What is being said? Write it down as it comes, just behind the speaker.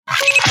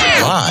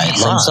Live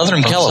from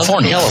Southern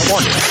California.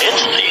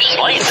 It's the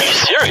Slightly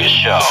Serious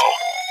Show.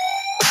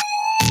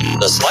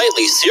 The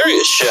Slightly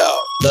Serious Show.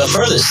 The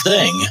furthest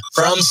thing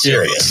from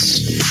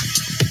serious.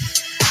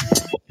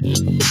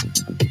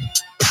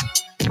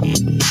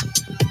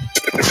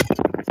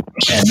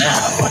 And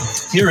now,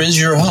 here is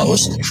your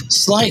host,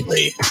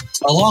 Slightly,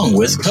 along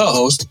with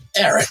co-host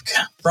Eric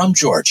from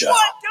Georgia. 1,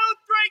 2,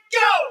 3,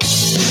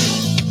 go!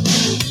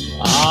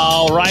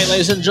 All right,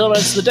 ladies and gentlemen,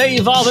 it's the day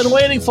you've all been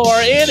waiting for.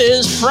 It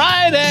is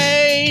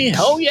Friday.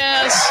 Oh,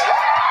 yes.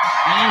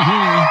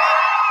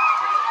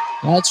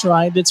 That's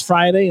right. It's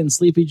Friday, and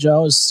Sleepy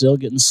Joe is still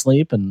getting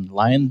sleep and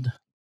lying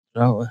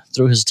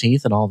through his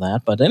teeth and all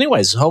that. But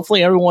anyways,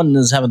 hopefully everyone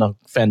is having a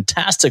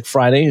fantastic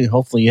Friday.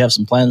 Hopefully you have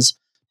some plans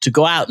to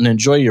go out and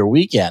enjoy your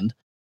weekend.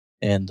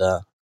 And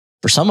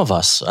for some of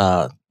us,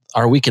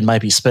 our weekend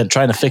might be spent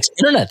trying to fix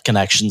internet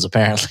connections,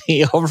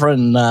 apparently, over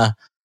in...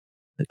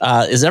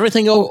 is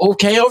everything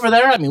okay over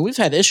there? I mean, we've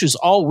had issues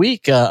all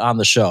week on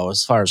the show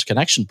as far as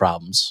connection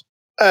problems.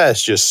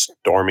 It's just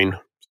storming.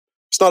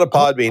 It's not a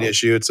Podbean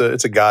issue. It's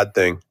a God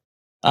thing.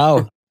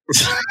 Oh.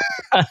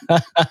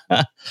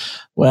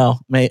 Well,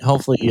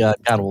 hopefully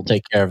God will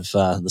take care of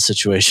the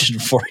situation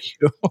for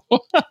you.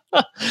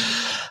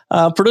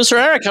 Producer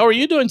Eric, how are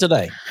you doing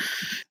today?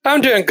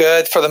 I'm doing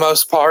good for the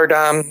most part.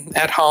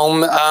 At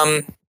home.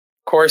 Of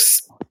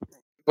course,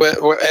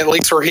 at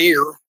least we're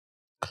here.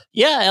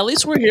 Yeah, at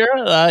least we're here.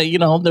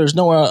 There's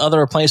no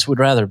other place we'd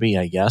rather be,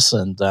 I guess.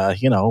 And,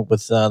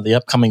 with the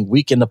upcoming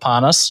weekend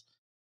upon us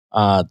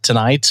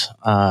tonight,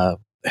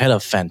 had a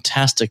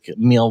fantastic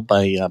meal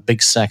by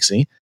Big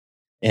Sexy.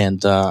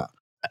 And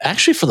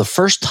actually, for the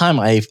first time,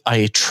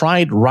 I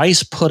tried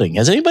rice pudding.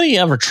 Has anybody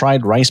ever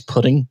tried rice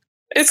pudding?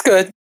 It's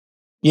good.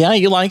 Yeah,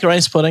 you like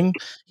rice pudding?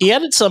 He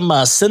added some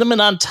cinnamon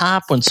on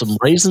top and some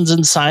raisins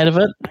inside of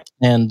it.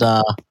 And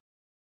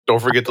don't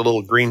forget the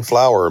little green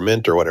flour or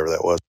mint or whatever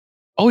that was.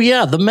 Oh,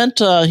 yeah, the mint,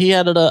 he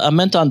added a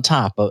mint on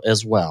top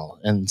as well.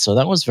 And so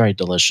that was very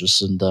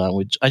delicious. And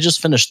I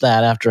just finished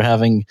that after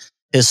having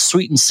his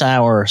sweet and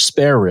sour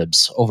spare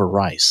ribs over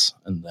rice.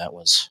 And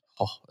that's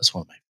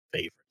one of my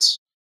favorites.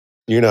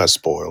 You're not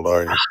spoiled,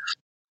 are you?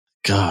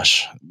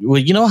 Gosh. Well,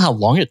 you know how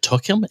long it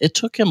took him? It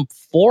took him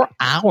 4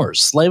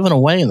 hours slaving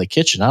away in the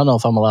kitchen. I don't know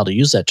if I'm allowed to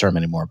use that term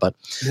anymore, but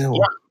he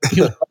was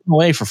slaving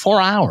away for 4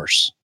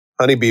 hours.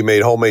 Honeybee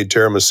made homemade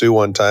tiramisu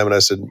one time, and I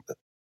said,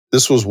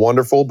 "This was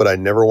wonderful, but I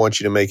never want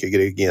you to make it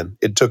again."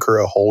 It took her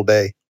a whole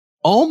day.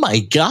 Oh my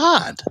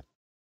God.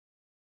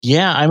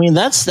 Yeah, I mean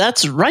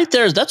that's right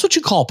there. That's what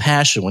you call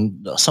passion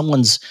when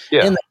someone's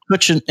in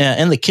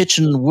the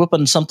kitchen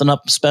whipping something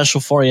up special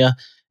for you,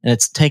 and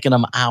it's taking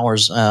them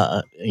hours.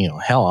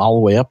 Hell, all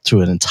the way up to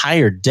an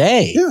entire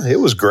day. Yeah, it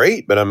was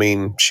great, but I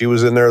mean, she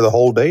was in there the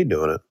whole day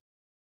doing it.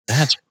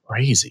 That's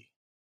crazy.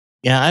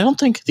 Yeah, I don't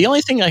think the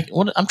only thing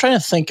I'm trying to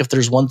think if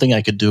there's one thing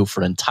I could do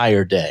for an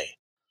entire day.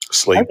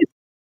 Sleep.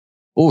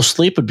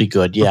 Sleep would be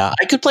good. Yeah,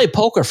 I could play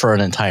poker for an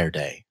entire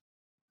day.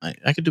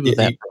 I could do that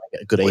for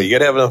a good 8. Well, you got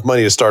to have enough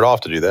money to start off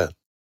to do that.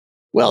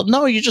 Well,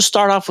 no, you just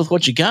start off with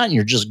what you got and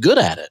you're just good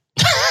at it.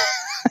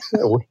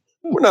 Yeah,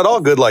 we're not all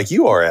good like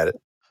you are at it.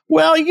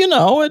 Well,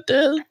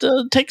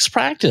 it takes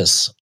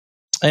practice.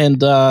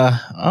 And,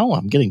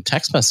 I'm getting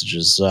text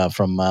messages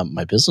from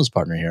my business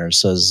partner here. It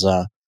says,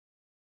 let's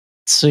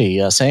see,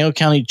 San Diego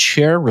County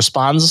Chair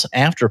responds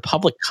after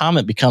public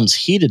comment becomes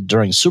heated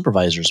during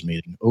supervisors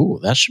meeting. Ooh,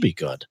 that should be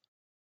good.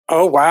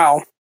 Oh,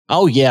 wow.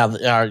 Oh, yeah.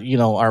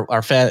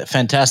 Our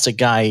fantastic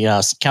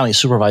guy, County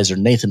Supervisor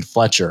Nathan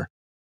Fletcher.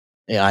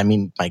 Yeah, I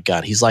mean, my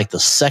God, he's like the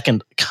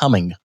second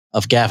coming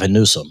of Gavin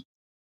Newsom.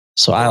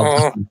 So I'll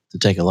have to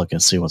take a look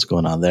and see what's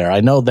going on there.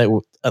 I know that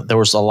there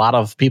was a lot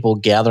of people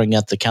gathering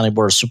at the County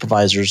Board of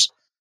Supervisors,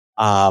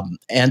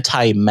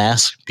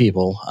 anti-mask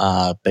people,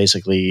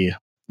 basically,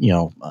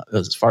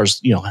 as far as,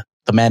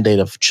 the mandate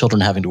of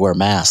children having to wear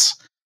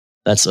masks.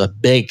 That's a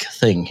big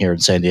thing here in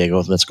San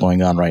Diego that's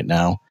going on right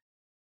now.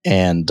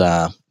 And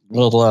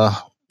we'll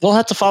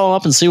have to follow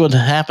up and see what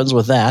happens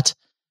with that.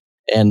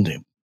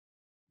 And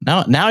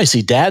now I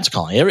see Dad's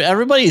calling.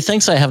 Everybody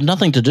thinks I have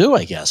nothing to do,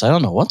 I guess. I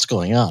don't know what's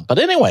going on. But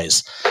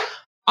anyways,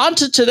 on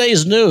to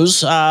today's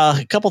news.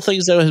 A couple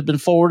things that have been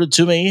forwarded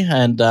to me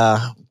and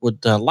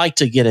would like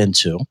to get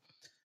into.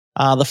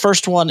 The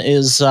first one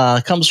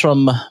comes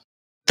from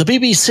the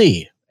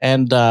BBC.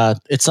 And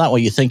it's not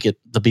what you think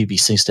the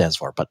BBC stands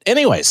for. But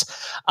anyways,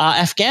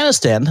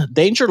 Afghanistan,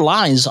 danger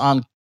lies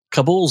on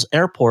Kabul's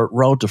airport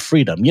road to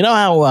freedom. You know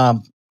how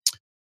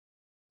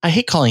I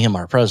hate calling him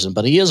our president,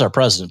 but he is our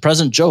president.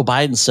 President Joe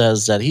Biden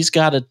says that he's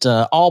got it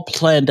all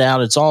planned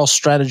out. It's all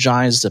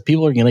strategized that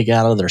people are going to get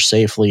out of there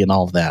safely and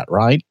all of that,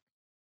 right?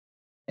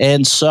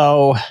 And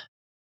so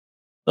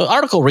the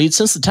article reads,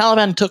 since the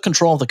Taliban took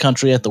control of the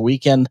country at the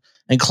weekend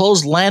and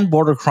closed land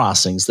border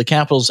crossings, the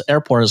capital's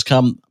airport has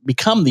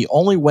become the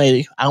only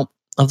way out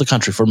of the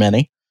country for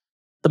many.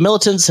 The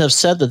militants have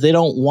said that they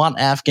don't want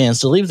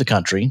Afghans to leave the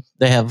country.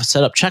 They have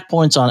set up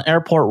checkpoints on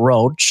Airport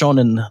Road, shown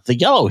in the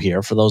yellow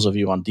here for those of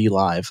you on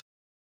DLive.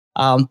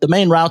 The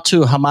main route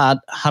to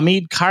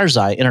Hamid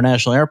Karzai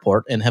International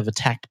Airport, and have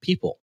attacked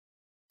people.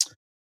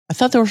 I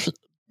thought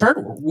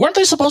weren't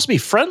they supposed to be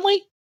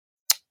friendly?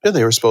 Yeah,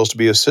 they were supposed to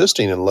be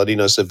assisting and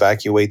letting us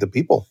evacuate the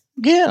people.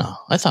 Yeah,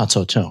 I thought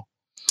so too.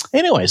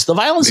 Anyways, the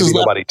violence Maybe is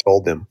nobody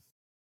told them.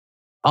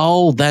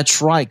 Oh,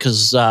 that's right.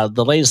 Because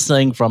the latest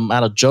thing from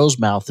out of Joe's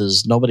mouth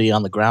is nobody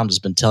on the ground has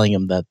been telling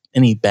him that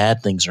any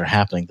bad things are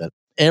happening. That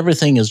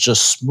everything is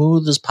just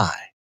smooth as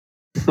pie.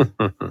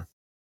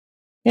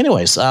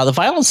 Anyways, the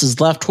violence has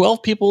left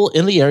 12 people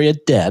in the area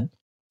dead,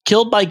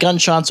 killed by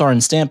gunshots or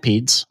in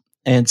stampedes.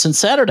 And since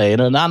Saturday, an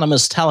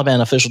anonymous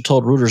Taliban official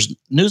told Reuters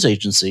news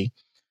agency,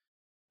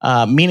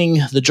 meaning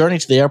the journey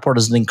to the airport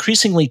is an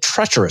increasingly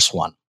treacherous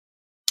one.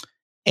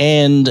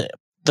 And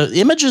the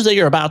images that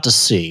you're about to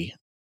see,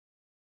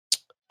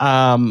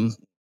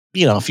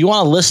 if you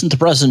want to listen to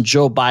President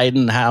Joe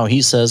Biden, how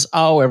he says,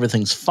 "Oh,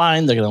 everything's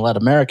fine. They're going to let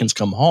Americans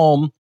come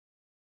home."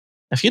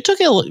 Once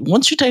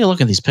you take a look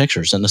at these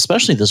pictures, and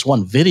especially this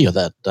one video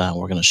that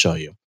we're going to show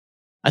you,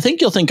 I think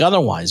you'll think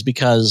otherwise.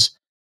 Because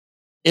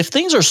if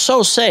things are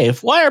so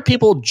safe, why are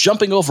people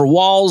jumping over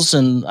walls?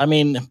 And I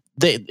mean,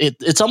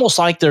 it's almost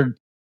like they're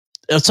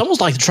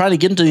trying to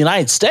get into the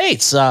United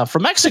States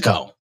from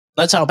Mexico.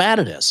 That's how bad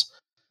it is.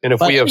 And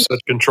if we have such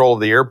control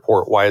of the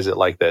airport, why is it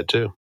like that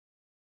too?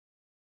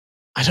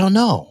 I don't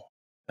know.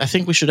 I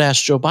think we should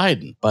ask Joe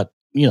Biden, but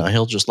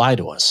he'll just lie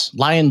to us.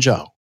 Lying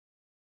Joe.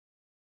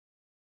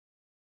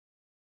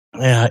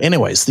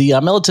 Anyways, the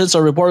militants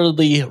are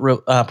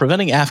reportedly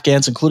preventing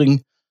Afghans,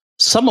 including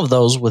some of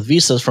those with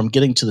visas, from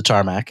getting to the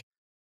tarmac.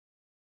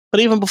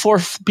 But even before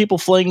people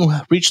fleeing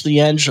reach the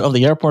edge of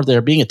the airport,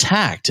 they're being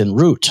attacked en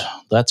route.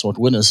 That's what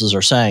witnesses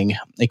are saying.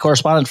 A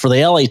correspondent for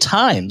the LA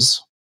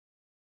Times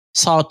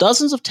saw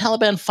dozens of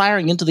Taliban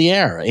firing into the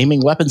air,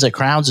 aiming weapons at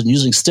crowds and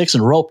using sticks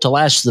and rope to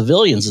lash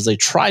civilians as they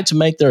tried to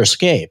make their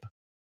escape.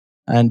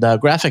 And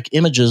graphic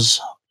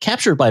images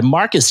captured by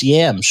Marcus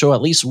Yam show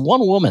at least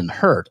one woman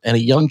hurt and a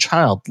young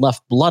child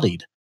left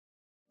bloodied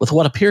with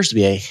what appears to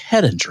be a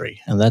head injury.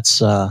 And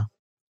that's, as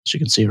you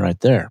can see right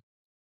there.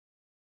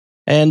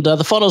 And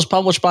the photos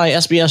published by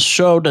SBS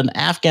showed an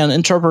Afghan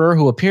interpreter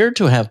who appeared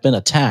to have been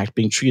attacked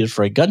being treated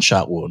for a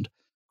gunshot wound.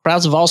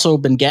 Crowds have also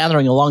been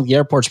gathering along the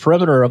airport's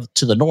perimeter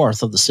to the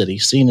north of the city,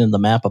 seen in the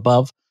map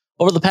above,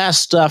 over the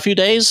past few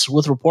days,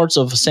 with reports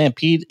of a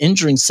stampede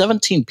injuring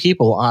 17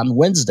 people on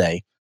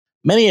Wednesday.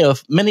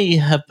 Many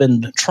have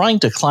been trying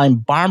to climb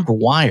barbed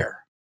wire.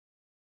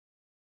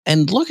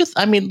 And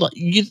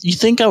you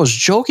think I was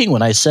joking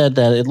when I said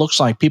that it looks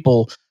like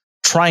people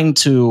trying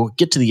to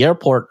get to the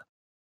airport,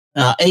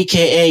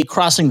 aka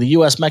crossing the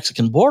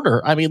U.S.-Mexican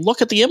border. I mean,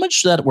 look at the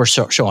image that we're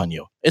showing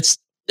you. It's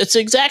the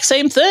exact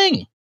same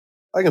thing.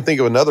 I can think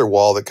of another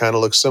wall that kind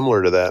of looks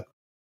similar to that.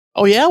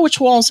 Oh, yeah? Which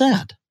wall is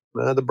that?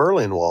 The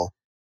Berlin Wall.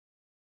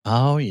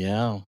 Oh,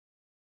 yeah.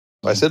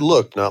 I said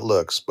look, not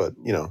looks, but,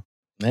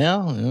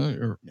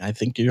 Yeah, I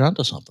think you're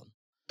onto something.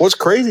 What's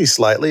crazy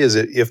slightly is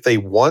that if they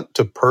want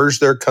to purge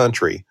their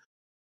country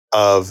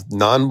of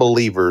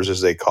non-believers,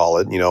 as they call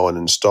it, and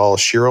install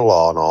Sharia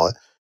law and all that,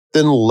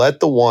 then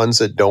let the ones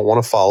that don't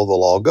want to follow the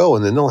law go,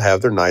 and then they'll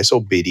have their nice,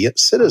 obedient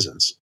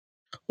citizens.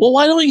 Well,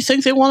 why don't you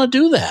think they want to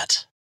do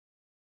that?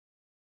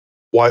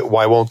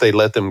 Why won't they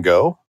let them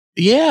go?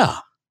 Yeah.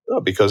 Oh,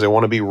 because they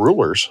want to be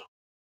rulers.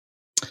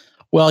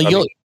 Well,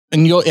 you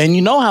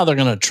know how they're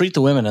going to treat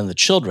the women and the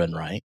children,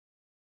 right?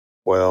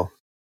 Well,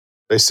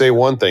 they say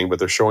one thing, but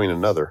they're showing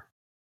another.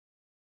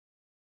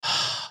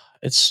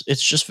 It's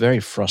just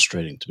very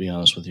frustrating, to be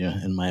honest with you,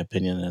 in my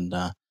opinion. And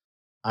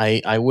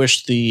I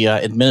wish the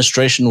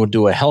administration would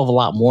do a hell of a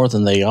lot more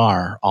than they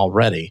are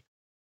already.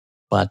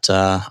 But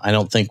I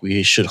don't think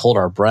we should hold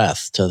our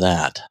breath to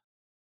that.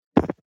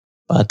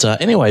 But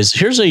anyways,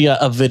 here's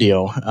a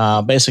video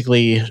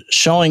basically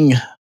showing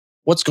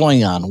what's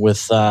going on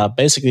with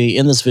basically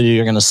in this video,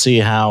 you're going to see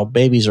how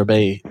babies are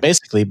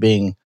basically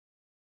being,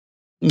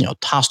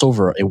 tossed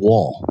over a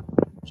wall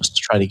just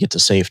to try to get to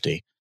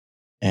safety.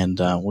 And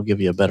we'll give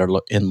you a better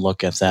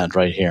look at that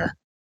right here.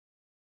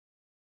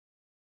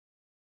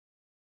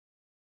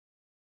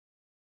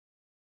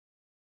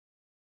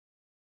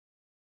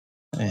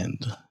 And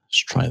let's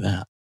try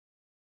that.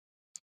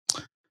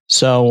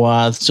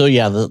 So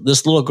yeah,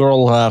 this little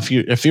girl.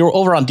 If you're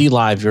over on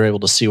DLive, you're able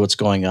to see what's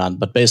going on.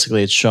 But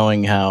basically, it's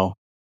showing how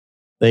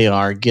they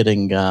are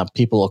getting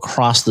people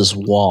across this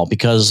wall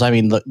because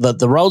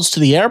the roads to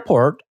the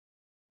airport,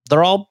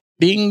 they're all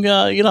being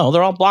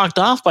they're all blocked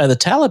off by the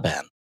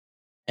Taliban,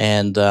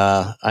 and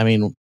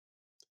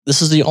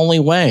this is the only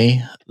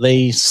way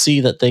they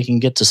see that they can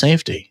get to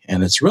safety,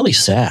 and it's really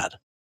sad.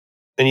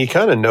 And you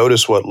kind of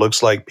notice what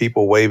looks like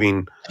people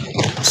waving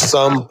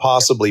some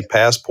possibly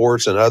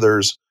passports and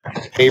others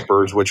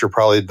papers, which are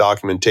probably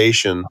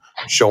documentation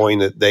showing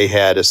that they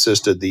had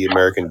assisted the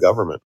American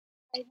government.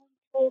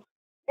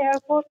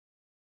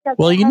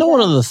 Well,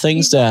 one of the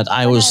things that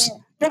I was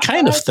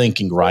kind of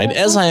thinking, right,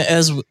 as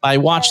I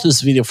watched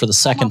this video for the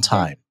second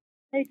time,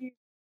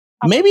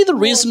 maybe the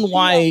reason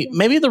why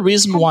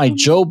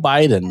Joe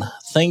Biden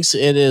thinks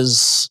it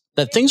is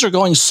that things are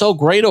going so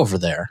great over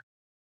there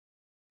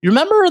You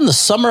remember in the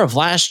summer of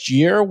last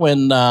year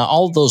when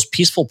all of those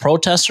peaceful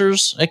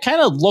protesters, it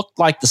kind of looked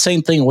like the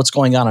same thing what's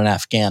going on in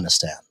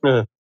Afghanistan.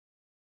 Yeah.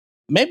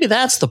 Maybe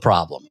that's the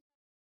problem.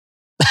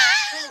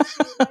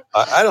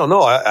 I don't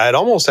know. I'd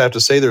almost have to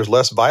say there's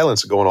less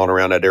violence going on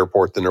around that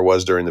airport than there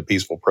was during the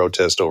peaceful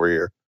protest over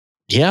here.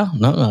 Yeah,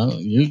 no,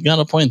 you got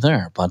a point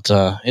there. But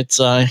it's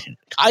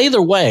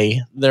either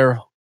way, they're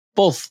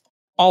both,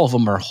 all of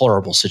them are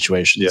horrible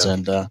situations. Yeah.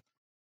 And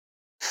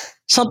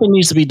something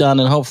needs to be done.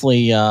 And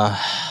hopefully,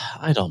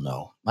 I don't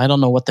know. I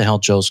don't know what the hell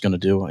Joe's going to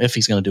do, if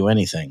he's going to do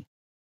anything.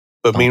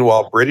 But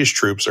meanwhile, British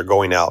troops are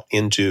going out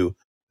into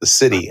the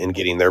city and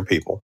getting their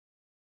people.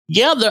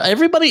 Yeah,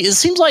 it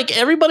seems like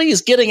everybody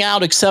is getting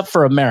out except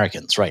for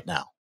Americans right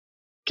now.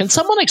 Can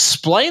someone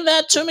explain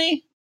that to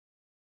me?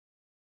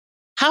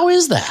 How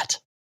is that?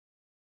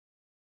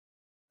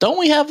 Don't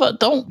we have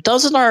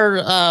doesn't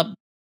our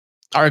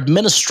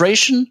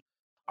administration,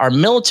 our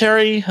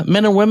military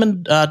men and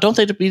women, don't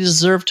they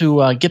deserve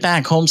to get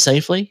back home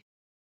safely?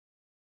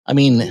 I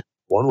mean,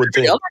 one would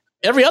think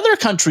every other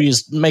country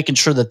is making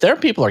sure that their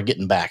people are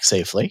getting back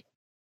safely.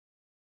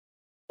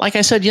 Like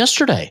I said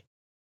yesterday,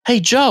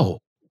 hey, Joe,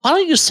 why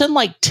don't you send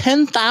like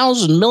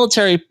 10,000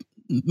 military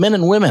men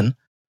and women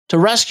to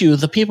rescue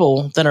the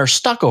people that are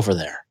stuck over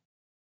there?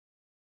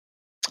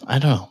 I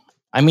don't know.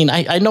 I mean,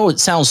 I know it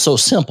sounds so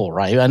simple,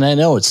 right? And I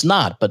know it's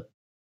not, but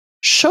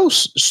show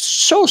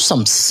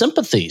some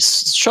sympathy.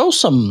 Show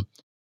some,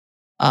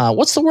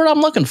 what's the word I'm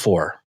looking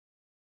for?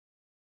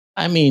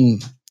 I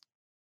mean,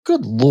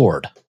 good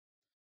Lord.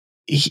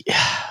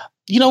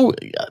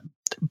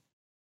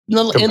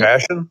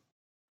 compassion?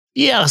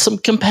 Yeah, some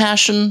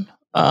compassion.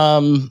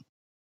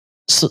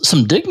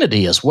 Some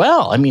dignity as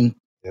well. I mean,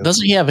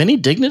 Doesn't he have any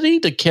dignity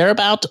to care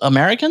about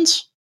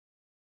Americans?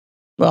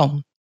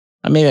 Well,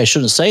 maybe I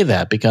shouldn't say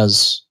that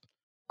because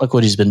look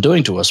what he's been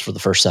doing to us for the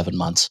first 7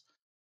 months.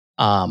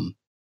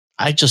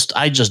 I just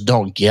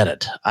don't get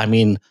it. I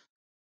mean,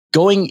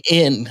 going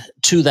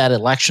into that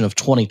election of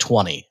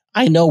 2020,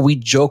 I know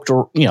we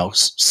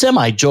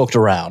semi-joked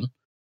around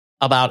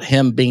about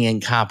him being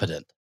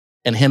incompetent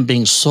and him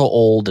being so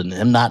old and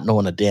him not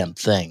knowing a damn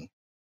thing.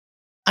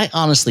 I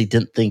honestly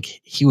didn't think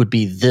he would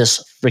be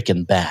this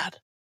freaking bad.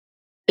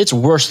 It's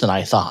worse than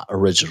I thought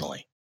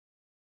originally.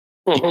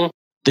 Mm-hmm.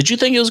 Did you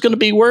think it was going to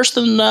be worse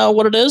than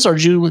what it is? Or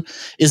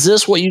is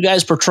this what you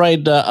guys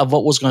portrayed of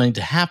what was going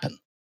to happen?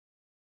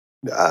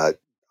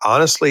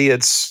 Honestly,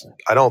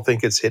 I don't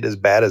think it's hit as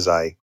bad as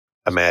I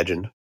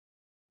imagined.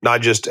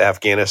 Not just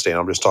Afghanistan.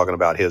 I'm just talking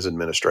about his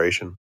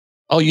administration.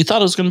 Oh, you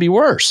thought it was going to be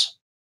worse?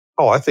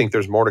 Oh, I think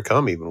there's more to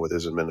come even with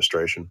his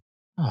administration.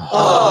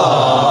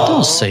 Oh,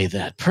 don't say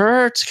that,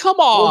 Pert. Come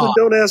on. Well, then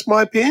don't ask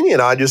my opinion.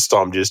 I'm just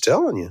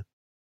telling you.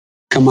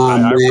 Come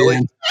on,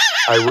 man.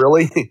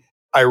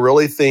 I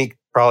really think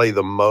probably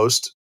the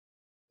most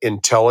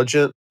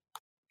intelligent,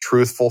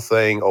 truthful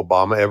thing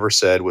Obama ever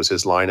said was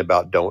his line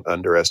about don't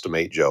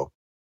underestimate Joe.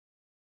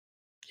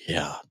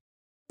 Yeah.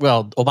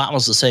 Well,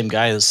 Obama's the same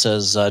guy that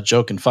says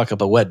Joe can fuck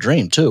up a wet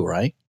dream too,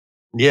 right?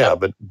 Yeah,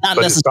 but not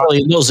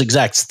necessarily in those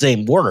exact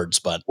same words,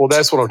 but well,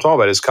 that's what I'm talking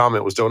about. His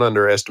comment was don't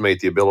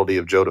underestimate the ability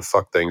of Joe to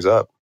fuck things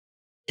up.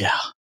 Yeah.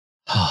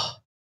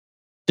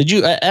 Did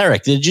you,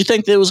 Eric, did you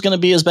think that it was going to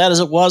be as bad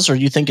as it was, or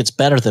do you think it's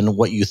better than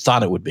what you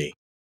thought it would be?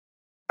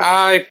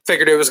 I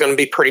figured it was going to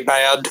be pretty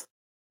bad.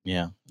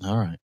 Yeah. All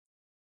right.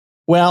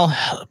 Well,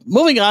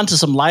 moving on to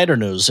some lighter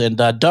news.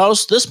 And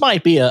Dose, this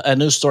might be a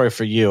news story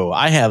for you.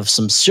 I have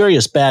some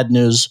serious bad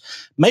news.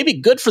 Maybe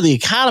good for the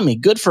economy,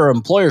 good for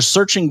employers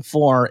searching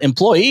for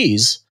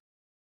employees.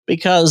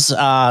 Because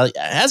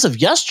as of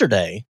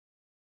yesterday,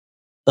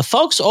 the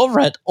folks over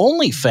at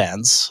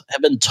OnlyFans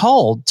have been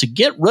told to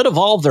get rid of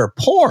all of their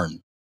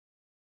porn.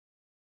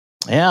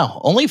 Yeah,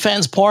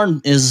 OnlyFans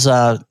porn is,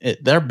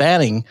 they're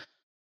banning,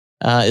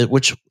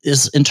 which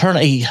is in turn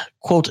a,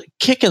 quote,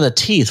 kick in the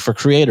teeth for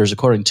creators,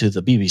 according to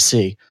the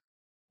BBC.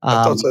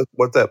 I thought that's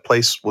what that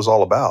place was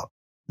all about.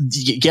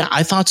 Yeah,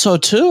 I thought so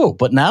too.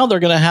 But now they're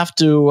going to have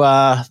to,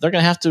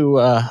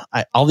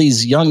 all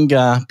these young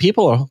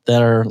people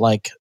that are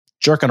like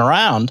jerking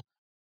around,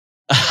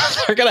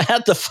 they're going to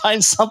have to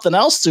find something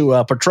else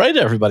to portray to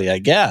everybody, I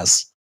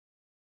guess.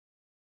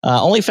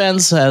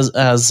 OnlyFans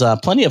has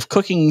plenty of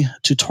cooking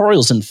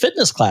tutorials and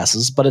fitness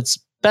classes, but it's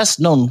best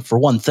known for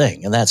one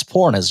thing, and that's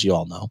porn, as you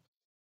all know.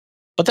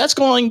 But that's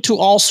going to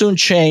all soon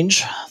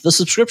change. The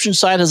subscription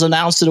site has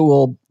announced that it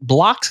will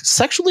block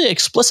sexually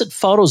explicit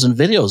photos and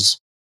videos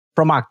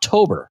from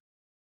October,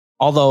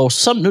 although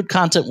some nude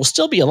content will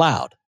still be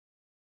allowed.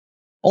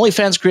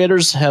 OnlyFans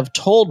creators have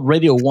told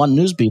Radio 1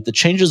 Newsbeat the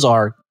changes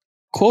are,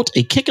 quote,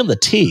 a kick in the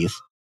teeth.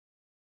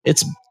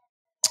 It's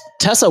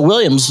Tessa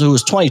Williams, who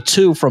is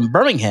 22 from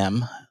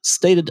Birmingham,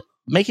 stated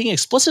making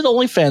explicit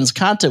OnlyFans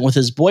content with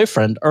his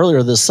boyfriend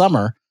earlier this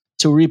summer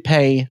to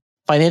repay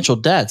financial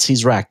debts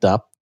he's racked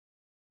up.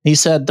 He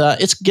said,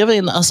 it's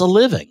giving us a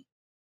living.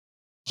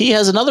 He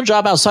has another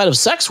job outside of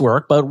sex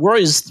work, but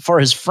worries for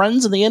his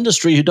friends in the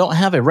industry who don't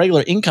have a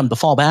regular income to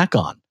fall back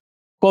on.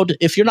 quote,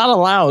 if you're not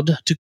allowed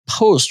to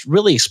post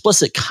really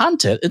explicit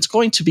content, it's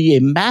going to be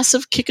a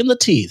massive kick in the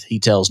teeth, he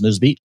tells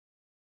Newsbeat.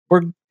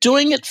 We're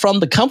doing it from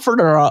the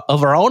comfort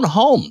of our own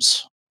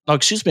homes.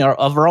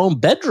 Of our own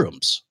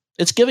bedrooms.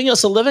 It's giving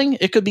us a living.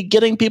 It could be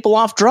getting people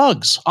off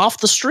drugs,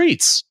 off the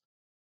streets.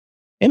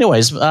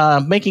 Anyways,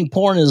 making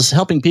porn is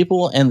helping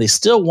people, and they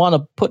still want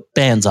to put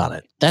bans on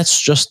it.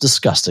 That's just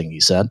disgusting, he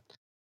said.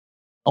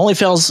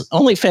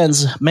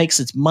 OnlyFans makes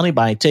its money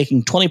by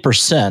taking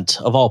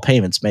 20% of all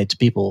payments made to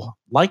people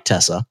like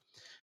Tessa.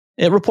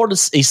 It reported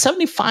a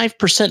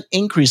 75%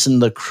 increase in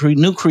the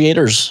new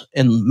creators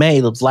in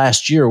May of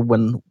last year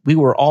when we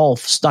were all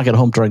stuck at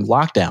home during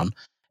lockdown.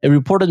 A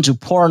report into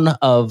porn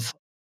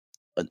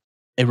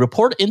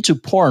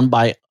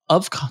by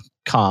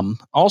Ofcom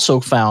also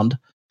found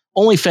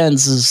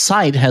OnlyFans'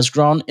 site has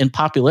grown in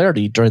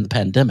popularity during the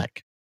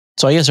pandemic.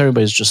 So I guess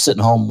everybody's just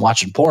sitting home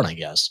watching porn, I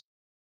guess.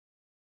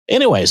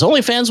 Anyways,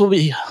 OnlyFans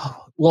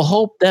will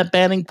hope that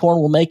banning porn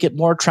will make it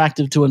more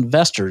attractive to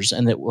investors,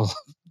 and it will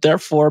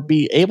therefore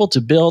be able to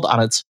build on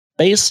its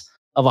base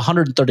of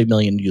 130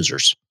 million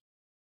users.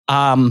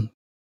 I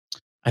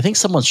think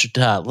someone should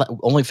let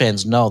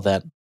OnlyFans know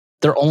that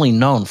they're only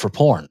known for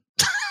porn,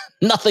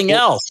 nothing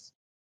else.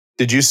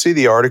 Did you see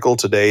the article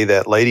today?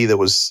 That lady that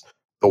was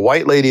the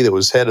white lady that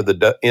was head of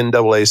the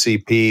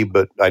NAACP,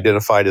 but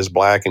identified as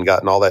black and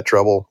got in all that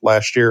trouble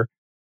last year?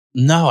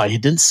 No, I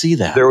didn't see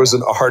that. There was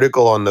an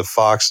article on the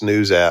Fox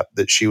News app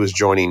that she was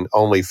joining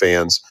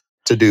OnlyFans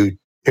to do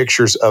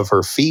pictures of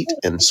her feet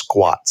and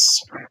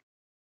squats.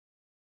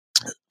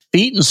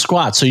 Feet and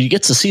squats. So you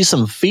get to see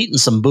some feet and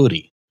some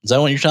booty. Is that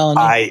what you're telling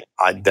me?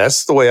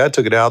 That's the way I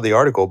took it out of the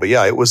article. But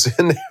yeah, it was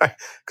in there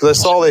because I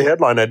saw the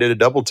headline. I did a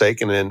double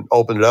take and then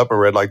opened it up and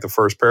read like the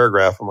first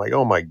paragraph. I'm like,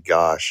 oh my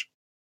gosh.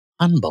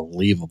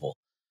 Unbelievable.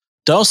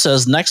 Doe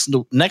says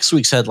next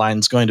week's headline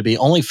is going to be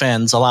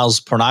OnlyFans allows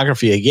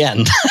pornography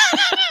again.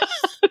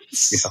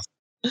 Yeah.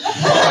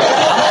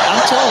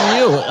 I'm telling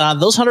you,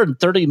 those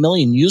 130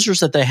 million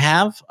users that they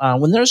have,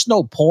 when there's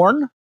no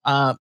porn,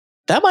 that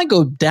might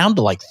go down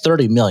to like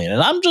 30 million.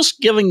 And I'm just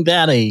giving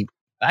that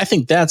I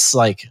think that's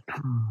like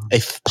a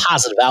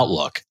positive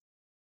outlook.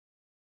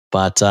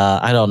 But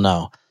I don't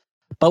know.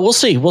 But we'll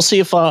see. We'll see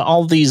if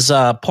all these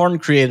porn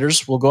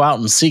creators will go out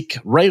and seek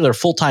regular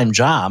full-time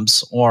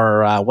jobs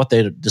or what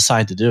they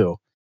decide to do.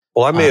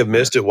 Well, I may have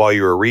missed it while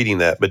you were reading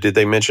that, but did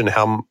they mention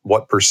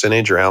what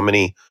percentage or how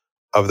many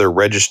of their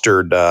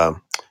registered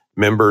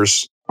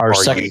members are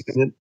using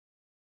it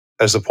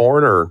as a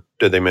porn, or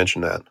did they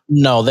mention that?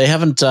 No, they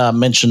haven't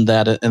mentioned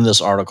that in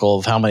this article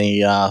of how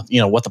many,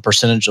 what the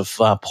percentage of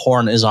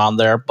porn is on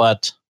there.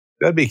 But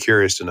I'd be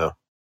curious to know.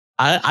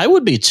 I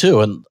would be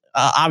too. And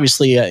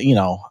obviously,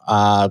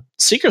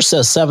 Seeker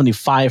says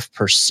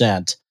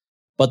 75%,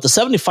 but the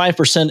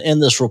 75% in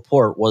this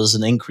report was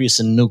an increase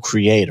in new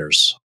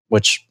creators,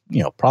 which,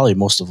 probably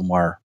most of them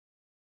are,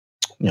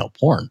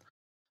 porn.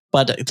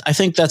 But I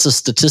think that's a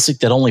statistic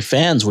that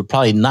OnlyFans would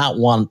probably not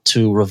want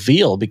to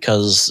reveal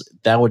because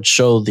that would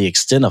show the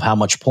extent of how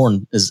much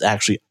porn is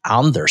actually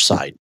on their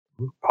site.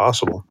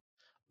 Possible.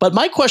 But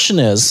my question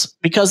is,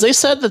 because they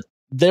said that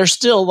they're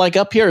still, like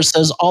up here, it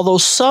says, although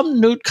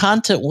some nude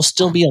content will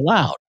still be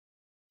allowed.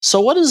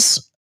 So what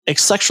is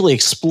sexually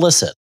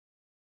explicit?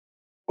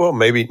 Well,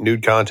 maybe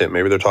nude content.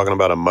 Maybe they're talking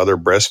about a mother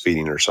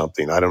breastfeeding or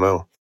something. I don't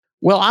know.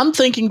 Well, I'm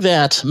thinking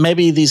that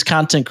maybe these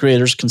content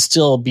creators can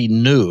still be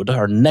nude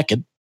or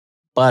naked,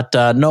 but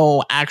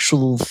no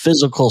actual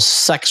physical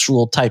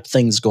sexual type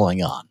things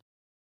going on.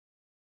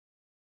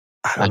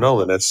 I don't know.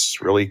 Then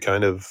that's really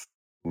kind of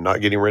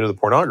not getting rid of the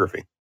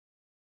pornography.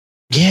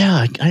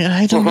 Yeah,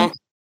 I don't know.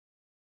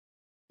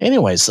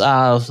 Anyways,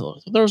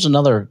 there was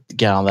another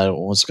gal that I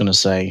was going to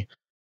say.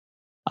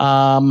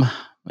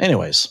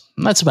 Anyways,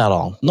 that's about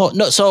all. No.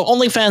 So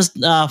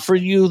OnlyFans,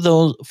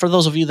 for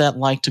those of you that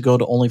like to go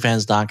to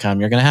OnlyFans.com,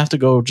 you're going to have to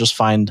go just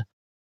find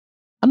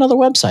another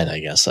website, I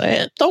guess.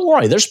 Don't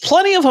worry. There's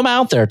plenty of them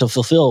out there to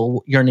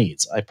fulfill your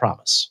needs. I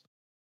promise.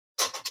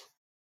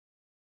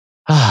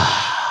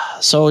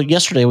 So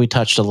yesterday we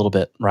touched a little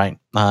bit, right,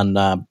 on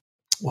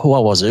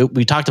what was it?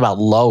 We talked about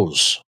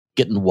Lowe's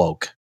getting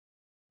woke.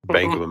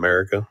 Bank of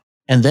America.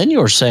 And then you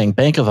were saying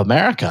Bank of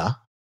America.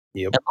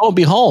 Yep. And lo and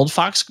behold,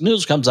 Fox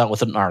News comes out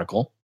with an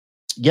article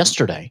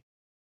yesterday.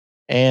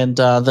 And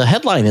the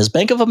headline is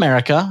Bank of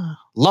America,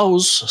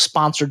 Lowe's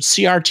sponsored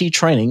CRT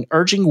training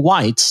urging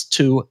whites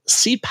to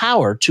cede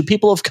power to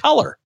people of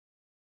color.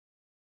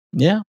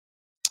 Yeah.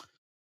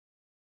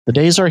 The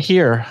days are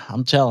here,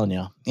 I'm telling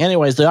you.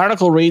 Anyways, the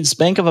article reads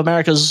Bank of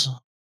America,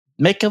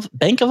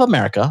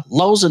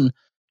 Lowe's, and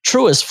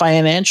Truist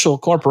Financial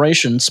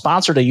Corporation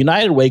sponsored a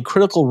United Way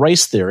critical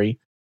race theory,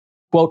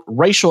 quote,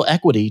 racial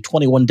equity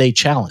 21-day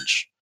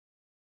challenge,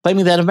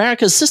 claiming that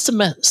America is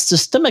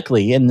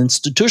systemically and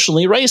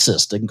institutionally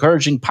racist,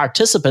 encouraging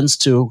participants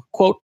to,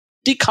 quote,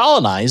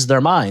 decolonize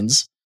their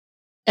minds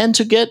and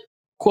to get,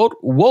 quote,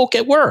 woke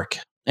at work,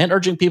 and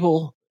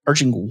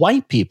urging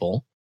white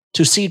people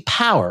to cede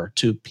power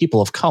to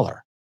people of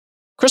color.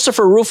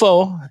 Christopher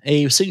Rufo,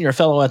 a senior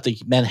fellow at the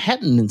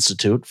Manhattan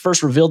Institute,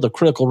 first revealed the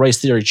critical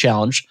race theory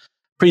challenge,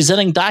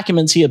 presenting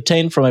documents he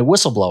obtained from a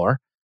whistleblower.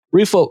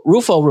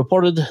 Rufo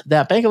reported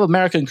that Bank of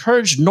America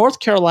encouraged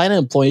North Carolina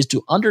employees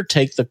to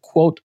undertake the,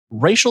 quote,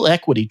 racial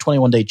equity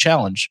 21-day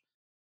challenge,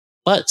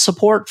 but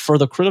support for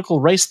the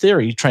critical race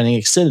theory training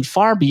extended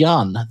far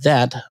beyond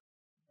that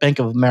Bank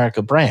of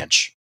America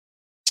branch.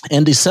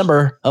 In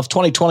December of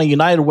 2020,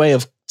 United Way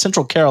of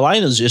Central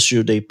Carolinas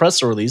issued a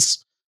press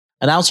release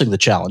announcing the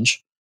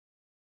challenge.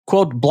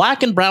 Quote,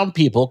 Black and brown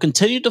people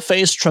continue to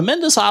face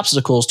tremendous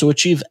obstacles to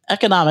achieve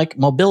economic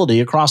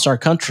mobility across our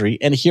country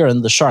and here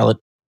in the Charlotte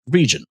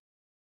region.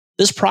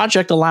 This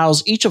project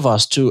allows each of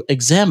us to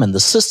examine the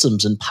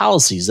systems and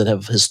policies that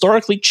have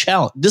historically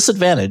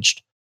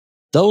disadvantaged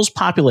those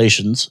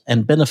populations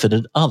and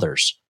benefited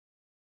others.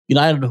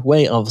 United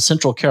Way of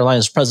Central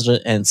Carolina's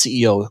president and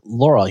CEO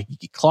Laura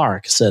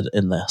Clark said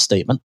in the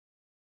statement,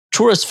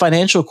 Truist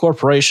Financial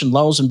Corporation,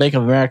 Lowe's, and Bank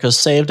of America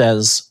served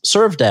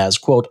as,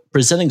 quote,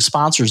 presenting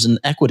sponsors and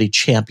equity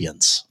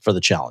champions for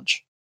the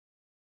challenge.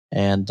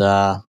 And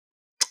I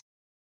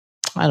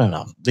don't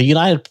know.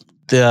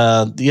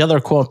 The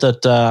other quote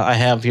that I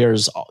have here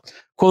is,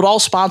 quote, all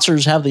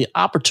sponsors have the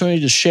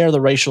opportunity to share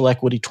the Racial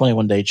Equity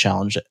 21-Day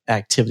Challenge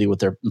activity with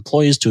their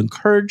employees to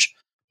encourage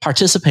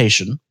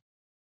participation.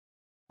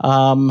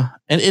 And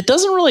it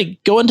doesn't really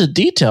go into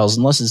details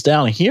unless it's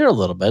down here a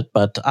little bit,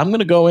 but I'm going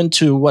to go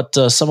into what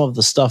some of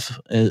the stuff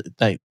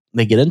that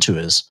they get into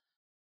is.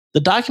 The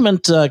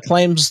document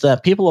claims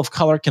that people of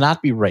color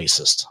cannot be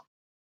racist.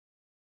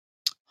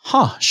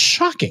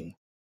 Shocking.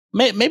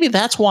 Maybe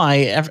that's why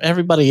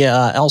everybody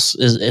else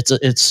is.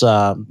 It's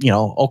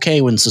okay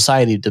in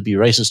society to be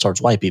racist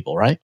towards white people,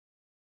 right?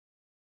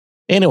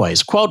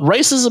 Anyways, quote,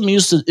 racism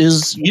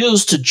is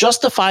used to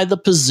justify the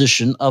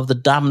position of the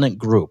dominant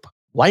group,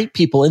 white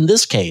people in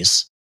this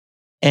case,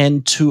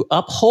 and to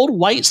uphold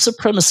white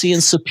supremacy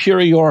and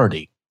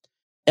superiority.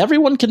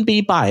 Everyone can be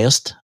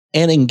biased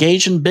and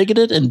engage in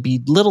bigoted and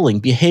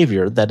belittling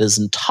behavior that is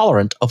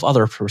intolerant of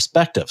other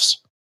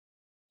perspectives.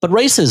 But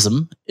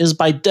racism is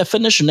by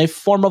definition a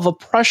form of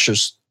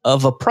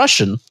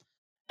oppression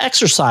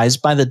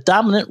exercised by the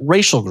dominant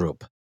racial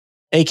group,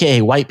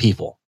 aka white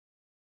people.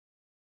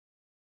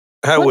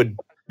 I would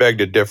beg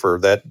to differ.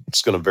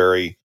 That's going to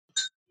vary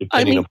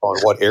depending upon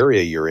what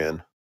area you're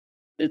in.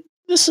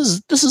 This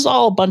is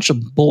all a bunch of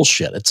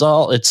bullshit. It's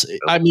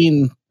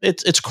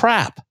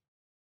crap.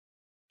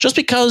 Just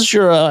because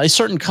you're a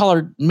certain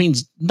color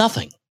means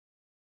nothing.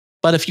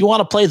 But if you want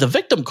to play the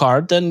victim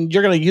card, then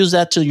you're going to use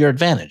that to your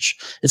advantage.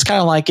 It's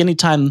kind of like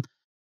anytime,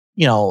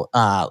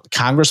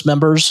 Congress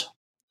members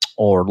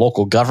or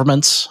local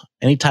governments,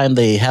 anytime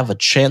they have a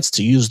chance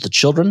to use the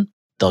children,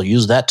 they'll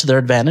use that to their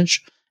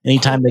advantage.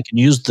 Anytime they can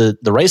use the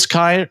race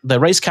card,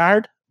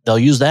 they'll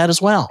use that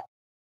as well.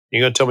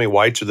 You're going to tell me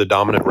whites are the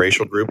dominant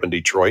racial group in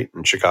Detroit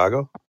and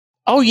Chicago?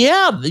 Oh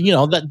yeah,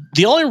 that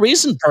the only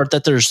reason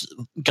that there's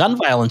gun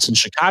violence in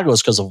Chicago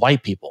is because of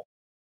white people.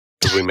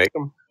 Did we make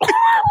them?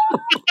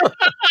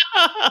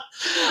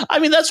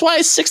 That's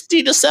why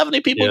 60 to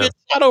 70 people get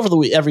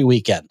shot every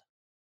weekend.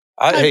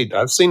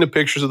 I've seen the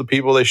pictures of the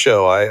people they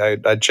show.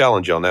 I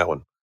challenge you on that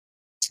one.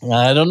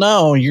 I don't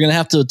know. You're going to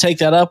have to take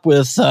that up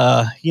with,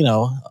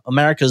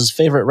 America's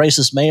favorite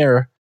racist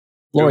mayor,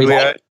 Lori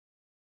Lightfoot.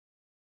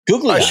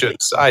 Google it.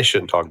 I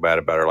shouldn't talk bad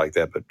about her like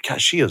that, but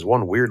gosh, she is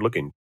one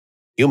weird-looking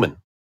human.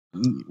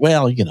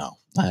 Well,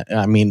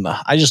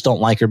 I just don't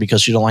like her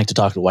because she don't like to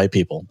talk to white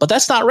people. But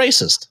that's not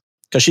racist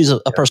because she's a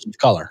person of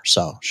color,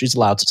 so she's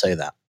allowed to say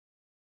that.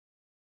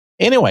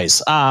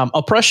 Anyways,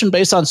 oppression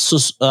based on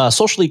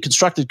socially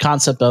constructed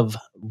concept of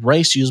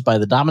race used by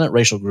the dominant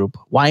racial group,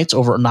 whites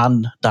over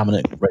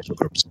non-dominant racial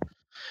groups.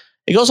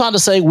 It goes on to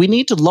say, we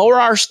need to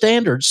lower our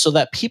standards so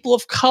that people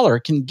of color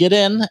can get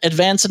in,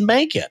 advance, and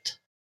make it.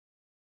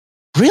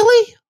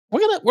 Really?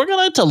 We're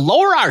gonna to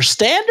lower our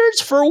standards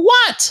for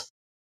what?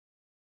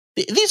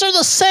 These are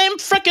the same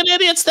freaking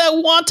idiots that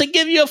want to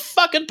give you a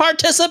fucking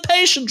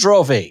participation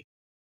trophy.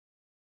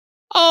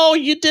 Oh,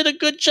 you did a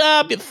good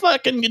job. It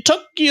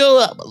took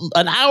you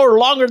an hour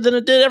longer than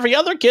it did every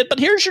other kid, but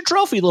here's your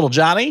trophy, little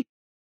Johnny.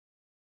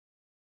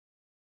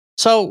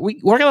 So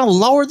we're going to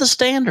lower the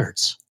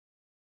standards.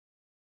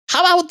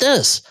 How about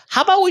this?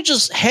 How about we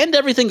just hand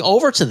everything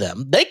over to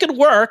them? They can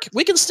work.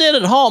 We can stand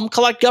at home,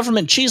 collect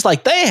government cheese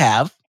like they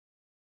have,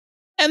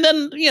 and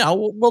then,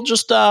 we'll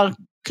just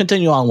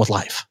continue on with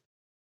life.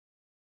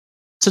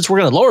 Since we're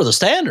going to lower the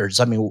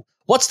standards,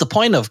 what's the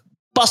point of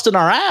busting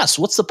our ass?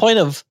 What's the point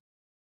of...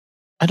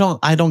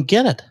 I don't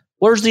get it.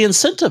 Where's the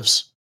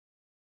incentives?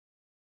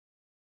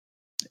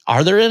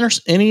 Are there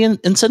any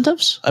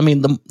incentives?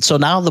 So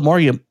now the more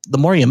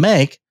you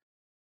make,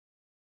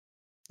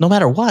 no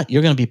matter what,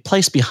 you're going to be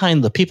placed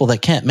behind the people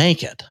that can't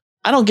make it.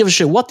 I don't give a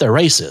shit what their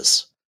race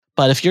is,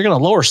 but if you're going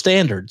to lower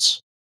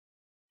standards,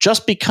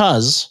 just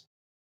because,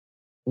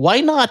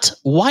 why not?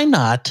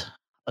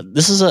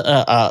 This is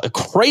a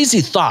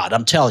crazy thought.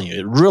 I'm telling you,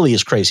 it really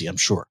is crazy. I'm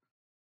sure,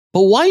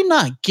 but why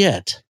not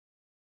get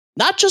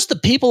not just the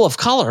people of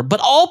color, but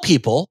all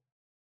people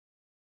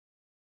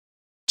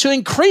to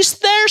increase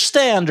their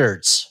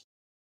standards.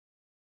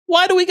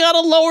 Why do we got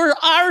to lower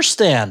our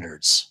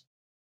standards?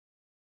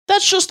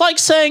 That's just like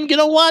saying, you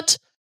know what?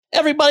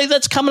 Everybody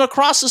that's coming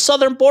across the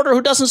southern border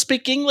who doesn't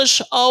speak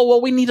English, oh,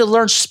 well, we need to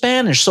learn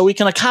Spanish so we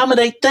can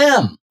accommodate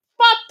them.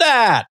 Fuck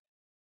that.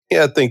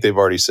 Yeah, I think they've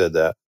already said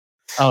that.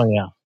 Oh,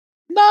 yeah.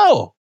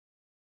 No.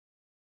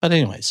 But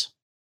anyways,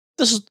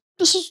 this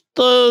is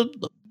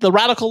the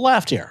radical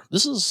left here.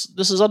 This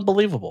is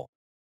unbelievable.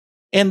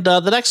 And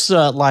the next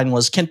line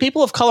was, can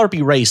people of color be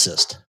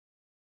racist?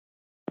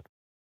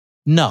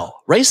 No.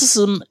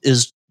 Racism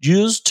is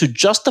used to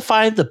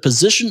justify the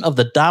position of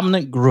the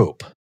dominant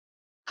group.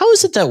 How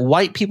is it that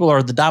white people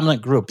are the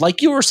dominant group?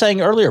 Like you were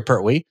saying earlier,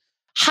 Pertwee,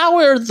 how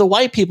are the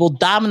white people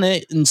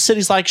dominant in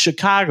cities like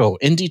Chicago,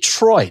 in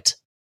Detroit?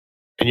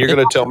 And you're going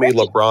to tell me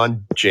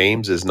LeBron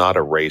James is not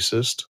a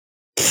racist?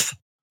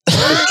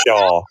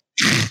 Y'all.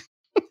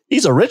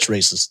 He's a rich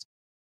racist.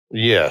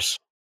 Yes.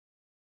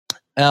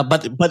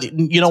 But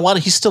you know what?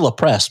 He's still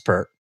oppressed,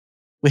 Pert.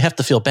 We have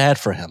to feel bad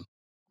for him.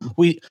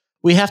 We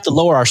have to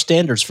lower our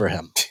standards for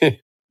him.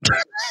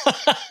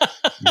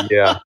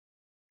 Yeah.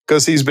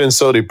 Because he's been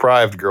so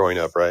deprived growing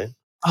up, right?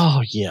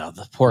 Oh, yeah.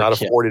 The poor Not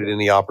kid. afforded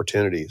any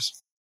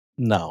opportunities.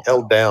 No.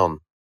 Held down.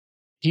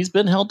 He's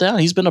been held down.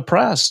 He's been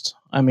oppressed.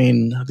 I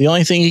mean, the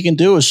only thing he can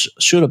do is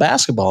shoot a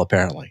basketball,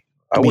 apparently.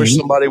 I wish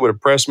somebody would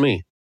oppress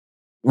me.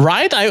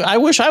 Right? I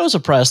wish I was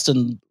oppressed,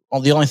 and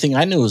the only thing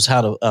I knew was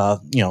how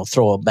to,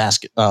 throw a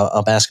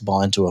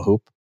basketball into a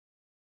hoop.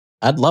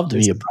 I'd love to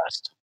be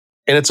oppressed.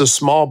 And it's a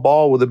small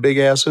ball with a big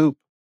ass hoop.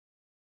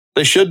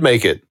 They should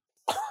make it.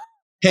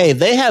 Hey,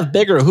 they have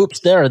bigger hoops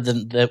there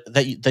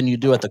than you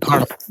do at the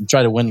carnival. You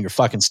try to win your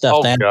fucking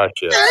stuffed animal. Oh,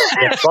 gotcha.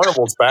 Yeah,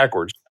 carnival's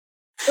backwards.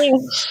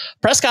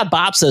 Prescott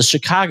Bob says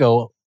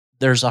Chicago,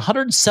 there's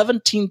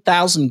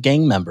 117,000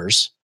 gang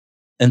members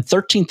and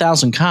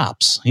 13,000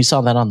 cops. He saw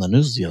that on the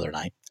news the other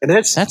night. And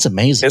that's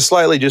amazing. And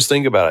slightly, just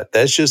think about it.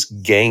 That's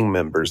just gang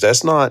members.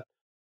 That's not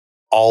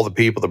all the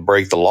people that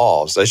break the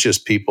laws. That's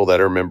just people that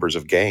are members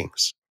of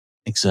gangs.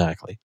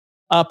 Exactly.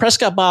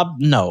 Prescott Bob,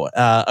 no.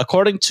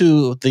 According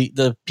to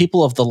the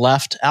people of the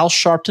left, Al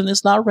Sharpton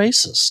is not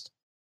racist.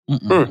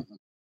 You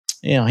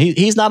know,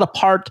 he's not a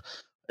part.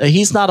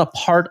 He's not a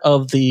part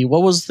of the.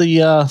 What was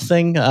the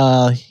thing?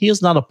 He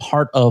is not a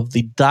part of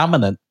the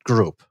dominant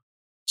group.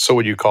 So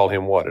would you call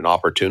him what? An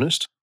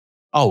opportunist?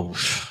 Oh,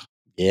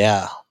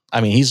 yeah.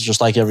 I mean, he's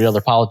just like every other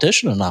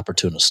politician, an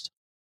opportunist.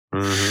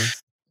 Mm-hmm.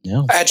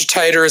 Yeah.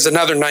 Agitator is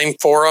another name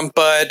for him,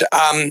 but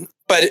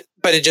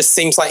it just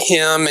seems like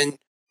him and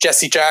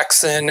Jesse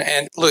Jackson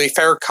and Louis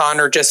Farrakhan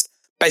are just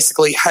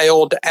basically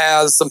hailed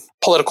as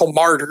political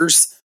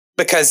martyrs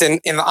because in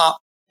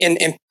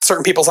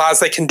certain people's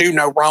eyes they can do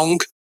no wrong.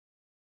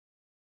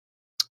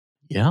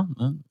 Yeah,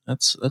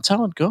 that's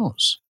how it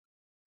goes.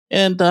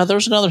 And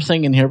there's another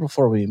thing in here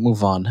before we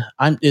move on.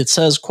 It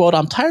says, quote,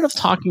 I'm tired of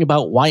talking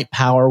about white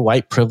power,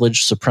 white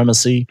privilege,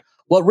 supremacy.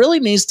 What really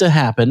needs to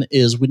happen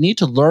is we need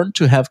to learn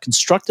to have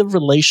constructive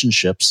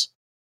relationships,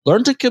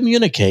 learn to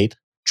communicate,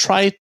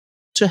 try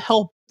to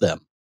help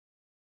them.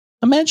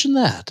 Imagine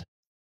that.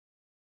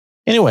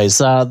 Anyways,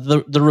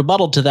 the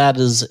rebuttal to that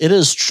is it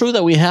is true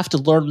that we have to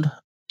learn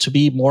to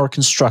be more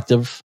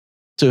constructive,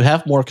 to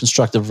have more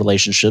constructive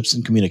relationships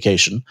and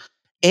communication.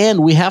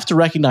 And we have to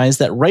recognize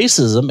that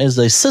racism is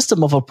a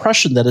system of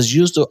oppression that is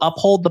used to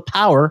uphold the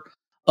power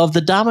of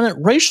the dominant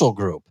racial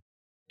group.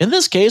 In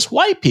this case,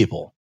 white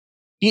people.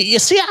 You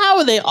see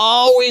how they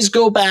always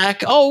go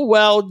back, oh,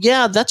 well,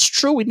 yeah, that's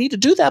true. We need to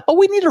do that. But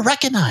we need to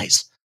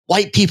recognize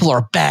white people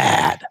are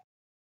bad.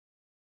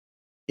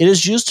 It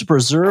is used to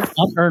preserve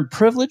unearned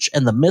privilege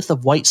and the myth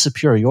of white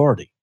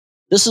superiority.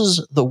 This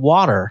is the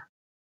water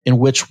in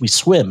which we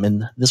swim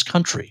in this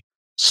country.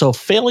 So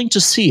failing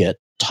to see it,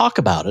 talk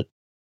about it,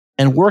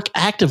 and work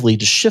actively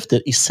to shift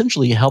it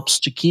essentially helps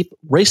to keep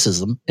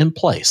racism in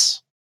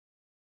place.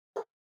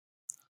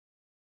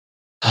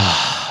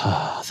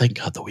 Thank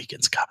God the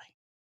weekend's coming.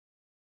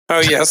 Oh,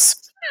 yes.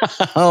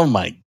 Oh,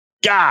 my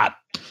God.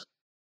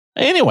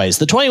 Anyways,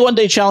 the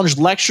 21-day challenge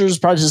lectures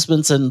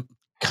participants on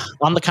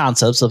the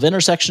concepts of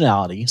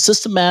intersectionality,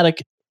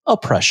 systematic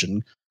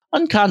oppression,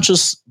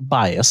 unconscious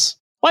bias,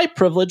 white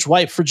privilege,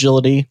 white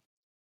fragility,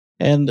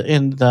 and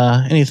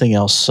anything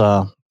else.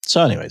 So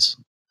anyways,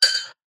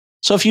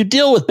 so if you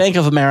deal with Bank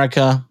of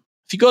America,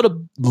 if you go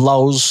to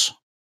Lowe's,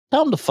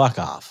 tell them to fuck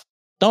off.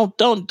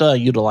 Don't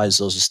utilize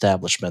those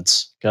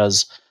establishments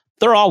because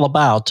they're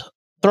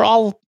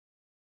all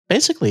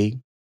basically,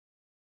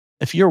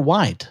 if you're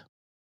white,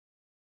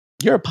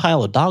 you're a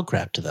pile of dog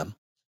crap to them.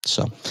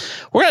 So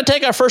we're going to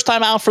take our first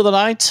time out for the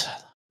night.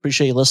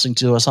 Appreciate you listening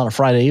to us on a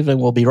Friday evening.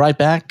 We'll be right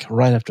back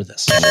right after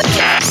this.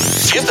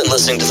 You've been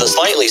listening to the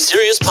Slightly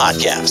Serious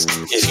Podcast.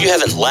 If you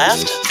haven't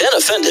laughed, been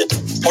offended,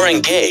 or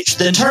engaged,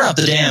 then turn up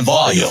the damn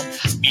volume.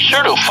 Be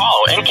sure to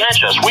follow and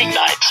catch us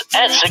weeknights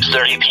at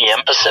 6:30 p.m.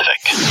 Pacific.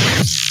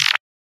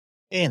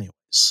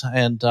 Anyways,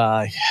 and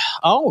I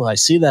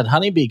see that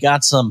Honeybee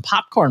got some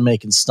popcorn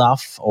making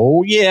stuff.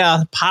 Oh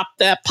yeah, pop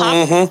that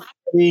popcorn.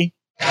 Mm-hmm.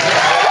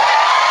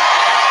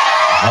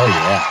 Oh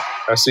yeah.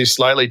 I see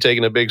Slightly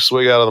taking a big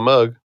swig out of the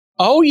mug.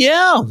 Oh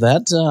yeah,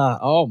 that.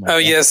 Oh my. Oh,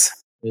 God. yes.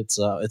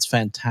 It's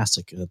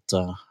fantastic.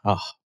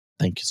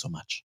 Thank you so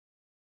much.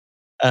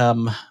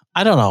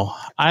 I don't know.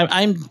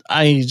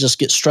 I just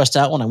get stressed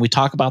out when we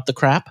talk about the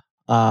crap.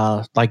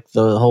 Like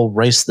the whole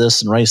race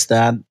this and race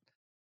that.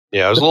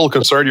 Yeah, I was a little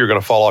concerned you were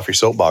going to fall off your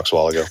soapbox a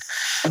while ago.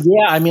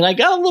 Yeah, I mean, I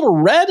got a little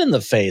red in the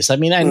face. I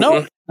mean, I know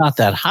it's not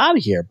that hot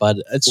here, but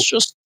it's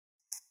just.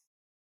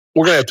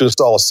 We're going to have to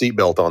install a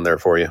seatbelt on there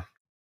for you.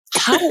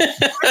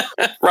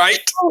 Right.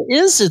 How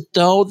is it,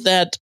 though,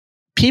 that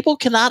people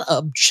cannot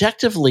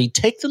objectively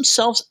take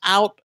themselves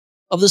out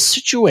of the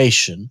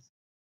situation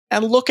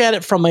and look at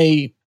it from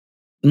a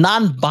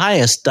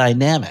non-biased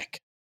dynamic?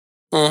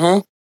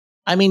 Mm-hmm.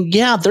 I mean,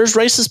 yeah, there's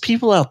racist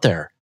people out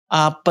there,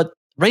 but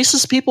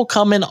racist people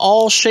come in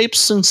all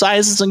shapes and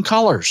sizes and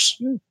colors.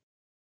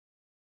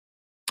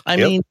 I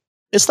mean,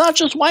 it's not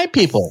just white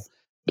people.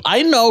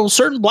 I know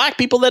certain black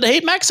people that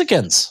hate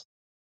Mexicans.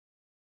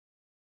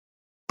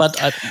 But,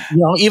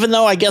 even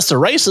though I guess they're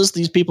racist,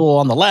 these people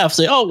on the left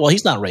say, oh, well,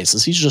 he's not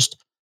racist. He's just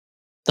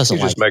doesn't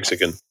He's like just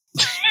Mexican.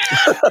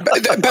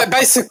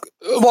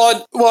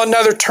 But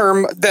another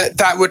term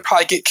that would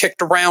probably get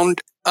kicked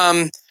around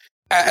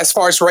as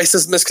far as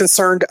racism is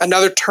concerned,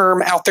 another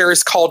term out there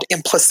is called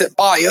implicit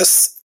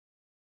bias.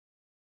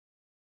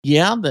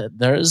 Yeah,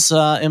 there is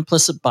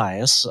implicit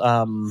bias.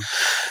 I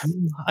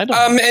don't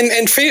know.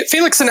 And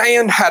Felix and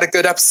Ann had a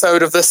good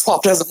episode of this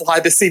Swap Doesn't Lie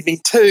this evening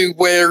too,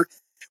 where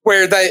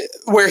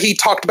he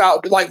talked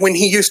about like when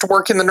he used to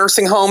work in the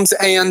nursing homes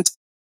and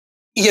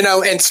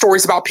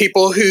stories about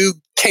people who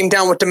came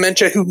down with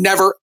dementia who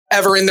never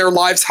ever in their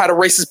lives had a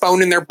racist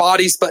bone in their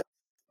bodies, but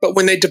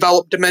when they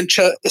develop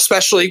dementia,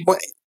 especially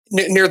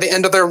near the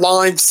end of their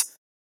lives,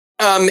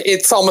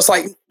 it's almost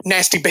like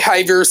nasty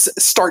behaviors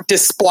start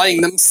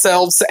displaying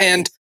themselves,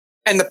 and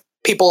the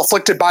people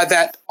afflicted by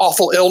that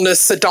awful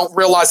illness don't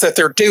realize that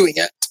they're doing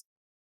it.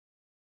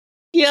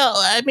 Yeah,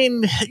 I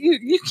mean,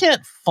 you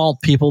can't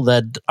fault people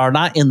that are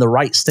not in the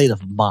right state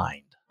of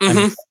mind. Mm-hmm. I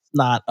mean, it's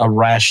not a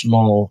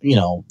rational,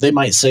 they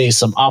might say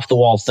some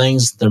off-the-wall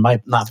things. There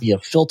might not be a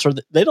filter.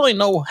 They don't even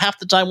know half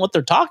the time what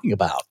they're talking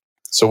about.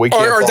 So we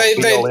can't fault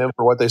BLM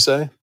for what they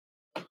say?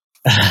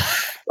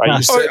 Right,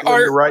 you said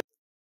you're right.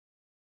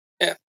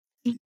 Yeah.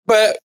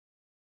 But,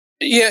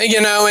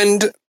 and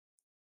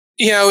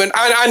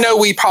I know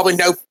we probably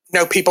know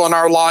people in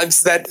our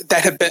lives that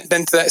have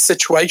been to that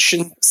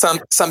situation,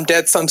 some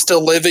dead, some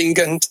still living.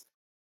 And,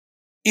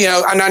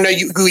 and I know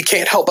we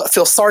can't help but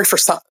feel sorry for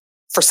some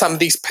of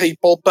these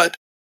people, but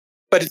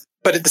at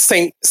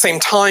the same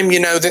time,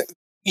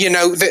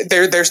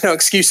 there's no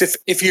excuse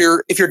if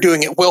you're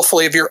doing it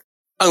willfully of your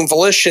own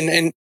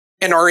volition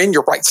and are in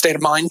your right state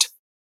of mind.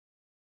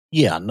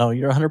 Yeah, no,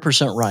 you're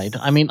 100% right.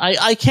 I mean,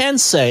 I can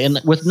say,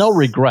 and with no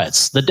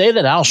regrets, the day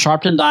that Al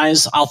Sharpton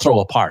dies, I'll throw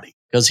a party.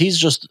 Because he's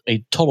just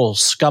a total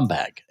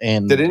scumbag.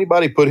 And did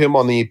anybody put him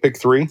on the pick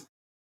 3?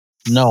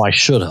 No, I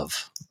should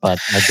have, but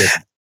I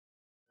didn't.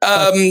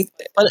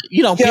 But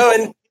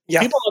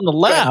people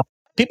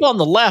on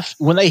the left,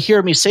 when they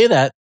hear me say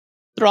that,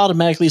 they're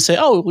automatically say,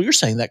 "Oh, well, you're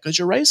saying that because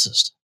you're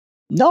racist."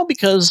 No,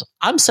 because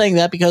I'm saying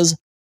that because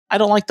I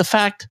don't like the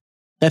fact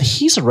that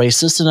he's a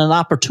racist and an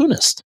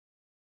opportunist.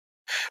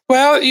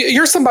 Well,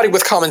 you're somebody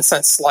with common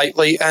sense,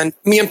 slightly, and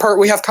me and Pert,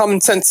 we have common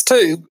sense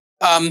too.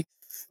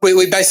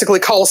 We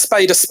basically call a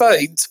spade.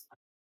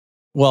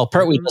 Well,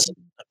 Pertwee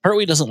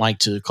doesn't like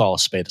to call a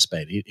spade a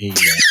spade.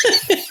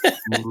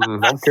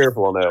 I'm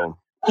careful on that one.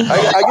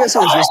 I guess it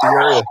was just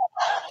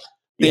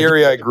the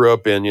area I grew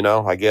up in,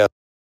 I guess.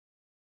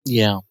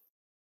 Yeah.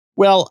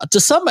 Well, to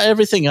sum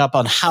everything up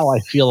on how I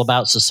feel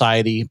about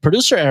society,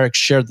 producer Eric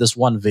shared this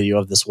one video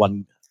of this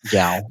one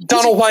gal.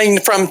 Donald Wayne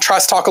from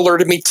Trash Talk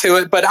alerted me to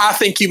it, but I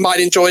think you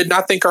might enjoy it, and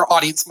I think our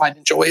audience might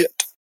enjoy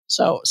it.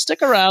 So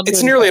stick around.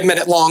 It's nearly a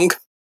minute long.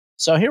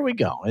 So here we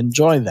go.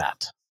 Enjoy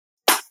that.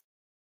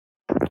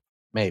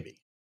 Maybe.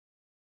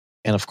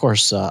 And of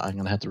course, I'm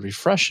going to have to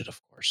refresh it, of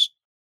course.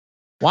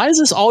 Why does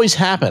this always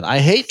happen? I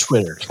hate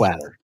Twitter.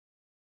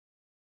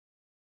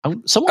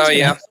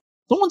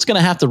 Someone's going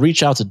to have to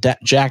reach out to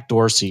Jack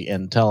Dorsey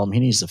and tell him he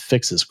needs to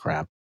fix this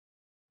crap.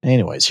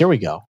 Anyways, here we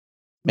go.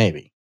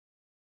 Maybe.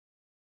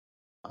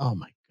 Oh,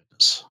 my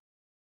goodness.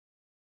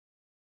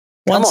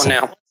 Come on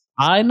now.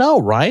 I know,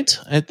 right?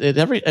 It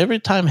every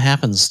time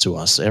happens to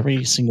us,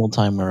 every single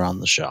time we're on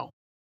the show.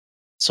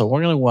 So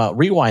we're going to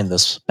rewind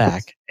this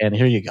back, and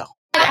here you go.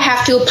 I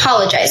have to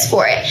apologize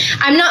for it.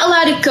 I'm not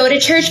allowed to go to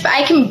church, but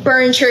I can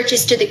burn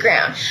churches to the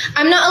ground.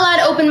 I'm not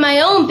allowed to open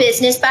my own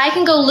business, but I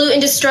can go loot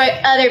and destroy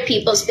other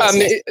people's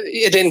business.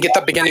 It didn't get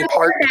the beginning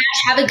part.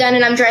 I have a gun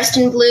and I'm dressed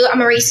in blue. I'm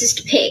a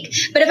racist pig.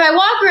 But if I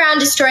walk around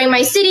destroying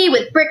my city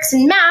with bricks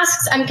and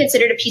masks, I'm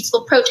considered a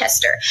peaceful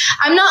protester.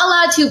 I'm not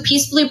allowed to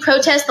peacefully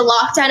protest the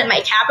lockdown at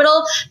my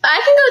capital, but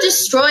I can go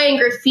destroy and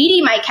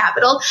graffiti my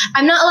capital.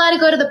 I'm not allowed to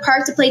go to the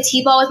park to play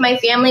t-ball with my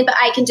family, but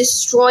I can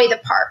destroy the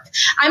park.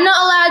 I'm not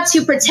allowed to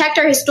to protect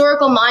our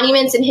historical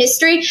monuments and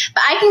history,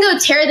 but I can go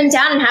tear them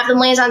down and have them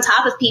land on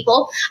top of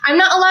people. I'm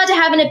not allowed to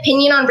have an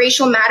opinion on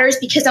racial matters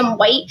because I'm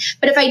white,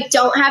 but if I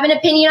don't have an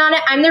opinion on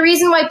it, I'm the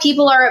reason why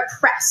people are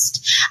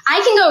oppressed. I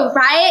can go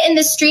riot in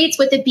the streets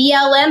with the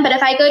BLM, but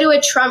if I go to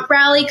a Trump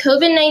rally,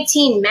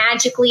 COVID-19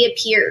 magically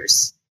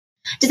appears.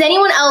 Does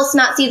anyone else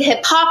not see the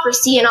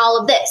hypocrisy in all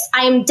of this?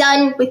 I am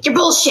done with your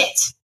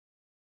bullshit.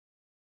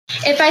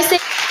 If I say...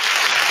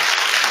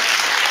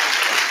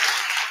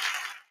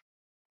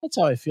 That's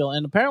how I feel.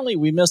 And apparently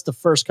we missed the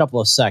first couple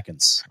of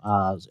seconds.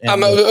 We can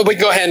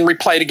go ahead and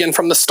replay it again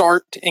from the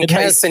start in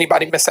case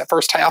anybody missed that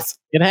first half.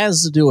 It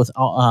has to do with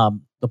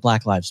the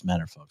Black Lives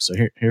Matter, folks. So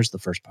here's the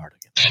first part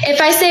again. If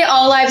I say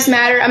all lives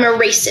matter, I'm a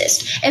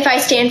racist. If I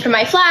stand for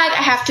my flag,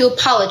 I have to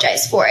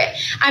apologize for it.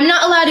 I'm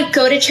not allowed to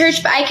go to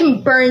church, but I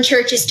can burn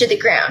churches to the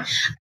ground.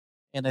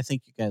 And I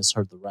think you guys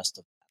heard the rest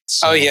of that.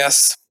 So, oh,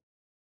 yes.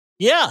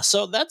 Yeah,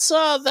 so that's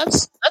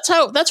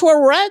where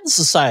we're at in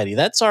society.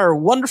 That's our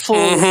wonderful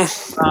United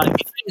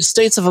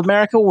States of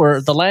America.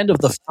 We're the land of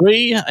the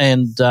free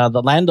and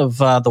the land of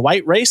the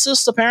white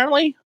racists.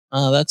 Apparently,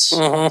 that's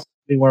where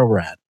we're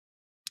at.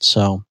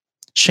 So,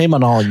 shame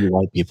on all you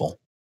white people.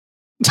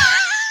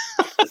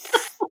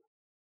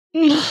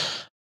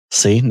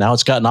 See, now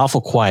it's gotten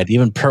awful quiet.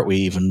 Even Pertwee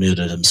even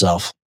muted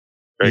himself.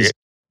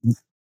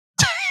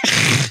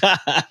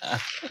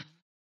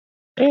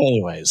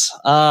 Anyways,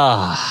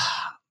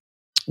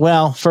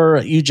 well, for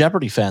you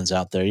Jeopardy fans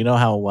out there, you know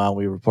how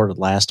we reported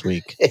last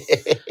week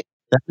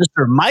that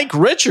Mr. Mike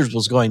Richards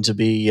was going to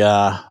be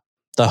the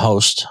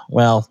host.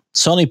 Well,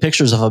 Sony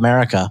Pictures of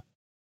America,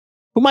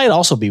 who might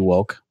also be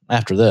woke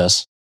after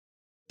this,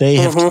 they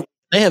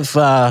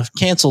have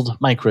canceled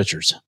Mike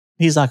Richards.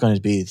 He's not going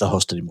to be the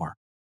host anymore.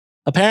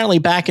 Apparently,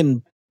 back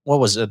in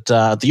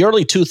the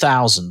early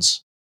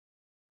 2000s.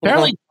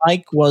 Apparently,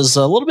 Mike was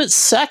a little bit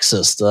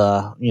sexist.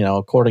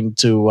 According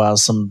to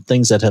some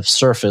things that have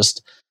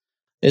surfaced.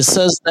 It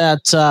says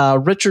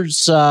that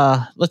Richards,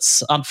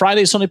 on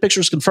Friday, Sony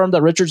Pictures confirmed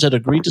that Richards had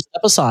agreed to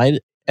step aside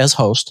as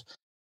host,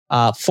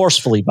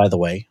 forcefully, by the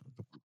way.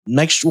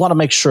 Want to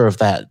make sure of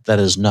that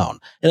is known.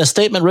 In a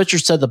statement,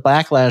 Richards said the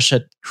backlash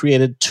had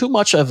created too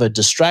much of a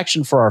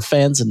distraction for our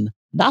fans and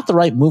not the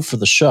right move for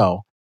the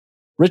show.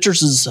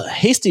 Richards'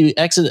 hasty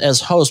exit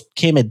as host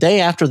came a day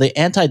after the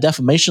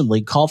Anti-Defamation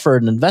League called for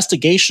an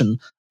investigation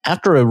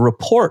after a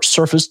report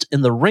surfaced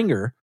in The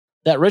Ringer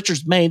that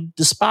Richards made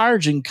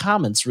disparaging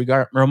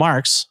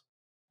remarks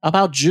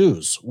about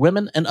Jews,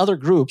 women, and other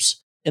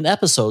groups in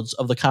episodes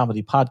of the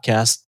comedy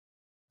podcast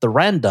The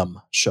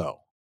Random Show,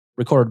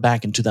 recorded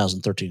back in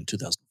 2013 and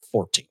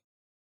 2014.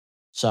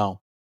 So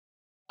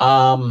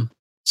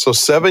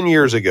 7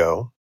 years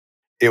ago,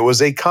 it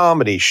was a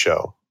comedy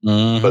show,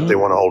 but they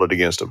want to hold it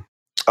against him.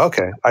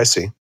 Okay, I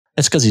see.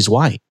 It's because he's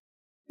white.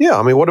 Yeah,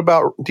 I mean, what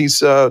about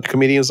these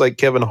comedians like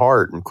Kevin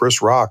Hart and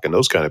Chris Rock and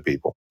those kind of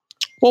people?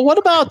 Well, what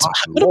about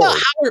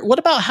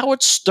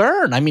Howard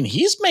Stern? I mean,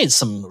 he's made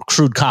some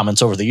crude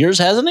comments over the years,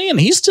 hasn't he? And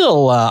he's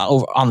still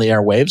over on the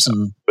airwaves.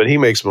 But he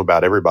makes them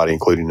about everybody,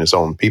 including his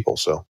own people.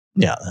 So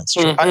yeah, that's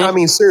true. I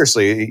mean,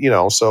 seriously,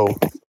 so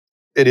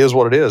it is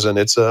what it is, and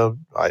it's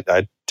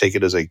I take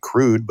it as a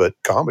crude but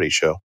comedy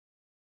show.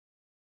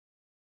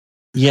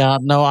 Yeah,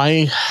 no,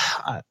 I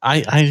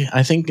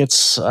think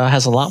it's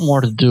has a lot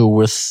more to do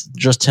with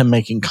just him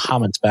making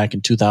comments back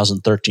in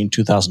 2013,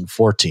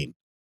 2014.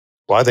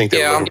 Well, I think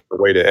they're looking for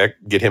a way to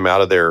get him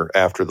out of there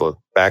after the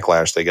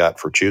backlash they got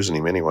for choosing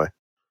him anyway.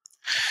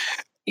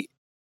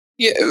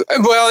 Yeah,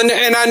 well,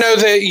 and I know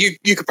that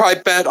you could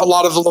probably bet a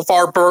lot of the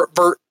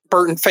LeVar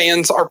Burton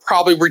fans are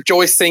probably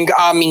rejoicing.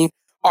 I mean,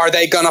 are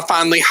they going to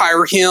finally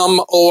hire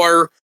him,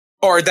 or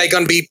are they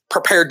going to be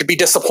prepared to be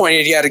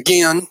disappointed yet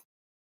again?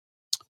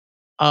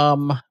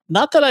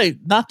 Not that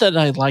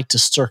I like to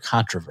stir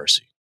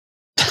controversy.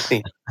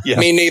 Yeah.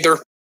 Me neither.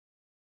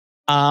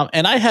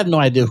 And I have no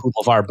idea who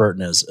LeVar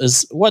Burton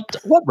is. What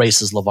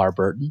race is LeVar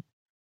Burton?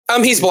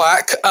 He's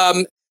black.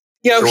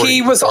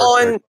 He was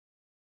on.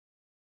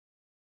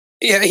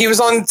 Yeah, he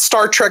was on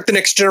Star Trek: The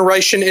Next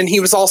Generation, and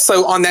he was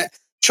also on that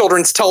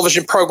children's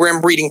television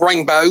program Reading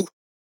Rainbow.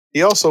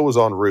 He also was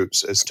on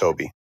Roots as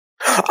Toby.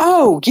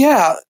 Oh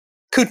yeah,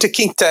 Kuta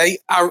Kinte.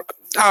 I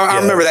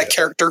remember that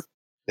character.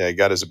 Yeah, he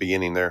got his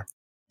beginning there.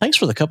 Thanks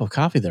for the cup of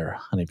coffee there,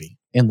 Honeybee,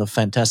 and the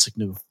fantastic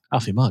new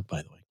coffee mug,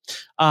 by the way.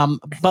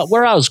 But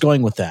where I was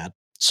going with that.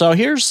 So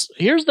here's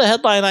the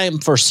headline I am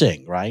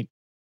foreseeing, right?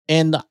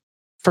 And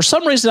for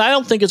some reason, I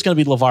don't think it's going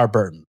to be LeVar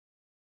Burton,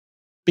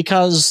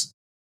 because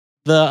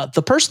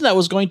the person that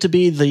was going to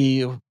be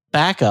the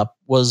backup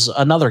was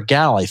another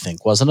gal, I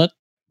think, wasn't it?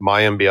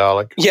 Mayim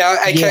Bialik.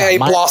 Yeah, aka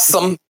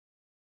Blossom.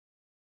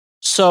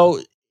 So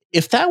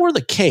if that were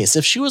the case,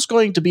 if she was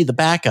going to be the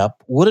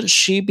backup, wouldn't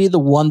she be the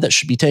one that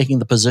should be taking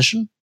the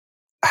position?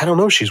 I don't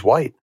know. She's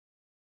white.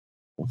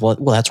 Well,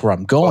 that's where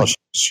I'm going. Well,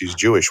 she's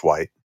Jewish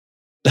white.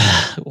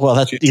 Well,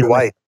 that's she's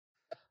white.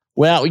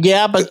 Well,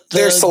 yeah, but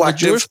they're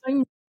selective.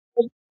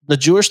 The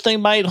Jewish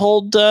thing might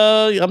hold.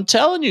 I'm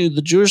telling you,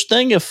 the Jewish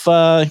thing, if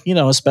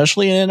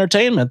especially in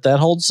entertainment, that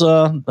holds.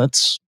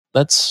 That's.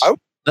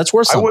 That's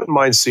worth I something. wouldn't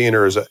mind seeing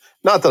her as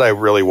not that I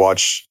really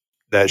watch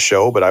that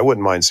show, but I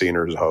wouldn't mind seeing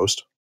her as a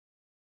host.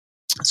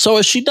 So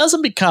if she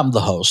doesn't become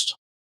the host,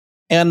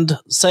 and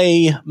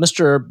say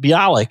Mr.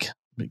 Bialik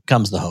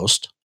becomes the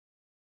host,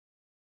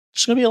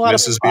 there's going to be a lot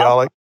Mrs. of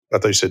Bialik? I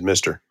thought you said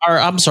Mr. Or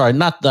I'm sorry,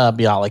 not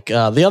Bialik.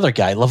 The other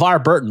guy,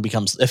 LeVar Burton,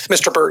 becomes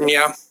Mr. Burton.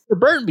 Yeah, Mr.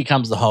 Burton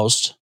becomes the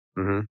host.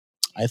 Mm-hmm.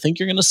 I think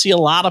you're going to see a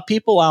lot of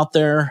people out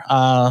there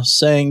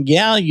saying,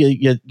 "Yeah,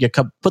 you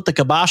put the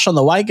kibosh on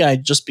the white guy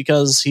just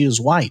because he was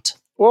white."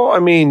 Well, I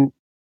mean,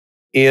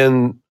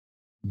 in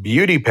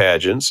beauty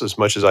pageants, as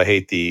much as I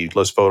hate the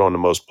let's vote on the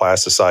most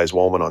plasticized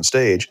woman on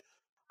stage,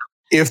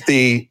 if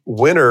the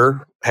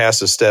winner has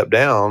to step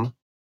down,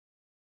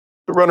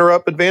 the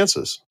runner-up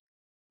advances.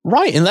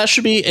 Right, and that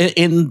should be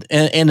in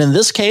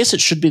this case,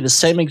 it should be the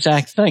same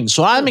exact thing.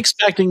 So I'm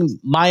expecting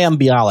Mayim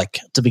Bialik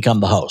to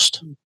become the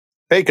host.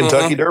 Hey,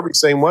 Kentucky Derby,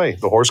 same way.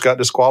 The horse got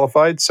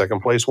disqualified,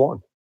 second place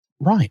won.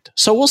 Right.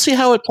 So we'll see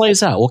how it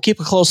plays out. We'll keep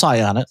a close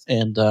eye on it.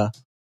 And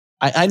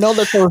I know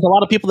that there was a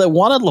lot of people that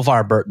wanted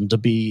LeVar Burton to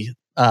be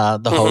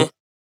the host.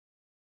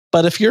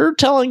 But if you're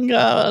telling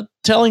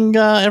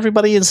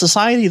everybody in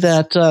society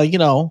that,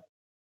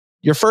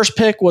 your first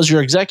pick was your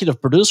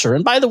executive producer,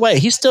 and by the way,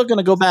 he's still going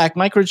to go back.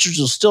 Mike Richards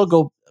will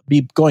still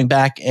be going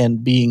back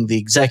and being the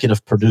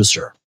executive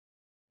producer,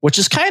 which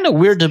is kind of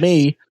weird to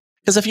me.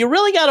 Because if you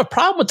really got a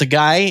problem with the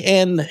guy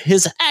and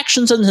his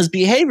actions and his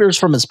behaviors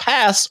from his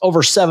past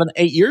over 7-8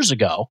 years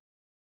ago,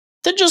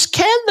 then just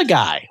can the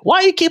guy. Why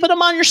are you keeping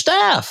him on your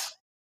staff?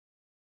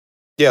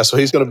 Yeah, so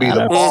he's going to be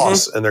the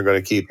boss, and they're going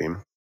to keep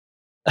him.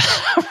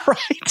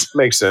 Right.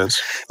 Makes sense.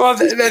 Well,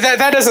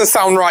 that doesn't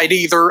sound right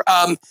either.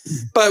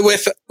 But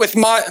with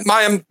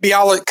Mayim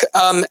Bialik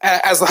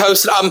as the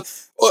host,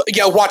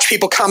 watch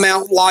people come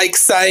out like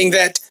saying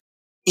that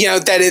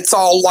that it's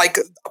all like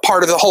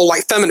part of the whole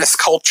like feminist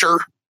culture.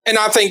 And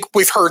I think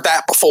we've heard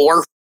that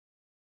before.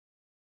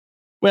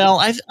 Well,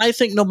 I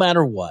think no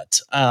matter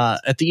what,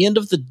 at the end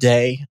of the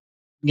day,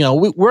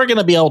 we're going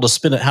to be able to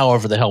spin it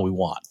however the hell we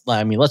want.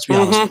 I mean, let's be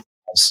honest.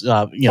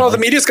 The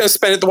media's going to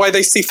spin it the way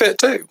they see fit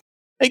too.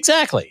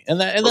 Exactly,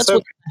 and that's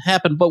what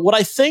happened. But what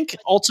I think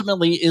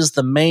ultimately is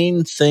the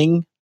main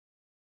thing,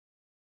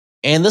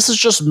 and this is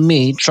just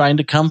me trying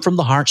to come from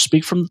the heart,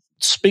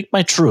 speak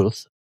my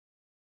truth.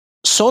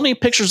 Sony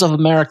Pictures of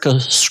America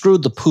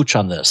screwed the pooch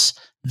on this.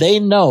 They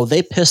know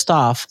they pissed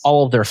off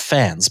all of their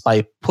fans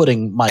by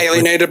putting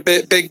alienated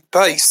big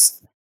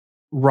base.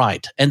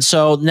 Right. And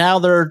so now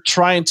they're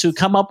trying to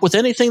come up with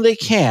anything they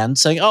can,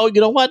 saying, oh,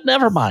 you know what?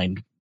 Never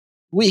mind.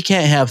 We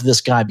can't have this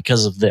guy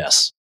because of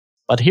this.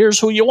 But here's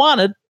who you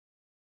wanted.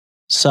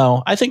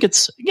 So I think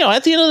it's,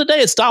 at the end of the day,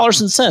 it's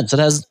dollars and cents. It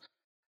has,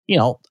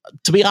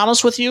 to be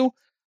honest with you,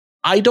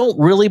 I don't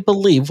really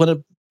believe when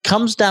it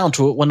comes down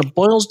to it, when it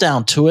boils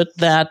down to it,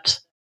 that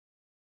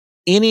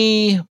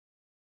any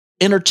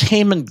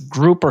entertainment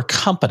group or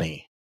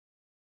company,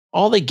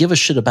 all they give a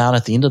shit about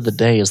at the end of the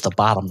day is the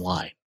bottom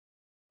line.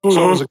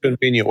 So it was a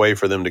convenient way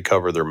for them to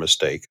cover their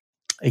mistake.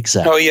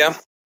 Exactly. Oh, yeah.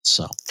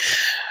 So.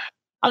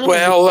 And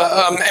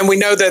we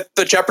know that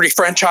the Jeopardy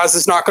franchise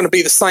is not going to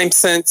be the same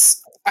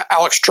since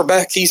Alex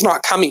Trebek, he's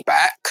not coming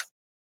back.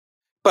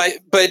 But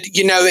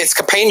its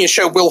companion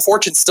show, Wheel of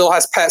Fortune, still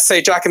has Pat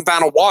Sajak and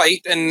Vanna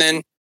White. And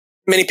then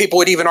many people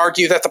would even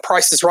argue that The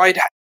Price is Right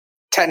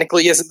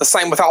technically isn't the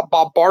same without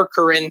Bob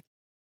Barker. And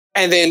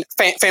then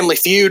Family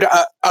Feud,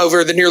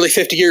 over the nearly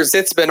 50 years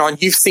it's been on,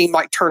 you've seen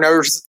like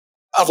turnovers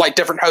of like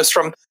different hosts,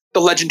 from the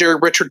legendary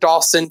Richard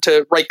Dawson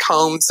to Ray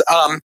Combs,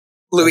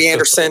 Louis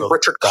Anderson,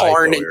 Richard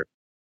Karn.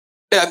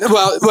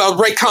 Well,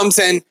 Ray Combs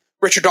and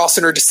Richard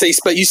Dawson are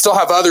deceased, but you still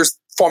have others,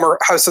 former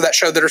hosts of that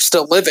show, that are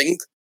still living.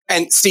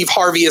 And Steve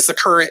Harvey is the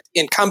current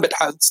incumbent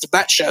host of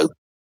that show.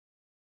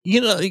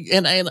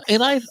 And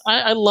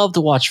I love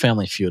to watch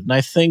Family Feud, and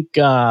I think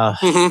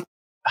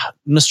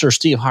Mr.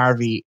 Steve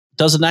Harvey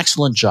does an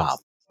excellent job.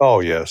 Oh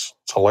yes,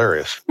 it's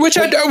hilarious. Which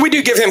we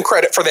do give him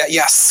credit for that,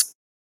 yes.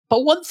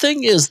 But one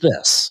thing is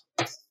this: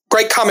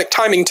 great comic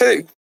timing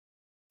too.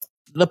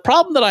 The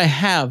problem that I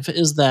have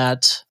is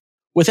that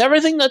with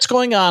everything that's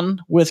going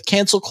on with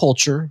cancel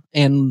culture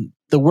and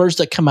the words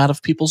that come out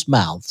of people's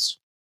mouths,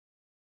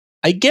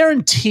 I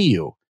guarantee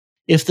you,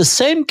 if the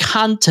same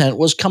content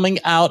was coming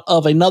out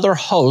of another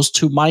host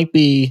who might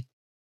be,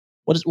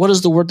 what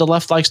is the word the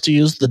left likes to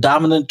use? The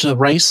dominant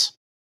race,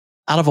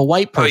 out of a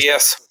white person. Oh,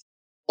 yes.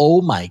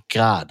 Oh my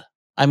God.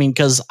 I mean,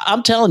 because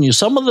I'm telling you,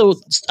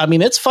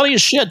 it's funny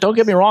as shit. Don't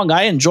get me wrong.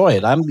 I enjoy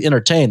it. I'm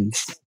entertained.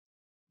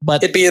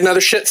 But it'd be another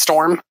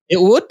shitstorm.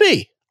 It would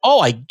be. Oh,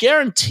 I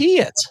guarantee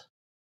it.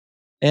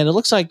 And it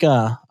looks like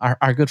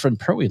our good friend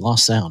Pertwee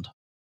lost sound.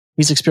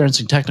 He's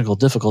experiencing technical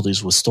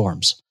difficulties with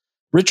storms.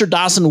 Richard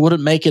Dawson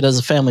wouldn't make it as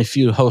a Family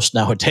Feud host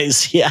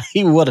nowadays. Yeah,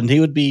 he wouldn't.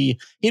 He'd be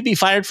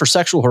fired for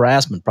sexual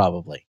harassment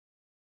probably.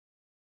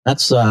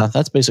 That's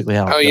basically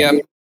how. Oh yeah.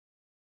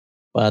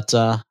 But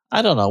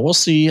I don't know. We'll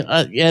see.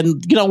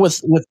 And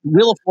with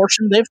Wheel of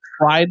Fortune, they've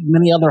tried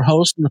many other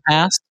hosts in the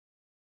past,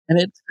 and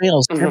it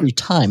fails every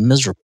time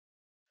miserably.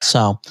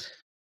 So.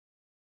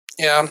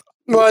 Yeah.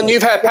 Well, and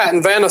you've had Pat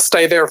and Vanna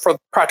stay there for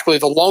practically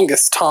the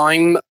longest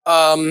time.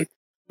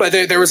 But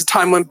there was a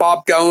time when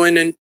Bob Goen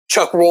and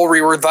Chuck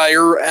Woolery were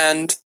there,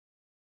 and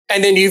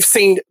then you've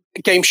seen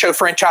game show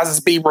franchises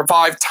be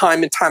revived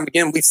time and time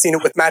again. We've seen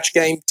it with Match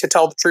Game, To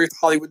Tell the Truth,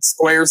 Hollywood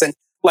Squares, and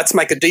Let's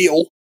Make a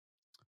Deal.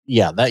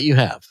 Yeah, that you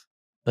have.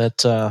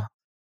 That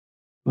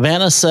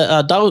Vanna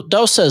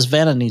Dose says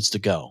Vanna needs to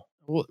go.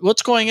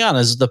 What's going on?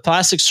 Is the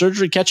plastic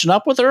surgery catching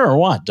up with her, or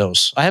what?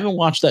 Dose. I haven't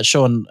watched that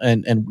show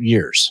in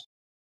years.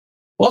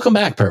 Welcome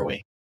back,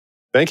 Pertwee.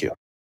 Thank you.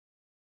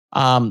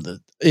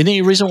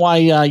 Any reason why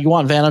you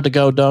want Vanna to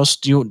go, Dose?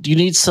 Do you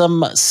need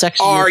some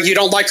sexy? Or you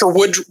don't like her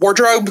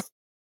wardrobe?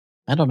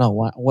 I don't know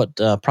what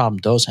problem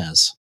Dose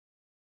has.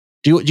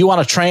 Do you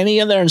want a trainee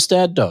in there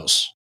instead,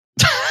 Dose?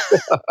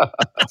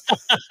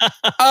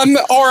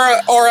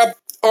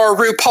 Or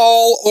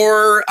RuPaul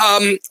or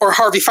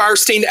Harvey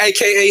Firestein,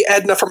 aka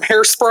Edna from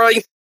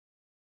Hairspray.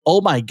 Oh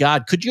my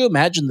God! Could you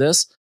imagine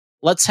this?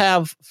 Let's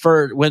have,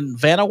 for when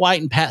Vanna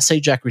White and Pat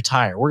Sajak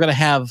retire, we're going to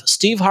have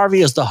Steve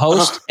Harvey as the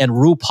host and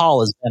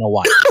RuPaul as Vanna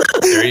White.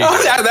 There you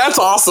go. That's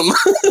awesome.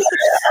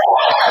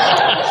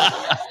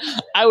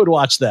 I would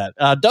watch that.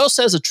 Dose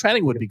says a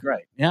training would be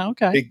great. Yeah,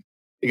 okay.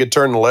 He could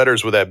turn the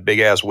letters with that big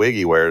ass wig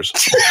he wears.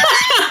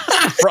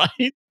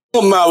 Right?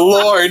 Oh my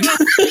Lord.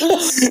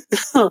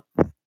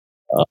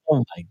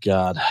 Oh my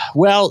God.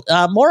 Well,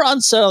 more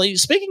unsettling.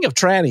 Speaking of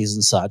trannies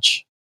and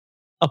such,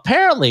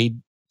 apparently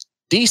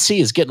DC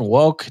is getting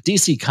woke.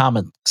 DC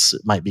Comics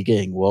might be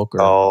getting woke,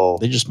 or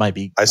they just might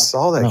be. I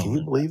saw that. Can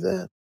you believe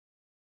that?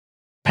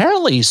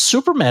 Apparently,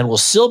 Superman will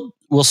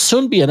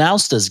soon be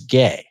announced as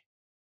gay.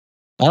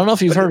 I don't know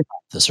if you've heard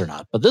about this or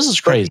not, but this is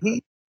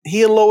crazy.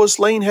 He and Lois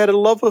Lane had a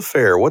love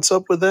affair. What's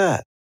up with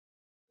that?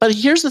 But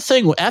here's the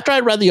thing. After I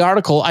read the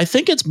article, I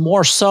think it's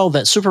more so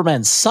that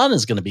Superman's son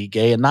is going to be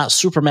gay and not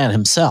Superman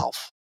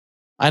himself.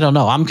 I don't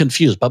know. I'm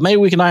confused, but maybe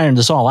we can iron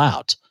this all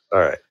out. All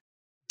right.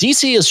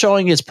 DC is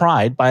showing its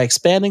pride by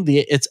expanding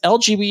its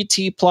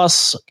LGBT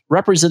plus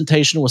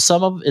representation with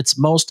some of its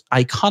most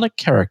iconic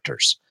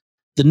characters.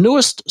 The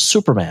newest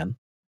Superman,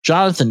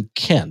 Jonathan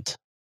Kent,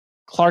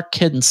 Clark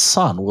Kent's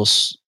son, will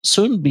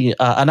soon be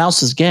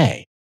announced as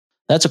gay.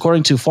 That's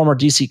according to former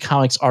DC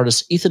Comics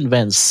artist Ethan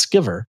Van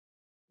Sciver,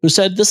 who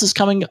said this is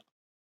coming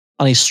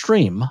on a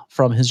stream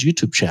from his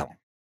YouTube channel.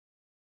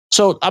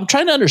 So I'm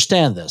trying to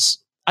understand this.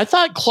 I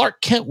thought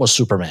Clark Kent was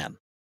Superman.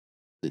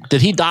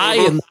 Did he die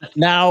and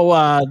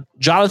now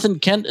Jonathan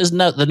Kent is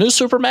the new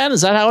Superman?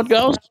 Is that how it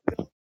goes?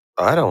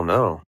 I don't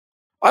know.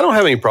 I don't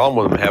have any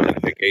problem with him having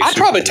a gay I'd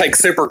probably take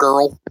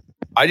Supergirl.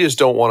 I just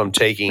don't want him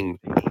taking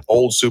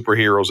old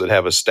superheroes that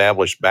have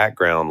established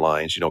background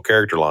lines,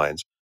 character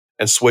lines,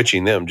 and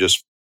switching them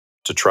just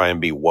to try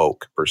and be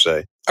woke, per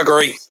se.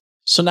 Agree.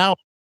 But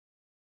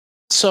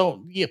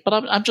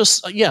I'm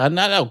just, and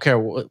I don't care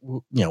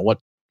what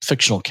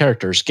fictional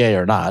character is gay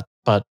or not,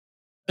 but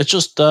it's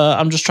just,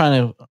 I'm just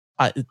trying to,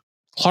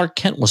 Clark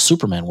Kent was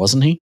Superman,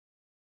 wasn't he?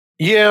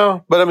 Yeah,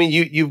 but I mean,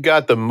 you've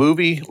got the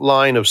movie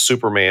line of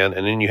Superman,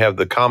 and then you have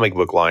the comic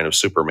book line of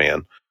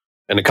Superman.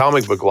 And the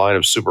comic book line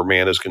of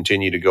Superman has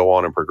continued to go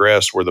on and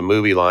progress, where the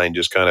movie line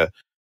just kind of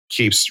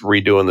keeps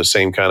redoing the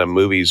same kind of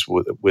movies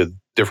with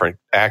different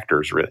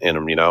actors in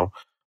them,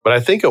 But I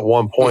think at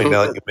one point,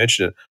 now that you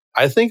mention it,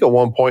 I think at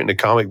one point in the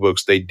comic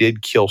books, they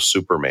did kill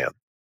Superman.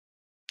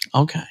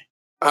 Okay.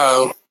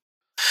 Oh.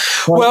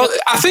 Well,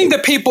 I think the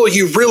people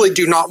you really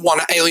do not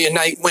want to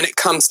alienate when it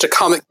comes to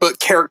comic book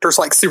characters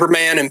like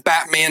Superman and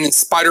Batman and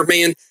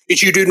Spider-Man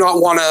is you do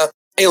not want to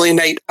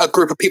alienate a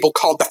group of people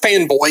called the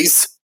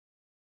fanboys.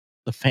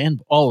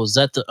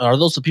 Are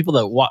those the people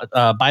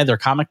that buy their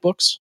comic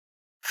books?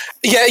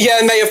 Yeah,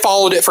 and they have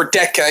followed it for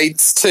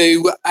decades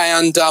too,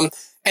 and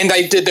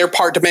they did their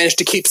part to manage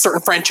to keep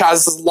certain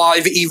franchises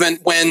alive even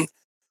when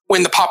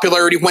the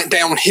popularity went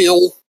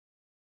downhill.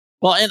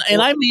 Well,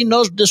 and I mean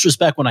no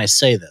disrespect when I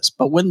say this,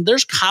 but when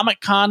there's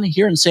Comic-Con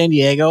here in San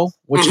Diego,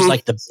 which is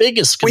like the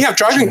biggest, we have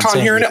Dragon Con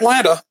here in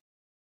Atlanta.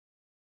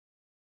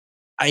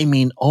 I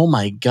mean, oh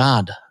my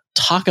God,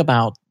 talk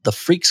about the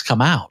freaks come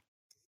out.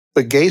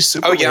 But gay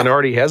Superman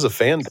already has a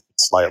fan base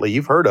slightly.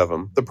 You've heard of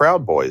them, the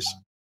Proud Boys.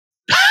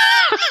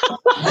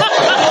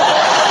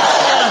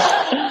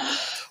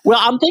 Well,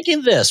 I'm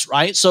thinking this,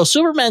 right? So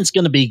Superman's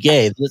going to be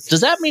gay.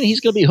 Does that mean he's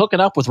going to be hooking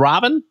up with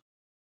Robin?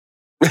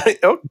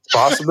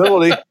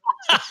 Possibility.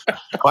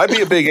 Might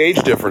be a big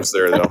age difference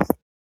there, though.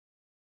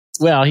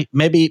 Well,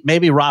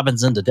 maybe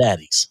Robin's into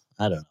daddies.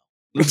 I don't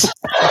know.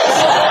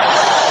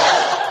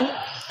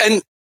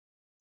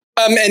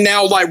 And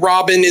now, like,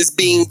 Robin is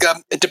being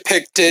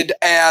depicted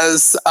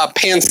as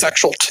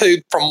pansexual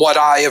too, from what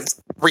I have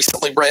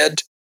recently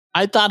read.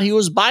 I thought he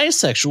was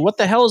bisexual. What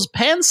the hell is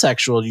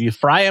pansexual? Do you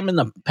fry him in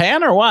the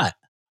pan or what?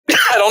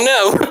 I don't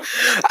know.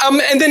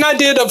 And then I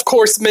did, of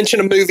course, mention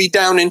a movie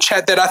down in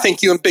chat that I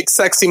think you and Big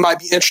Sexy might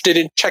be interested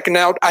in checking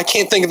out. I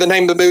can't think of the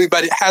name of the movie,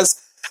 but it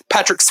has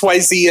Patrick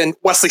Swayze and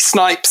Wesley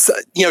Snipes,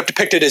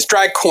 depicted as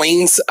drag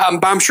queens.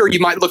 But I'm sure you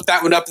might look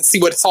that one up and see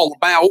what it's all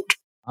about.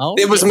 Oh,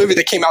 it was a movie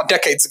that came out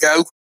decades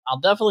ago. I'll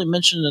definitely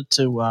mention it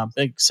to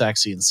Big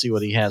Sexy and see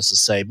what he has to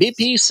say.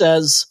 BP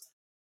says,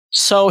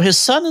 so his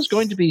son is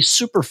going to be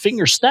Super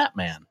Finger Stat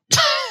Man.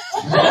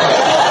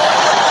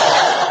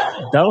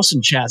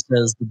 Dawson Chat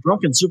says, the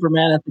drunken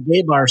Superman at the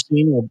gay bar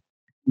scene will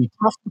be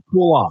tough to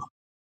pull off.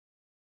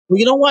 Well,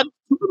 you know what?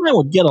 Superman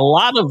would get a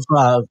lot of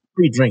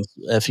free drinks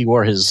if he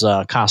wore his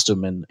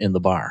costume in the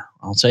bar.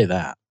 I'll say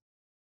that.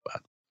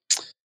 But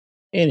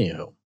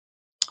anywho,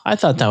 I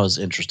thought that was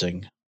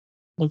interesting.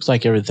 Looks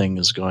like everything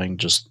is going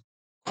just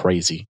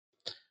crazy.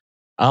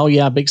 Oh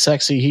yeah, Big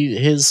Sexy. He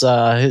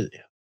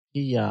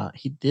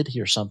did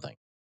hear something.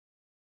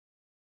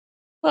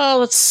 Well,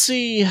 let's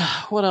see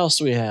what else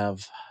do we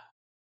have.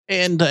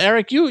 And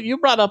Eric, you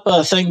brought up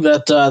a thing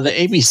that the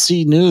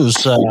ABC News.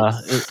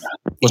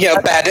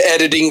 Bad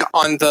editing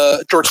on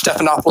the George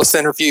Stephanopoulos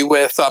interview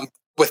with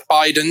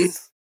Biden.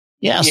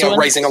 Yeah, so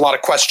raising a lot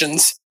of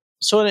questions.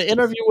 So in an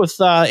interview with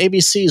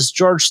ABC's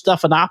George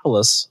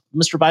Stephanopoulos,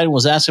 Mr. Biden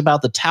was asked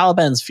about the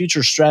Taliban's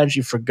future strategy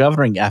for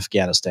governing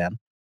Afghanistan.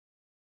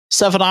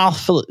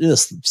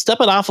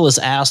 Stephanopoulos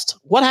asked,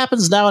 "What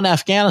happens now in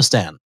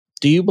Afghanistan?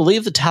 Do you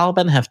believe the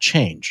Taliban have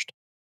changed?"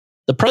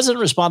 The president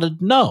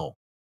responded, "No.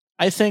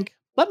 I think,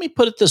 let me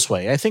put it this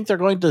way. I think they're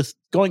going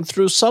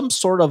through some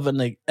sort of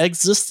an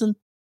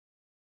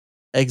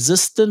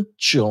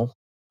existential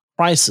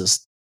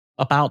crisis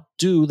about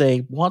do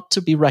they want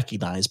to be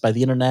recognized by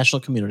the international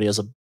community as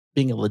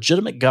being a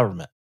legitimate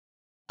government.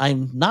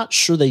 I'm not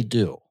sure they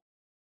do."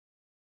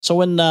 So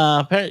when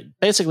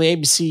basically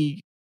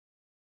ABC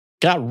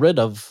got rid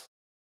of,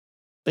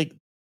 I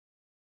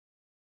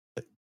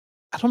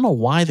don't know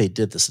why they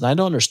did this, and I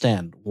don't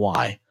understand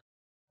why.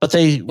 But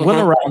they went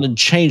around and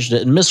changed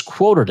it and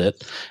misquoted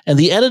it. And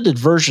the edited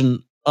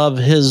version of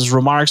his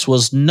remarks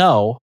was,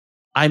 "No,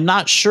 I'm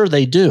not sure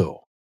they do."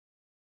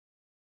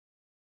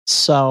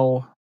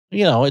 So,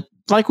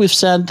 like we've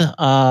said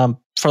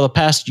for the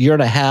past year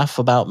and a half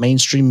about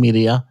mainstream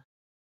media,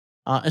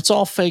 it's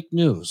all fake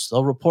news.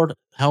 They'll report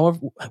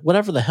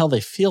whatever the hell they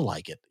feel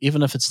like it,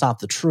 even if it's not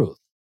the truth.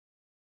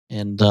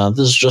 And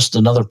this is just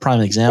another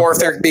prime example. Or if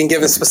they're being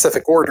given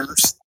specific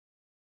orders.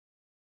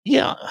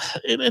 Yeah,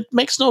 it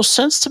makes no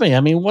sense to me.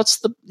 I mean,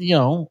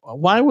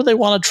 why would they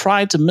want to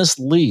try to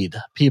mislead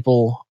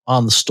people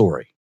on the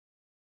story?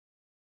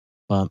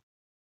 But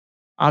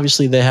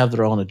obviously they have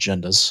their own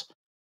agendas.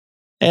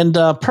 And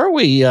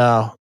Perwy,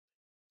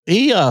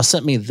 he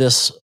sent me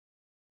this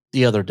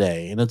the other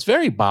day, and it's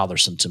very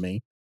bothersome to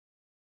me.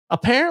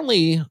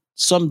 Apparently,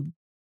 some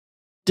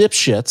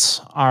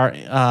dipshits are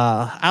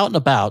out and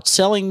about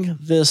selling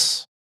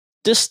this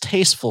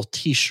distasteful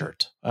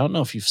T-shirt. I don't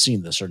know if you've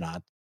seen this or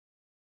not.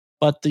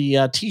 But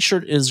the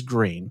T-shirt is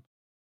green.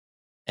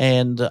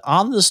 And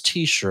on this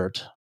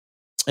T-shirt,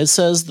 it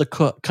says the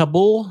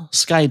Kabul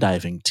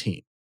skydiving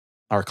team,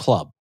 our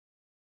club.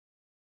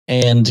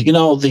 And,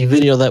 the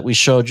video that we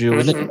showed you,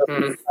 and the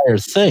entire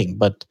thing,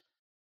 but,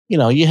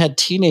 you had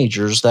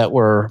teenagers that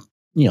were,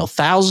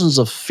 thousands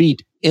of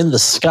feet in the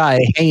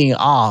sky hanging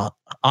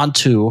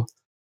onto,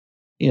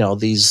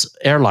 these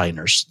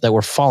airliners that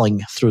were falling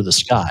through the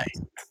sky.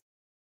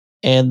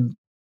 And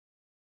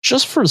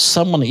just for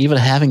someone even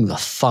having the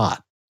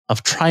thought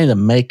of trying to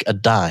make a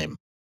dime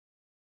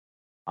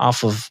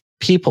off of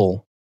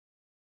people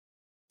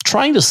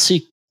trying to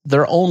seek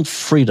their own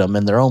freedom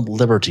and their own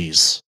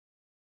liberties,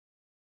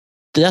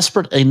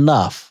 desperate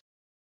enough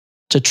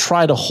to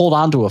try to hold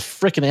on to a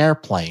frickin'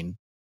 airplane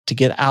to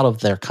get out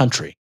of their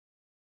country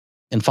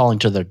and falling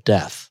to their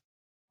death.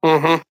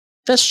 Mm-hmm.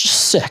 That's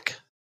just sick.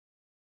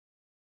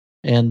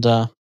 And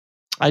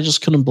I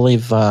just couldn't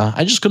believe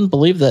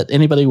that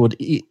anybody would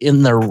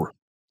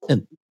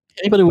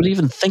anybody would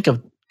even think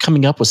of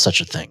coming up with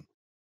such a thing.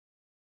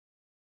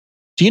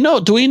 Do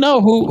we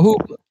know who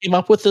came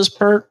up with this,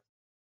 Bert?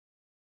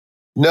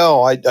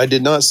 No, I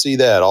did not see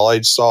that. All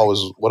I saw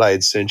was what I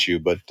had sent you,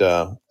 but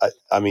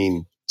I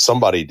mean,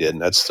 somebody did,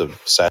 and that's the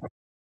sad.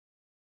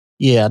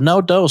 Yeah,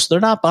 no dose. They're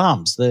not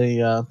bombs.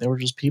 They were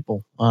just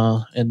people,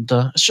 and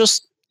it's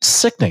just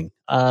sickening.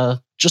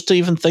 Just to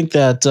even think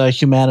that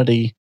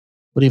humanity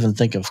would even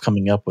think of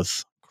coming up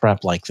with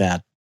crap like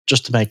that,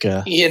 just to make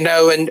a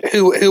and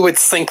who would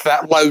think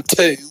that low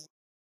too?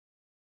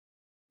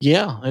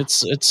 Yeah,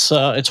 it's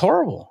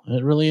horrible.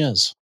 It really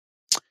is.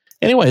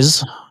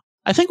 Anyways,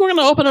 I think we're going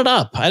to open it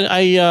up.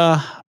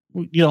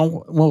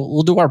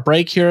 We'll do our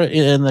break here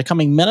in the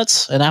coming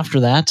minutes, and after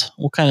that,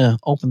 we'll kind of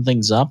open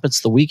things up.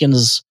 It's the weekend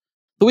has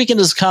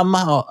come.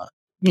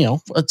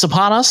 It's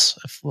upon us.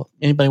 If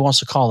anybody wants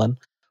to call in,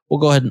 we'll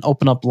go ahead and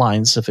open up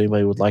lines if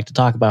anybody would like to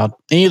talk about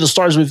any of the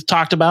stories we've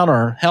talked about,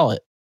 or hell,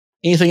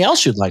 anything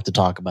else you'd like to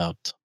talk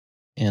about.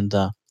 And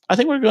I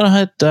think we're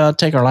going to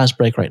take our last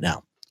break right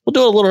now. We'll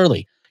do it a little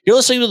early. You're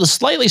listening to the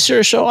Slightly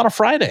Serious Show on a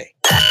Friday.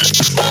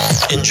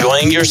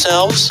 Enjoying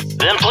yourselves?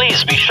 Then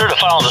please be sure to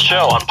follow the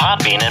show on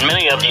Podbean and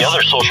many of the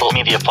other social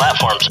media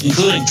platforms,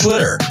 including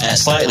Twitter at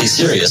Slightly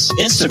Serious,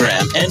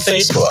 Instagram, and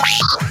Facebook.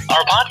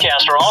 Our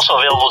podcasts are also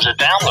available to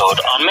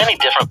download on many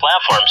different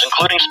platforms,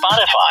 including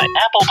Spotify,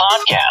 Apple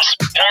Podcasts,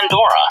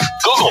 Pandora,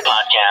 Google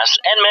Podcasts,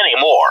 and many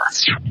more.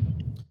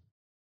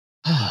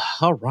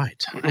 All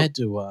right. I had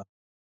to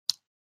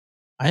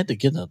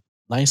get a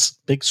nice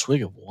big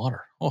swig of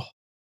water. Oh,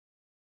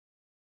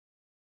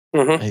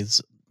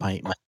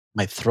 Mm-hmm.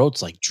 my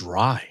throat's like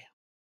dry.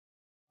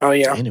 Oh,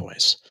 yeah.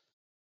 Anyways.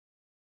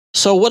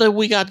 So what have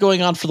we got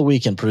going on for the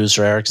weekend,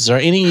 producer Eric? Is there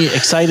any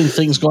exciting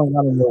things going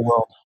on in your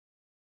world?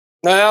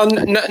 No,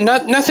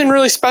 nothing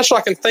really special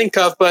I can think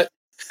of, but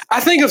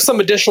I think of some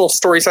additional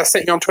stories I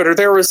sent you on Twitter.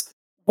 There was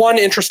one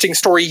interesting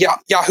story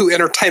Yahoo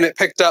Entertainment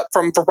picked up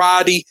from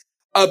Variety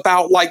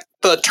about like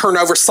the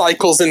turnover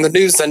cycles in the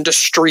news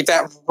industry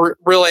that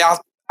really I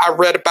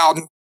read about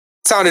and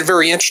sounded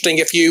very interesting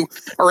if you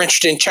are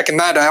interested in checking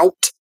that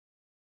out.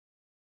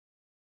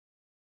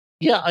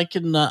 Yeah, I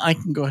can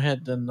go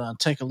ahead and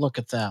take a look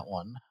at that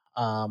one.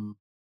 Let's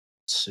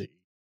see.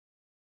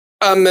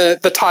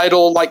 The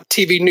title, like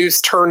TV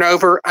news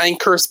turnover,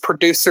 anchors,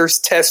 producers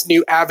test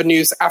new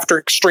avenues after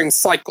extreme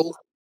cycle.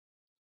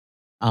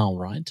 All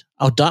right.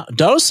 Oh,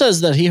 Doe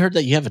says that he heard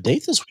that you have a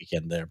date this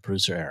weekend there,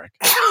 producer Eric.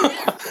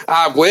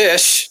 I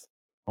wish.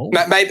 Oh.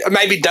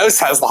 Maybe Dose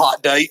has the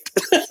hot date.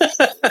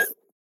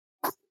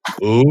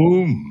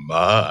 Oh,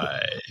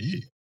 my.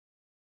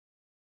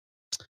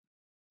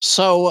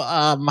 So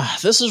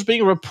this is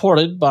being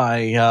reported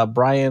by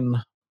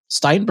Brian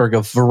Steinberg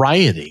of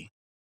Variety.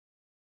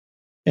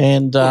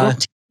 And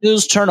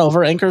news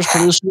turnover, anchors,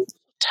 producers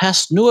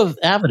test new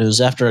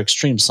avenues after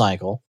extreme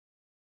cycle.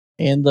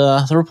 And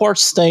the report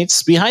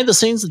states, behind the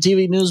scenes, the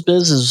TV news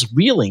biz is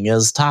reeling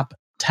as top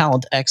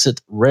talent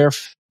exit rare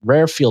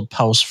field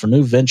posts for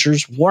new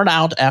ventures, worn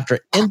out after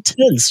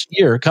intense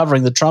year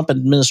covering the Trump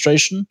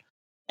administration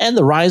and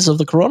the rise of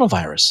the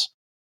coronavirus.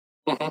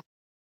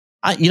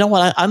 You know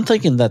what? I'm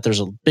thinking that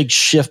there's a big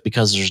shift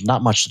because there's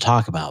not much to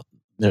talk about.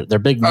 They're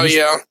big news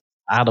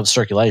out of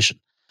circulation.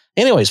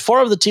 Anyways,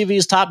 4 of the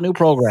TV's top new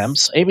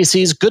programs,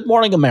 ABC's Good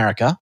Morning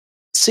America,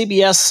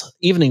 CBS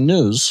Evening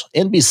News,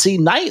 NBC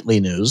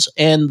Nightly News,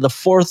 and the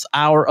 4th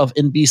hour of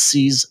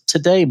NBC's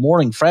Today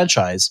Morning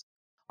franchise,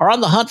 are on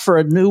the hunt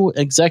for new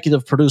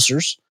executive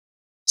producers.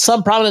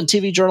 Some prominent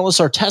TV journalists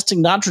are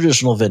testing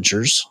non-traditional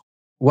ventures,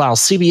 while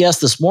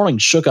CBS this morning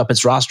shook up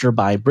its roster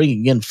by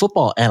bringing in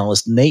football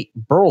analyst Nate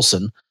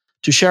Burleson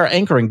to share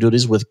anchoring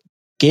duties with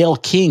Gayle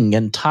King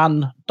and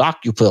Ton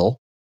Docupil.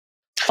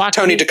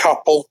 Tony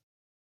DeCouple.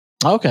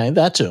 Okay,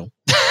 that too.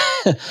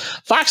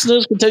 Fox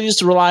News continues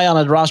to rely on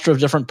a roster of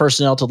different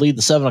personnel to lead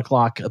the 7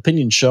 o'clock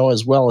opinion show,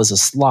 as well as a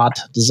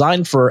slot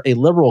designed for a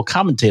liberal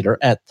commentator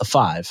at the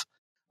 5.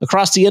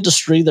 Across the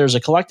industry, there's a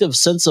collective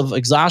sense of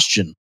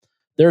exhaustion.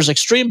 There's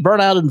extreme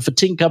burnout and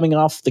fatigue coming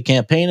off the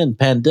campaign and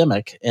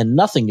pandemic, and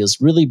nothing is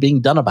really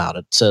being done about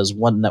it, says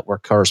one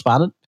network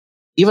correspondent.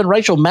 Even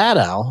Rachel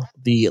Maddow,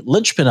 the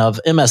linchpin of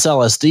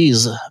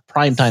MSLSD's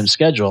primetime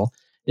schedule,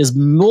 is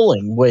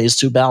mulling ways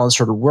to balance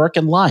her work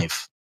and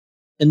life.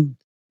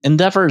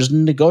 Endeavor is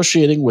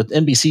negotiating with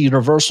NBC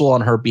Universal on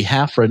her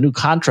behalf for a new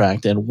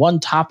contract, and one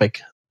topic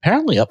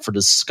apparently up for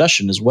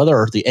discussion is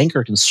whether the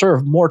anchor can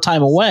serve more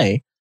time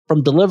away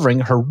from delivering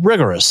her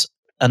rigorous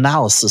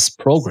analysis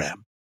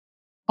program.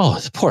 Oh,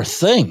 the poor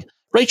thing.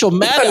 Rachel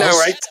Maddow,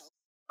 right?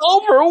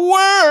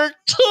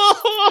 Overworked.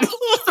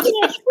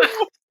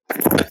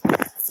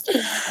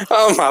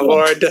 Oh, my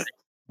Lord.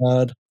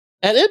 God.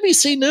 At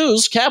NBC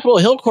News, Capitol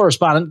Hill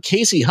correspondent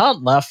Casey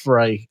Hunt left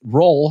for a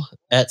role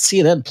at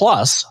CNN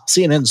Plus.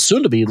 CNN's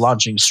soon to be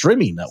launching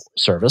streaming network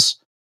service.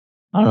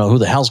 I don't know who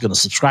the hell's going to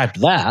subscribe to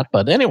that,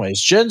 but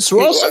anyways, Jen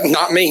Surosa,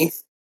 not me,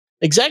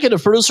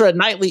 executive producer at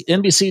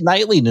NBC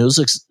Nightly News,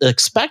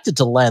 expected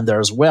to land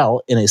there as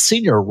well in a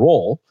senior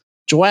role.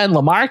 Joanne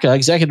LaMarca,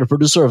 executive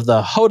producer of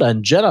the Hoda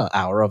and Jenna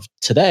Hour of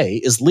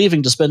Today, is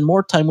leaving to spend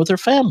more time with her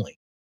family.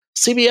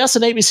 CBS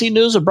and ABC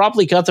News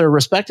abruptly cut their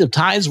respective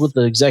ties with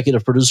the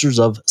executive producers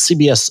of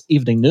CBS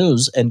Evening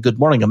News and Good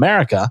Morning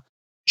America,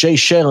 Jay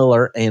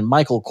Shaler and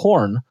Michael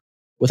Korn,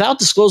 without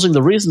disclosing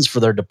the reasons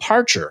for their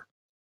departure.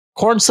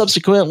 Korn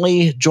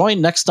subsequently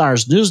joined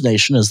Nexstar's News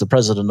Nation as the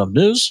president of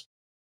news.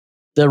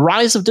 The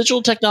rise of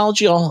digital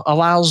technology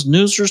allows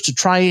newsers to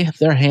try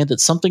their hand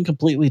at something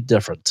completely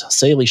different.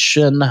 Saley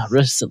Shin,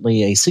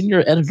 recently a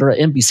senior editor at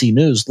NBC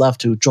News, left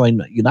to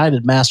join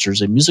United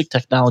Masters, a music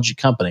technology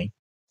company.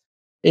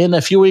 In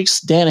a few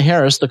weeks, Dan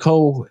Harris,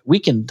 the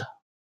weekend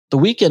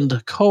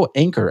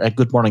co-anchor at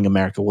Good Morning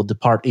America, will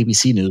depart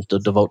ABC News to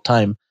devote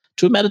time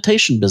to a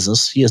meditation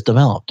business he has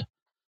developed.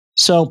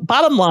 So,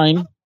 bottom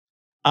line,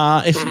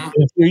 if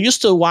you're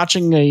used to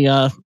watching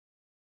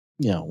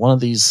one of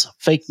these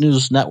fake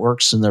news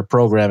networks and their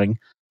programming,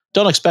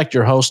 don't expect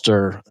your host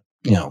or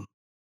they're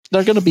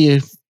going to be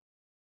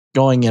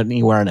going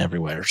anywhere and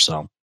everywhere.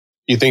 So,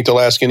 you think they'll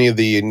ask any of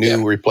the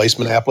new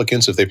replacement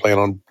applicants if they plan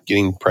on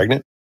getting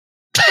pregnant?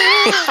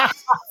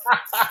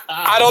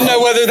 I don't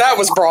know whether that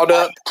was brought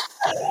up.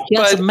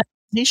 It's a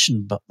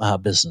meditation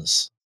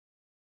business.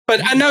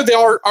 But I know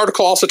the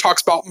article also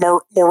talks about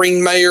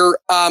Maureen Mayer,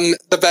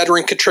 the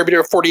veteran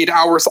contributor of 48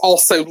 Hours,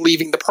 also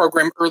leaving the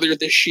program earlier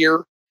this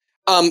year.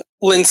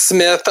 Lynn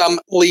Smith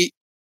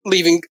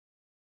leaving,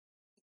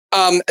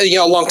 a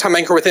longtime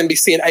anchor with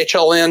NBC and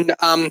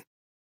HLN.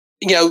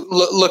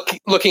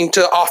 looking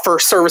to offer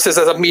services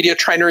as a media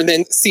trainer, and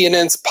then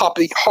CNN's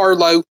Poppy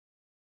Harlow,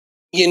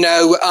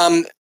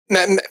 trying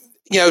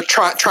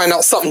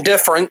out something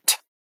different.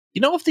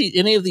 If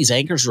any of these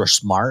anchors were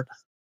smart,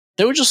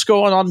 they would just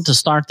go on to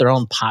start their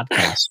own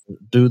podcast,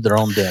 do their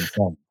own damn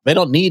thing. They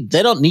don't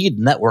need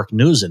network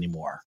news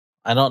anymore.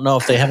 I don't know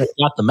if they haven't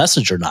got the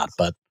message or not,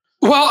 but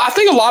well, I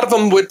think a lot of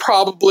them would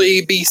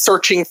probably be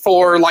searching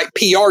for like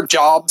PR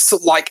jobs,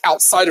 like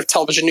outside of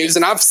television news,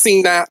 and I've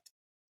seen that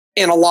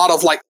in a lot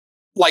of like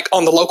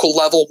on the local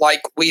level.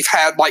 Like we've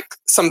had like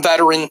some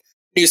veteran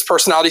news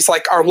personalities,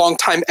 like our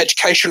longtime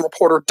education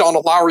reporter Donna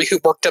Lowry, who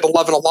worked at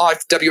 11 Alive,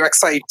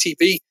 WXA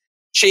TV.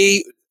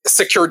 She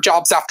secured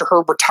jobs after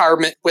her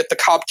retirement with the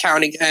Cobb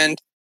County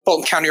and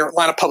Fulton County or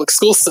Atlanta public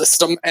school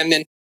system. And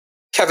then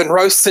Kevin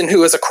Rosen,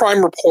 who is a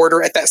crime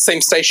reporter at that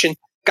same station,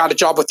 got a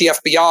job with the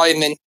FBI.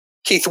 And then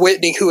Keith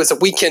Whitney, who is a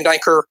weekend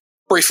anchor,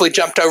 briefly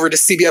jumped over to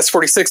CBS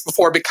 46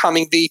 before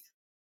becoming the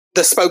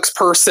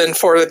spokesperson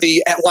for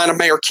the Atlanta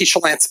mayor,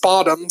 Keisha Lance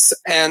Bottoms.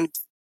 And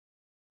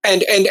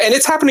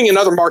it's happening in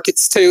other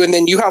markets too. And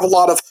then you have a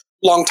lot of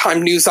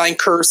longtime news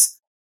anchors,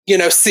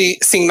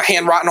 seeing the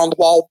handwriting on the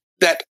wall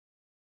that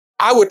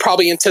I would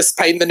probably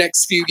anticipate in the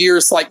next few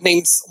years, like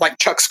names like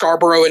Chuck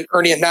Scarborough and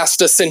Ernie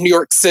Anastas in New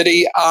York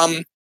City,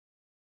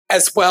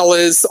 as well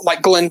as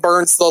like Glenn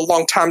Burns, the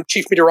longtime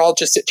chief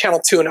meteorologist at Channel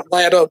 2 in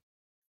Atlanta,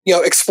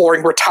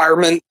 exploring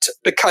retirement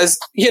because,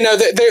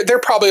 they're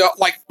probably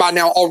like by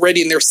now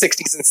already in their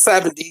 60s and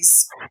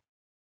 70s.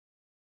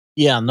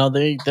 Yeah, no,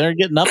 they're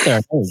getting up there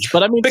in age.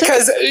 But I mean,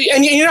 because,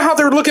 and you know how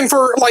they're looking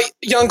for like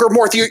younger,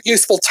 more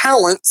useful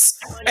talents.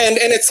 And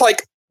it's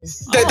like,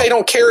 they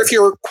don't care if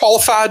you're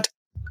qualified.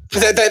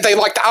 They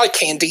like the eye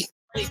candy.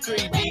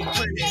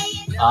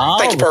 Oh,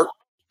 thank you, Bert.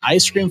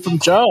 Ice cream from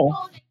Joe.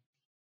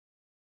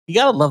 You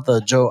gotta love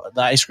the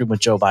ice cream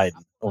with Joe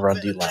Biden over on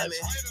D-Live.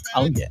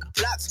 Oh yeah,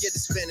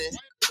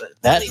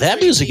 that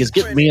music is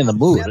getting me in the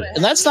mood,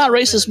 and that's not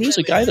racist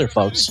music either,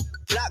 folks.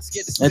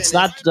 It's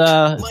not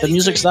the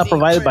music's not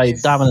provided by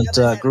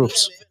dominant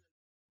groups.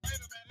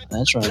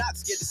 That's right.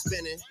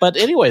 But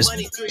anyways,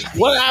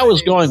 what I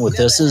was going with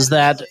this is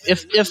that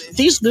if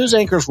these news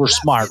anchors were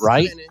smart,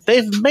 right?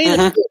 They've made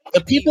it. The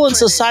people in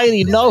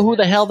society know who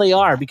the hell they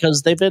are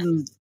because they've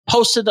been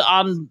posted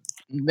on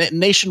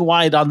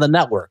nationwide on the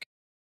network.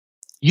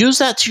 Use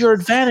that to your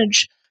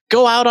advantage.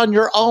 Go out on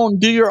your own.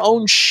 Do your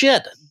own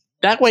shit.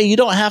 That way you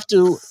don't have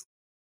to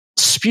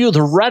spew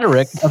the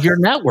rhetoric of your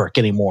network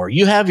anymore.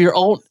 You have your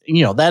own,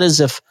 that is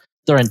if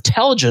they're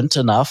intelligent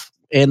enough.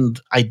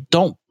 And I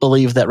don't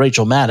believe that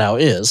Rachel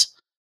Maddow is,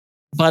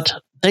 but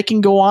they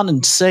can go on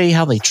and say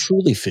how they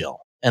truly feel,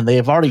 and they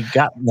have already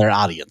gotten their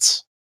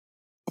audience.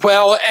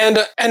 Well, and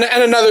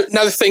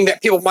another thing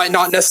that people might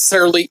not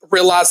necessarily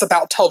realize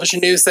about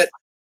television news, that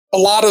a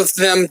lot of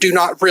them do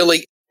not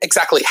really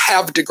exactly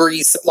have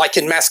degrees like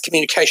in mass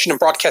communication and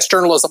broadcast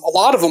journalism. A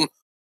lot of them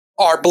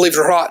are, believe it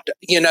or not,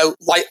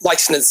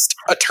 licensed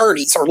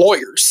attorneys or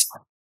lawyers.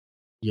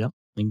 Yep,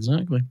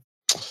 exactly.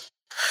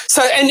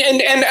 So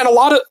and a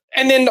lot of,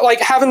 and then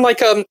like having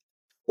like a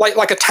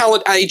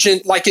talent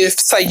agent, like if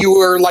say you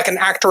were like an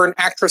actor and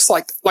actress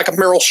like a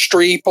Meryl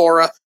Streep or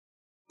a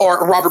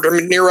Robert De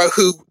Niro,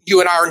 who you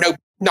and I are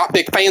not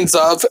big fans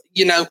of,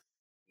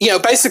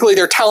 basically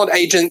their talent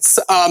agents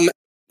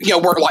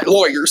work like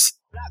lawyers.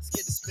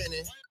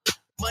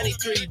 I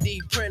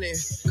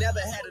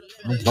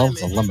love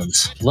the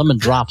lemons. Lemon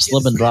drops,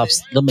 lemon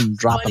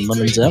dropping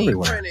lemons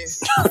everywhere.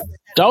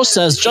 Doe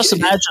says, just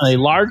imagine a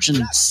large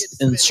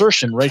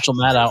insertion Rachel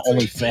Maddow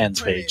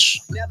OnlyFans page.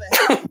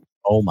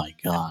 Oh my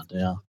God,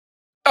 yeah.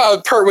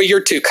 Pertwee,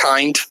 you're too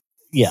kind.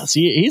 Yes,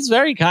 he's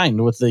very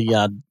kind with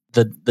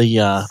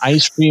the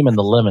ice cream and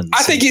the lemons.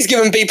 I think he's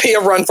giving BP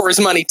a run for his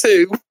money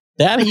too.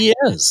 That he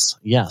is,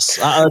 yes.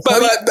 But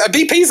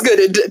BP's good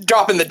at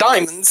dropping the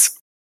diamonds.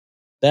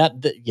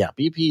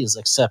 BP is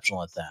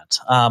exceptional at that.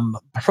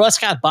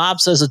 Prescott Bob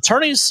says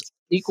attorneys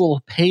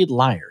equal paid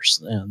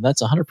liars, and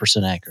that's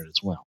 100% accurate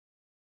as well.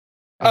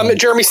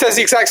 Jeremy says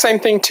the exact same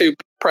thing too,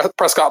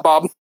 Prescott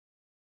Bob.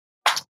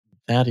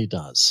 That he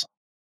does.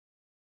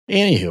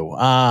 Anywho,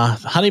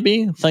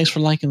 Honeybee, thanks for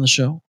liking the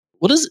show.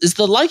 What is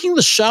the liking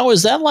the show?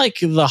 Is that like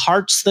the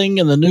hearts thing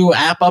in the new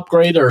app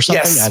upgrade or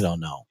something? Yes. I don't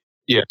know.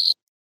 Yes.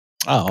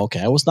 Oh,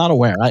 okay. I was not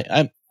aware.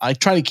 I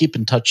try to keep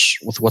in touch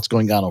with what's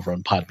going on over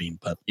on Podbean,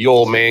 but you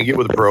old man, get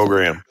with the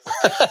program.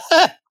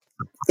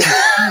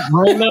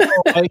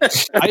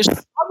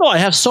 I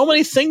have so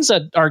many things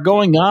that are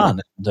going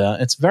on.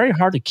 And, it's very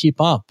hard to keep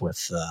up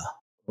with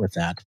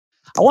that.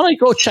 I want to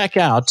go check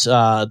out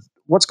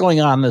what's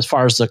going on as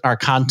far as our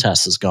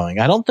contest is going.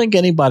 I don't think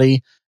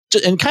anybody,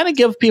 and kind of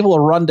give people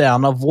a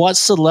rundown of what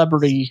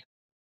celebrities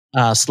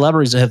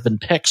have been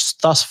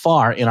picked thus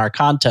far in our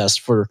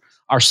contest for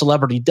our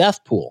celebrity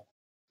death pool.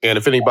 And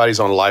if anybody's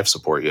on life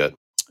support yet.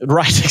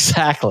 Right,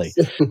 exactly.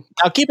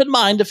 Now, keep in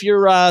mind, if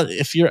you're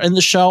in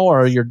the show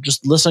or you're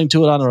just listening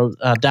to it on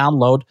a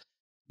download,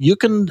 you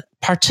can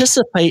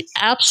participate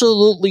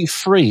absolutely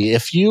free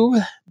if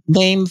you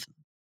name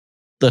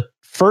the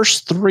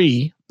first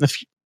three.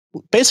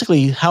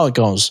 basically how it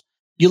goes.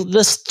 You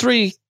list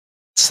 3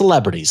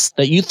 celebrities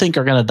that you think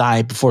are going to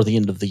die before the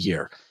end of the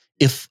year.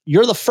 If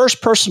you're the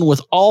first person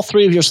with all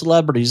 3 of your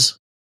celebrities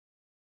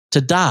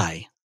to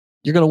die,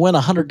 you're going to win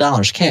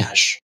 $100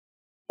 cash.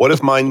 What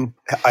if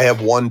I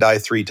have one die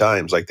 3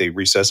 times, like they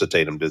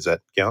resuscitate them? Does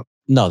that count?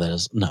 No,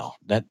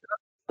 that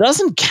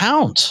doesn't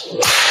count.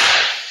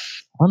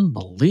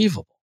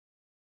 Unbelievable.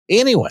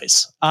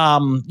 Anyways,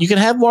 you can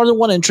have more than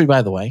one entry,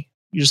 by the way.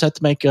 You just have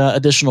to make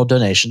additional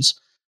donations.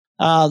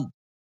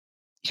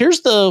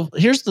 Here's the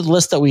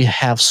list that we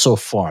have so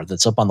far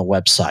that's up on the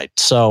website.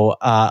 So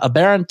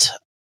Aberrant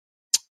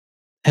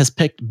has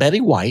picked Betty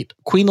White,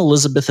 Queen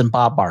Elizabeth, and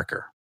Bob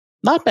Barker.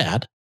 Not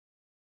bad.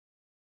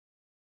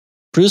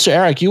 Producer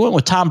Eric, you went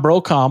with Tom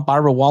Brokaw,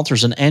 Barbara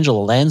Walters, and Angela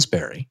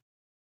Lansbury.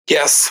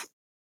 Yes.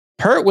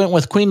 Pert went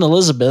with Queen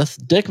Elizabeth,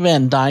 Dick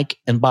Van Dyke,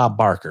 and Bob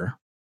Barker.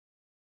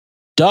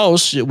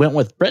 Dose went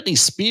with Britney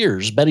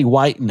Spears, Betty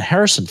White, and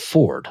Harrison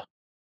Ford.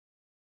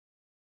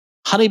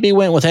 Honeybee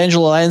went with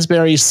Angela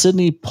Lansbury,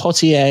 Sidney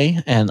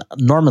Poitier, and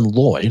Norman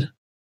Lloyd.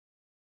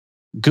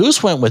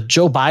 Goose went with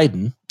Joe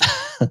Biden.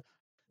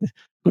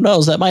 Who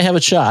knows? That might have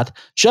a shot.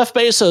 Jeff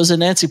Bezos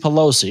and Nancy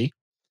Pelosi.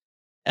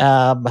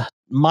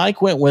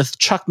 Mike went with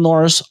Chuck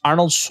Norris,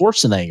 Arnold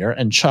Schwarzenegger,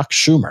 and Chuck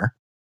Schumer.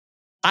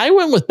 I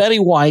went with Betty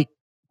White,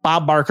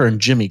 Bob Barker, and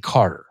Jimmy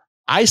Carter.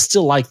 I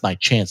still like my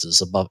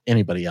chances above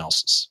anybody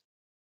else's.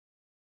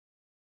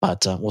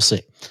 But we'll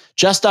see.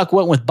 Jess Duck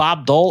went with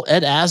Bob Dole,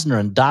 Ed Asner,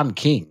 and Don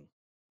King.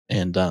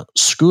 And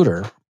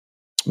Scooter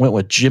went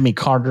with Jimmy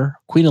Carter,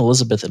 Queen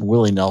Elizabeth, and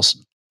Willie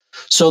Nelson.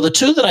 So the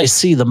 2 that I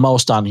see the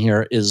most on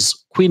here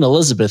is Queen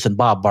Elizabeth and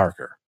Bob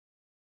Barker.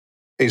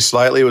 Hey,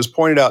 slightly. It was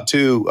pointed out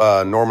too,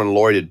 Norman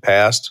Lloyd had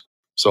passed.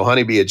 So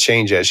Honeybee had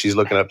changed that. She's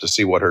looking up to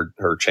see what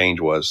her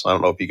change was. I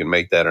don't know if you can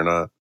make that or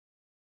not.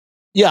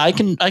 Yeah, I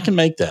can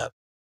make that.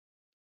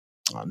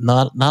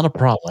 Not a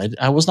problem.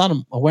 I was not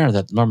aware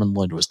that Norman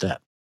Lloyd was dead.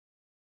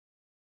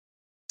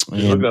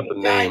 Look up the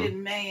He died name.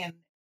 in May.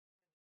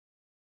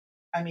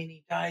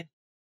 He died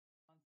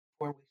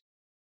 4 weeks.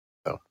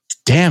 Oh.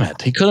 Damn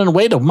it. He couldn't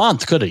wait a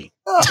month, could he?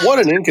 What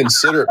an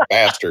inconsiderate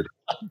bastard.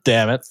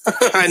 Damn it.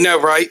 I know,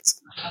 right?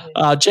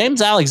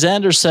 James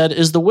Alexander said,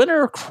 is the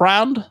winner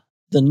crowned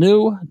the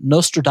new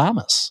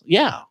Nostradamus?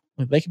 Yeah.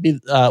 They could be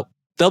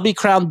they'll be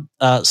crowned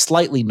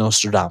slightly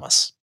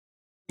Nostradamus.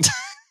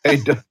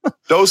 Hey,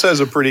 Dose has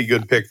a pretty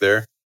good pick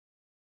there.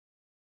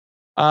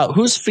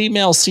 Who's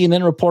female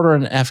CNN reporter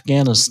in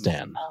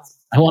Afghanistan?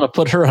 I want to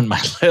put her on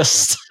my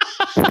list.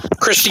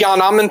 Christiane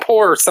Amanpour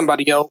or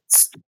somebody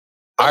else.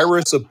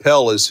 Iris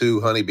Appel is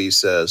who Honeybee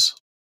says.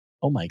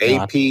 Oh my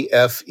God.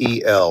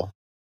 APFEL.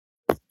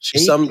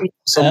 She's some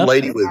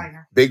lady with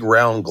big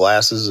round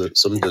glasses,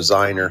 some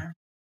designer.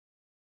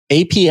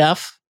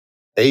 APF?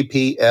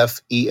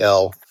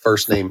 APFEL,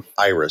 first name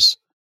Iris.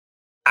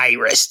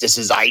 Iris, this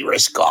is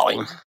Iris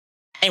calling.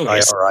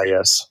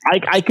 IRIS.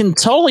 I can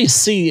totally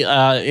see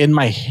in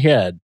my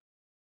head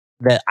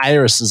that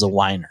Iris is a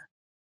whiner.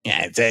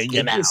 Yeah,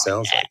 It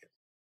sounds like it.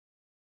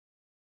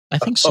 I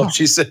think so. Oh,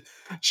 she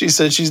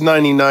said she's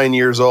 99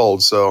 years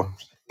old, so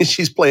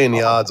she's playing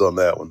the odds on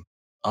that one.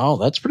 Oh,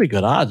 that's pretty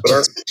good odds.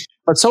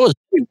 But so is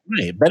Betty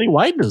White. Betty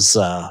White is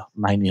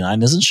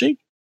 99, isn't she?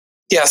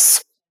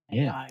 Yes.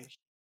 Yeah.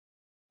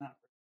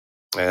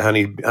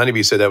 And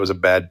Honeybee said that was a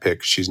bad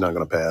pick. She's not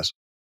going to pass.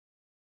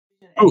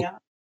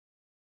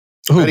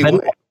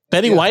 Who,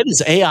 Betty Yeah. White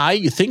is AI?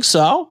 You think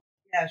so?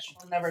 Yeah,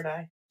 she'll never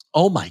die.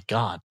 Oh my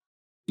God.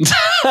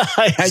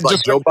 It's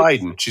like Joe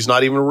Biden. She's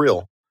not even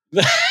real.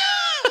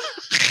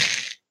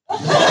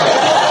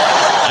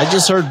 I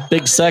just heard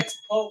Big Sex.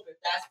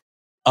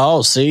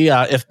 Oh, see,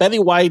 if Betty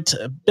White,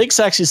 Big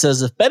Sexy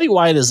says, if Betty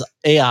White is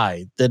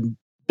AI, then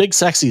Big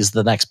Sexy is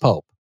the next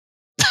pope.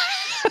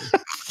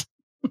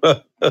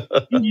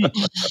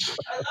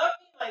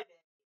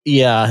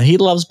 Yeah, he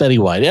loves Betty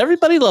White.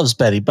 Everybody loves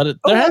Betty, but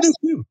I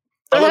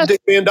love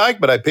Dick Van Dyke,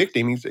 but I picked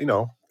him. He's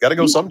got to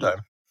go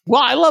sometime.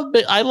 Well,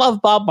 I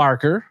love Bob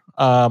Barker.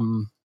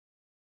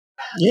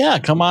 Yeah,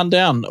 come on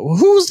down.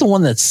 Who was the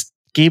one that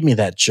gave me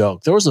that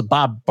joke? There was a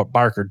Bob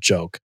Barker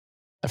joke.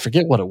 I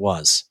forget what it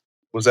was.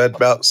 Was that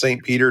about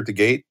St. Peter at the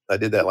gate? I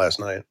did that last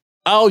night.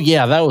 Oh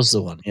yeah, that was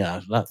the one.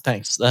 Yeah,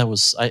 thanks. That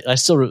was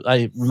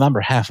I remember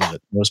half of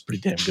it. It was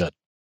pretty damn good.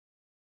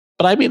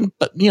 But I mean,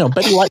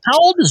 Betty White. How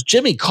old is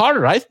Jimmy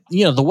Carter?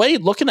 The way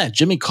looking at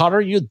Jimmy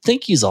Carter, you'd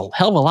think he's a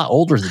hell of a lot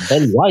older than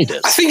Betty White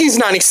is. I think he's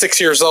 96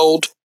 years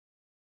old.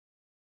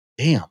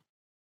 Damn,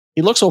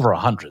 he looks over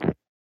 100.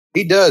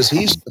 He does.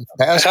 He's the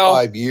past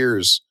 5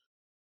 years.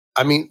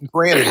 I mean,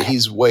 granted,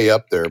 he's way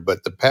up there,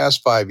 but the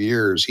past 5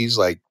 years, he's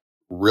like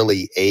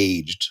really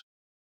aged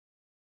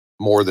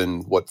more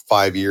than what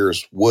 5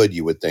 years would,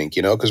 you would think,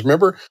 because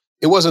remember,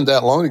 it wasn't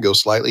that long ago,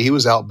 slightly. He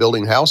was out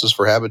building houses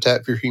for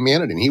Habitat for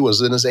Humanity, and he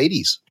was in his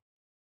 80s.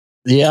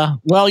 Yeah.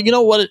 Well, you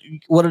know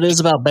what it is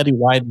about Betty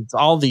White? It's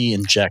all the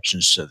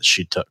injections that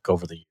she took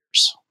over the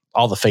years,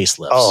 all the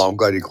facelifts. Oh, I'm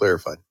glad you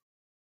clarified.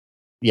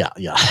 Yeah.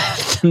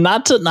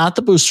 Not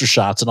the booster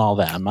shots and all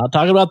that. I'm not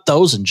talking about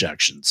those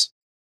injections.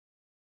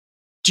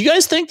 Do you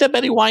guys think that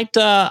Betty White?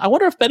 I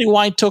wonder if Betty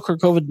White took her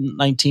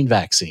COVID-19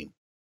 vaccine.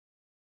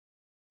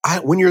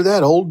 When you're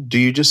that old, do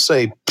you just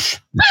say,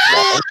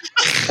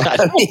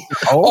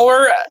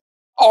 or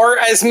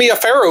as Mia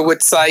Farrow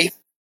would say,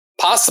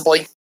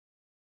 possibly.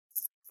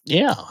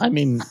 Yeah, I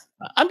mean,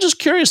 I'm just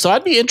curious. So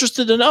I'd be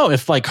interested to know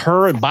if, like,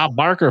 her and Bob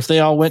Barker, if they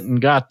all went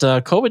and got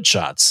COVID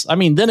shots. I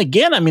mean, then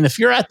again, I mean, if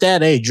you're at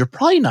that age, you're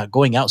probably not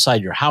going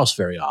outside your house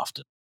very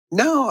often.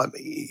 No, I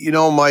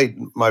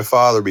mean, my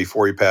father,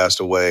 before he passed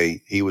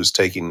away, he was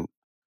taking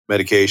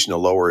medication to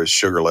lower his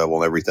sugar level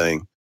and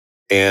everything.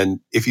 And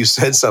if you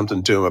said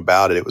something to him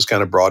about it, it was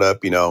kind of brought up,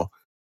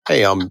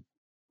 hey, I'm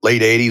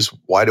late 80s.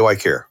 Why do I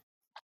care?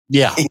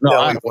 Yeah. He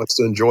wants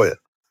to enjoy it.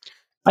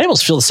 I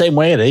almost feel the same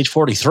way at age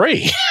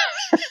 43.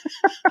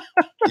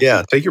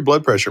 Yeah, take your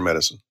blood pressure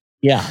medicine.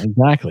 Yeah,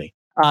 exactly.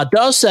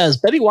 Doe says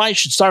Betty White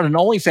should start an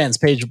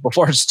OnlyFans page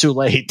before it's too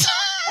late.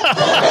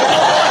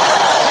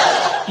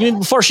 You mean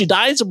before she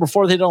dies or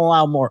before they don't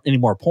allow any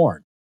more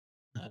porn?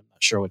 I'm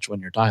not sure which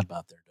one you're talking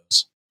about there,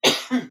 Does.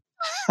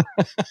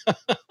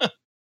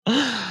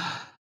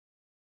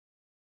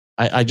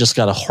 I just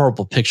got a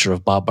horrible picture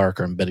of Bob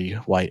Barker and Betty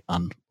White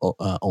on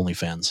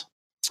OnlyFans.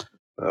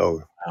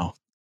 Oh. Wow.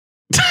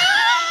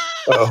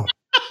 Oh.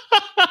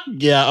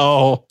 Yeah,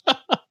 oh.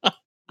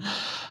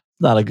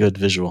 Not a good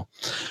visual.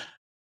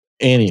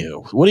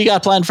 Anywho, what do you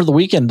got planned for the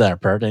weekend there,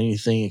 Pert?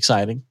 Anything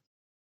exciting?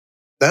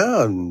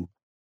 I'm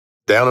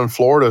down in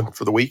Florida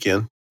for the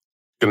weekend.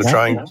 Going to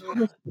try and...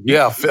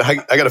 Yeah, I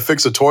got to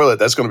fix a toilet.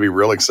 That's going to be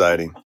real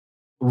exciting.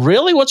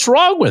 Really? What's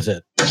wrong with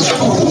it?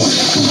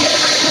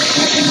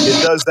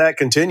 It does that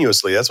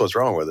continuously. That's what's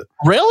wrong with it.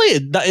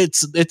 Really?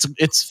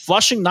 It's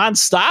flushing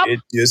nonstop? It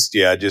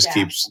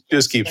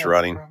just keeps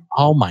running.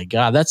 Oh my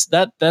God.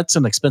 That's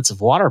an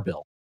expensive water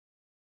bill.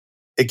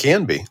 It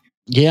can be.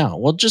 Yeah.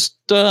 Well, just,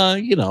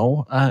 I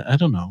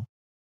don't know.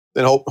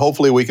 Then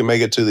hopefully we can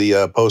make it to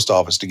the post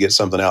office to get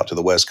something out to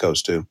the West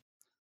Coast too.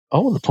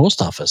 Oh, the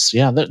post office.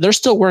 Yeah. They're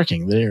still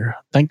working there.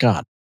 Thank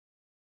God.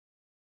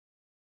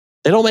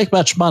 They don't make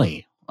much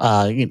money.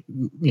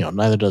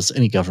 Neither does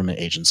any government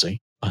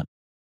agency, but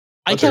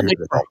I can't make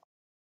help.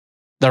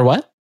 They're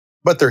what?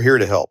 But they're here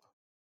to help.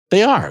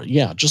 They are.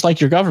 Yeah. Just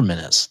like your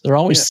government is. They're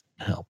always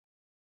help.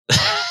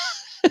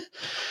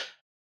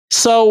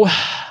 So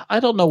I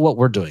don't know what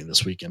we're doing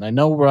this weekend. I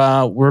know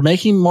we're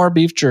making more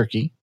beef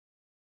jerky.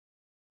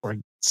 We're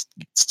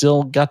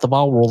still got the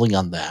ball rolling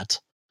on that.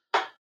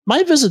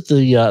 Might visit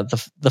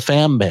the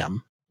Fam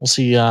Bam. We'll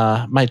see.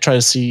 Might try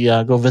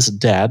to go visit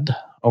Dad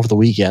over the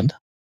weekend.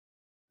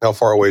 How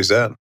far away is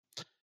that?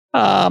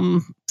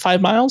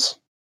 5 miles.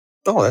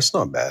 Oh, that's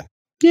not bad.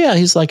 Yeah,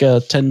 he's like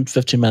a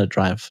 10-15 minute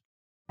drive.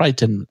 Probably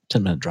 10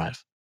 minute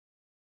drive.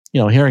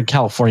 Here in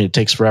California, it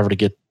takes forever to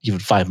get even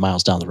 5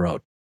 miles down the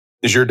road.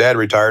 Is your dad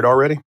retired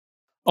already?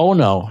 Oh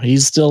no,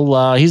 he's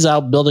still he's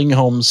out building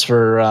homes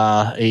for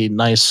a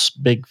nice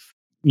big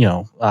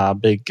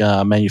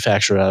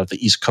manufacturer out of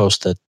the East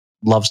Coast that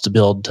loves to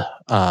build.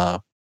 I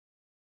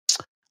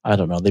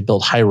don't know. They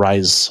build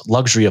high-rise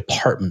luxury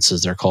apartments,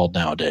 as they're called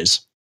nowadays.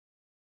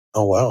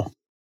 Oh wow!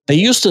 They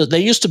used to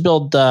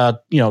build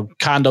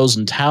condos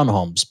and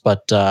townhomes,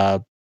 but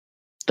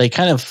they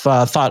kind of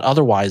thought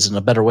otherwise, and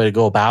a better way to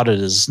go about it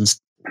is,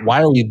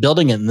 why are we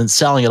building it and then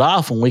selling it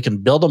off when we can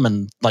build them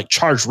and like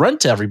charge rent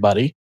to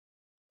everybody?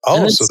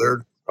 Oh, so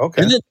they're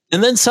okay,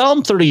 and then sell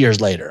them 30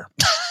 years later.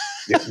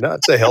 Yeah,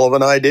 that's a hell of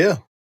an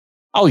idea.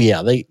 Oh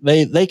yeah,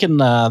 they can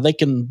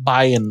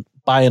buy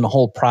and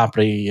hold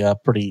property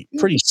pretty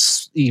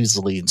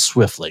easily and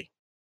swiftly.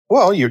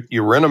 Well,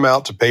 you rent them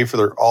out to pay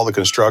for all the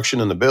construction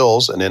and the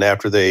bills, and then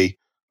after they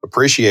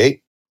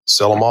appreciate,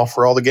 sell them off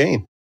for all the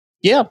gain.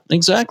 Yeah,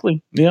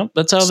 exactly. Yeah,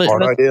 that's how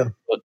smart idea.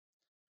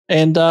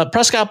 And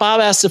Prescott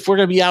Bob asked if we're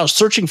going to be out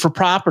searching for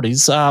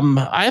properties.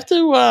 I have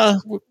to,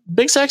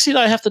 Big Sexy and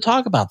I have to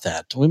talk about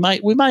that. We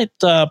might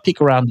peek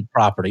around the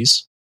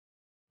properties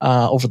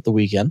over the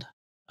weekend.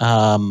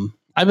 I've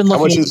been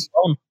looking at the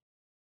phone.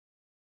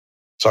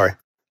 Sorry.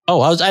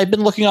 Oh, I've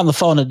been looking on the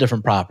phone at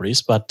different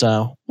properties, but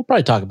we'll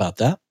probably talk about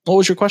that. What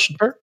was your question,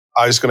 Bert?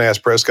 I was going to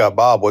ask Prescott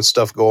Bob, what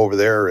stuff go over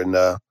there in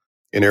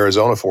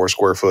Arizona for a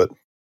square foot?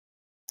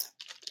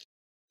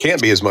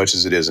 Can't be as much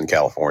as it is in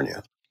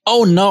California.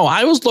 Oh no,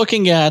 I was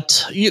looking at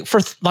for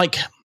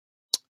the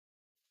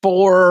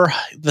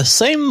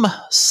same,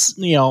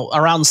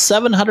 around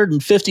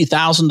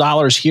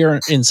 $750,000 here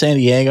in San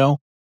Diego.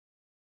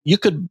 You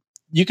could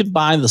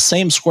buy the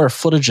same square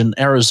footage in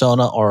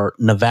Arizona or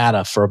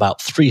Nevada for about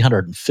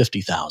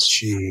 $350,000.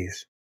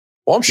 Jeez.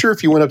 Well, I'm sure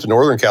if you went up to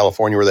Northern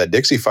California where that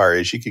Dixie Fire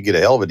is, you could get a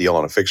hell of a deal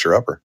on a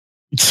fixer-upper.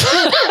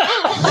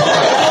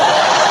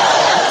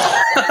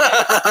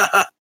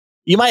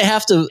 You might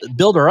have to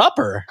build her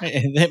upper.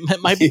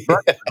 It might be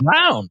burnt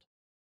around.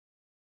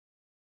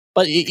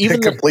 But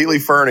even completely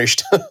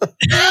furnished.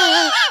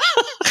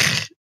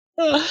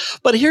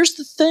 But here's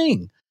the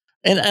thing,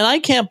 and I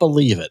can't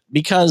believe it,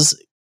 because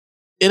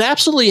it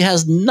absolutely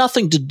has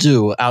nothing to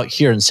do out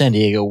here in San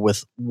Diego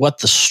with what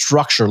the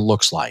structure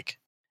looks like.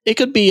 It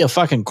could be a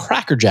fucking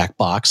Cracker Jack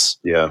box.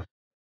 Yeah.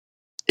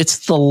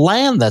 It's the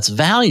land that's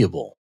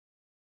valuable.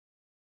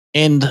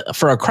 And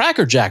for a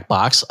Cracker Jack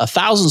box,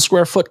 1,000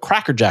 square foot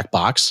Cracker Jack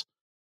box,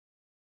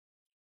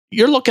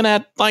 you're looking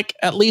at like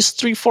at least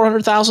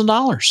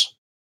 $300,000-$400,000.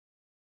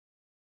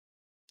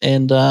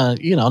 And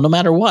no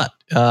matter what,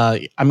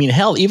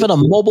 hell, even a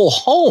mobile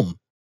home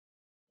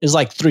is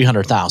like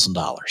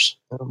 $300,000.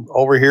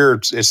 Over here,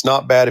 it's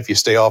not bad if you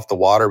stay off the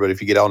water, but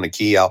if you get on the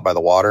key out by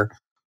the water,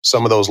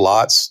 some of those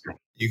lots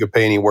you could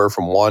pay anywhere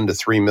from $1 to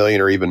 $3 million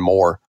or even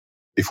more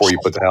before you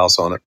put the house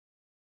on it.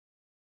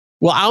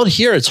 Well, out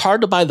here, it's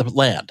hard to buy the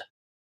land.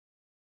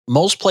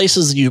 Most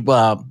places,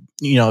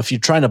 if you're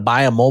trying to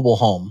buy a mobile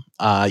home,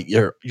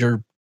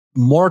 you're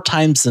more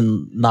times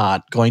than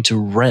not going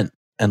to rent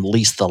and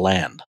lease the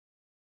land.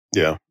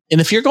 Yeah. And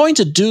if you're going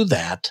to do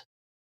that,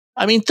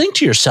 think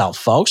to yourself,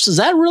 folks, does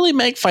that really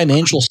make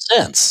financial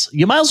sense?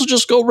 You might as well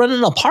just go rent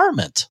an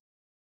apartment.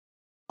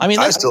 I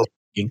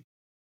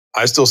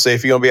still say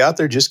if you're going to be out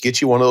there, just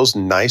get you one of those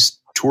nice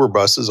tour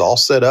buses all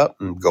set up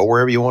and go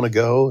wherever you want to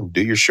go and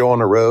do your show on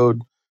the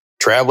road.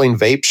 Traveling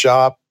vape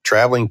shop,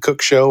 traveling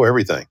cook show,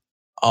 everything.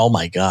 Oh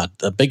my God.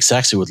 The Big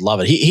Sexy would love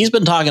it. He's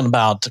been talking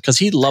about, because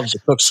he loves to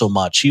cook so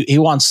much. He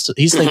wants to,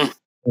 he's thinking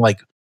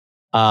like,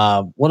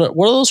 what are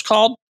those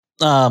called?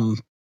 Food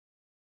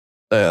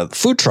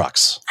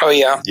trucks. Oh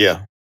yeah.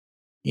 Yeah.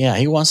 Yeah.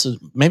 He wants to,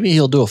 maybe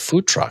he'll do a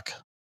food truck.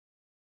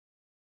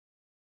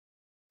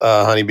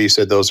 Honeybee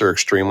said those are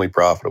extremely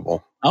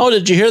profitable. Oh,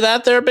 did you hear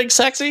that there, Big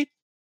Sexy?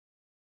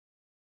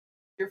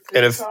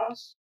 And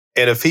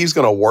if he's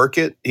going to work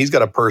it, he's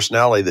got a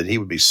personality that he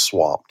would be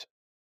swamped.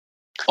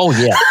 Oh,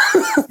 yeah.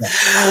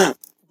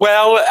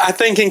 Well, I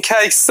think in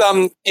case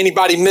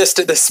anybody missed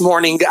it this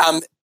morning,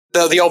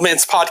 the Old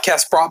Man's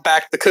Podcast brought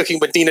back the Cooking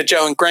with Dina,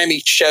 Joe, and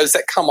Grammy shows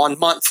that come on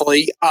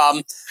monthly.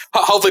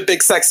 Hopefully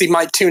Big Sexy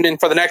might tune in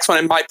for the next one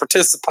and might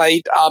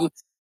participate.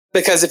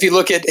 Because if you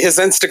look at his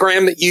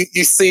Instagram,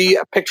 you see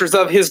pictures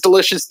of his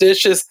delicious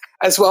dishes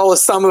as well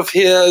as some of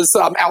his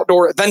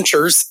outdoor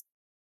adventures.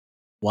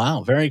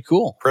 Wow, very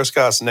cool.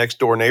 Prescott's next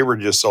door neighbor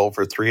just sold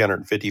for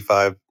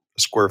 $355 a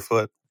square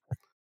foot.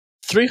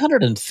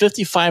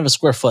 $355 a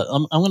square foot.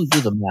 I'm going to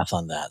do the math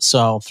on that.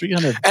 So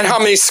 300. And how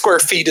many square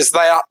feet is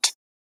that?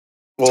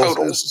 Well,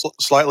 total?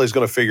 Slightly is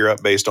going to figure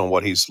out based on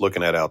what he's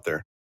looking at out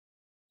there.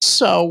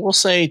 So we'll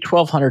say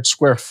 1,200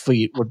 square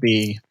feet would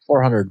be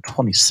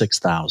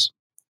 426,000.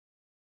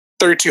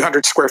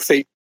 3,200 square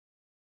feet.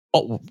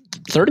 Oh,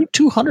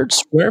 3,200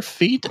 square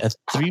feet at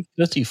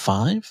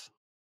 355?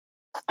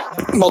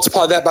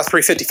 Multiply that by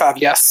 355,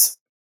 yes.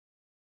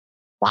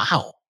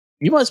 Wow.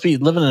 You must be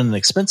living in an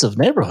expensive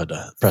neighborhood,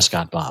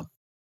 Prescott Bob.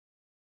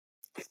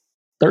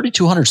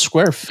 3,200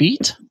 square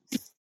feet?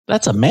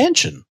 That's a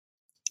mansion.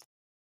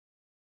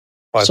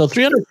 What? So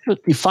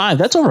 355,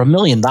 that's over $1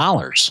 million,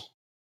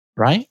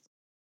 right?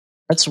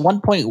 That's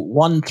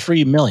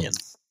 1.13 million.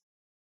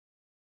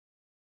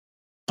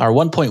 Or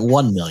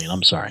 1.1 million,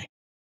 I'm sorry.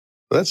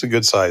 That's a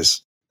good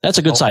size. That's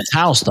a good size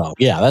house, though.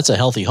 Yeah, that's a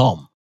healthy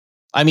home.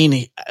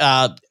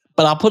 But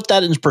I'll put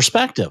that in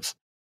perspective.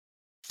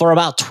 For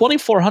about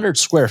 2,400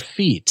 square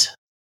feet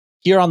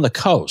here on the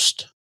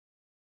coast,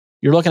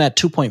 you're looking at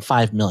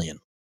 2.5 million.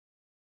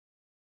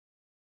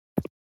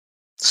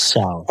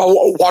 So,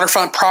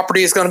 waterfront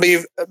property is going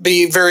to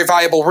be very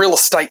valuable real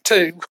estate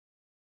too.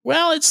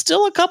 Well, it's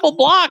still a couple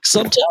blocks.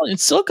 I'm telling you,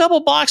 it's still a couple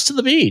blocks to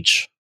the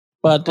beach,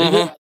 but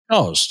the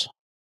coast.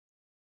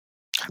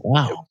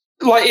 Wow.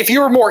 Like if you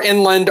were more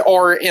inland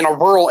or in a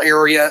rural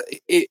area,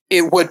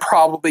 it would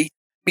probably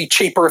be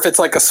cheaper if it's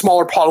like a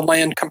smaller plot of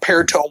land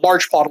compared to a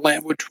large plot of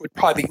land, which would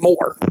probably be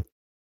more.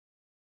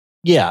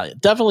 Yeah,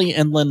 definitely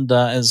inland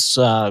is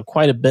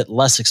quite a bit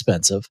less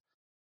expensive.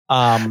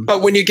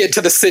 But when you get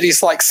to the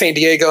cities like San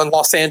Diego and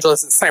Los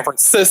Angeles and San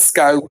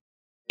Francisco,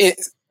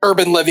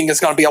 urban living is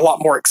going to be a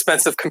lot more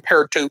expensive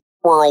compared to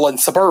rural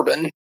and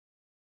suburban.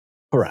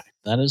 Correct.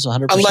 That is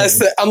 100%.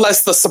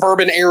 Unless the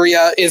suburban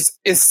area is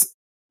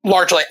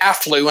largely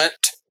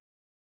affluent,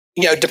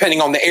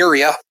 depending on the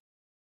area.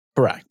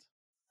 Correct.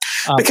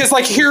 Because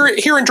like here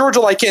in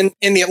Georgia, like in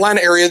the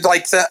Atlanta area,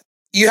 like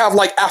you have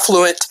like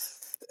affluent,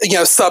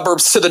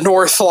 suburbs to the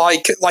north,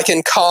 like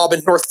in Cobb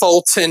and North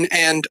Fulton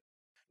and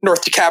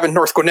North DeKalb and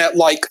North Gwinnett,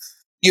 like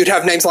you'd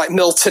have names like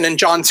Milton and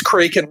Johns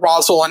Creek and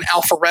Roswell and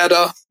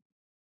Alpharetta.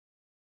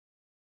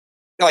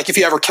 Like if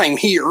you ever came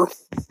here.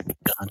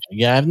 Gotcha.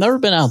 Yeah, I've never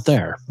been out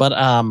there, but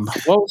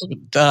what was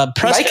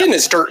Macon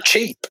is dirt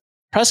cheap.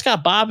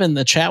 Prescott Bob in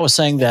the chat was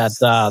saying that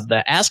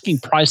the asking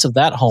price of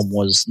that home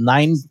was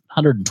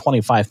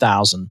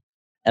 $925,000,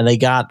 and they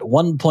got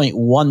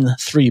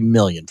 $1.13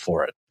 million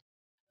for it.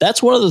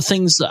 That's one of the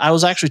things. I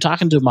was actually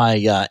talking to my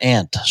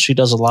aunt. She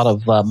does a lot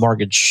of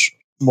mortgage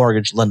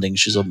lending.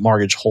 She's a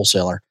mortgage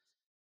wholesaler.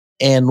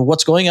 And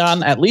what's going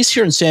on, at least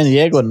here in San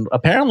Diego and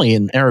apparently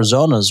in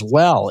Arizona as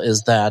well,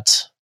 is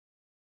that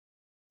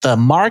the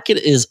market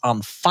is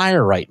on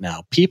fire right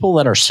now. People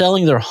that are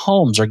selling their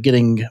homes are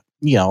getting,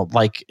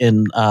 like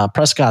in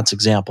Prescott's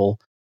example,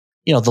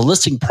 the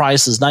listing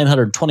price is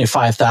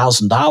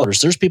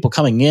 $925,000. There's people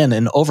coming in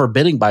and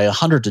overbidding by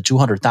 $100,000 to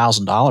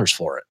 $200,000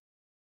 for it.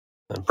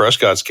 In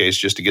Prescott's case,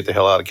 just to get the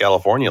hell out of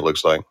California, it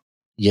looks like.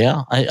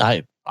 Yeah,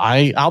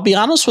 I'll be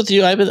honest with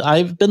you.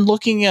 I've been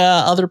looking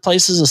at other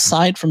places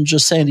aside from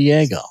just San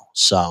Diego.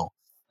 So,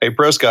 hey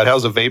Prescott,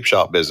 how's the vape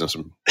shop business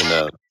in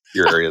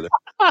your area there?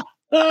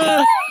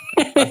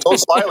 I told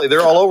Slightly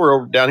they're all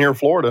over down here in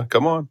Florida.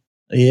 Come on.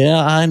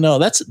 Yeah, I know.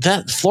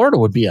 That Florida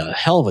would be a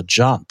hell of a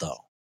jaunt, though.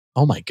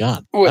 Oh my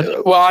God.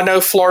 Well, I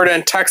know Florida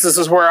and Texas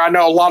is where I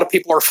know a lot of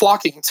people are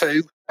flocking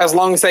to, as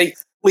long as they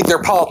leave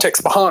their politics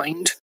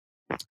behind.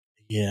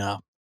 Yeah.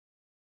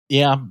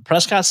 Yeah,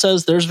 Prescott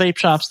says there's vape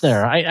shops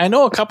there. I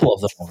know a couple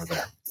of them over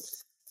there.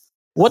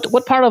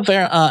 What part of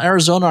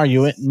Arizona are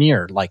you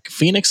near? Like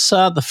Phoenix,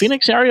 the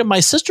Phoenix area?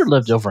 My sister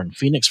lived over in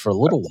Phoenix for a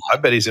little while. I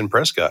bet he's in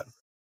Prescott.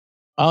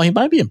 Oh, he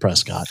might be in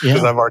Prescott. Yeah,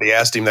 because I've already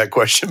asked him that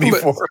question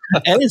before.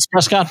 And it's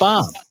Prescott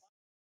Bob.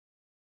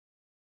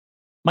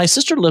 My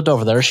sister lived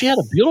over there. She had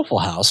a beautiful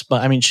house,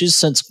 but I mean, she's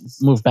since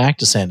moved back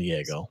to San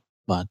Diego.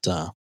 But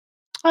I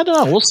don't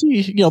know. We'll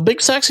see. Big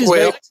Sexy's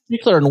very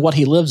particular in what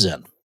he lives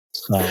in.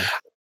 So.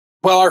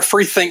 Well, our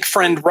freethink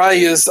friend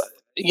Ray is,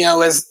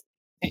 as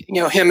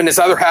him and his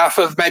other half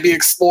have maybe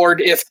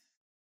explored if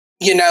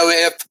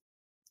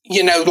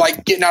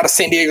like getting out of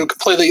San Diego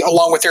completely,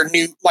 along with their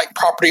new like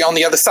property on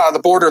the other side of the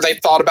border, they've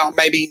thought about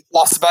maybe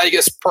Las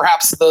Vegas,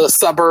 perhaps the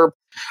suburb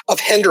of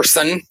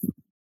Henderson.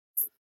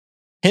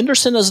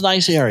 Henderson is a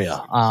nice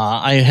area.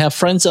 I have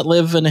friends that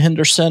live in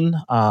Henderson.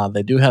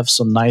 They do have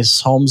some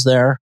nice homes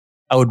there.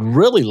 I would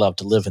really love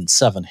to live in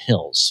Seven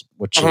Hills,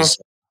 which is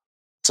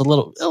it's a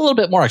little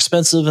bit more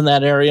expensive in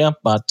that area,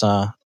 but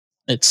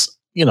it's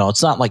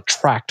not like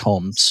tract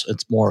homes.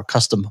 It's more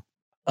custom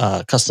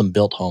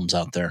built homes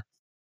out there.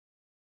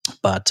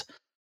 But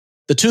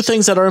the two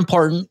things that are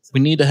important,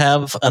 we need to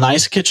have a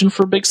nice kitchen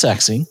for Big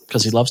Sexy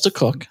because he loves to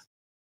cook,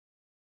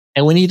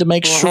 and we need to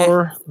make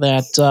sure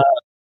that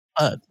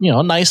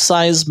a nice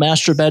size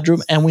master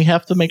bedroom, and we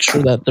have to make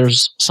sure that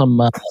there's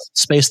some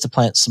space to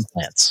plant some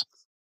plants.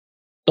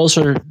 Those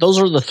are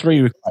the three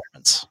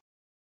requirements.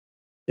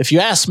 If you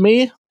ask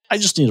me, I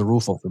just need a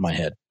roof over my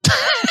head.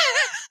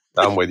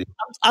 I'm with you.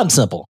 I'm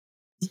simple.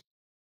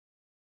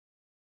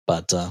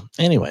 But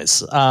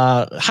anyways,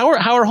 how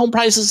are home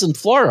prices in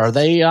Florida? Are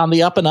they on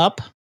the up and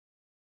up?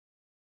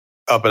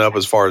 Up and up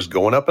as far as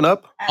going up and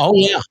up? Oh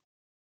yeah.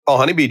 Oh,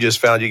 Honeybee just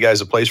found you guys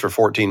a place for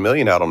 $14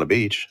 million out on the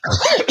beach.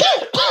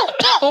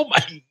 Oh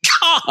my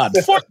God,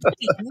 $14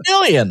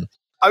 million.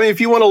 I mean, if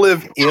you want to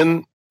live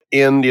in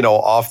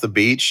off the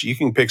beach, you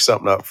can pick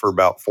something up for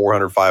about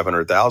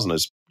 $400,000-$500,000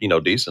 is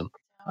decent.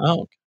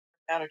 Oh.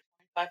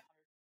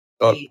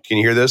 Oh, can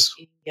you hear this?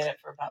 You can get it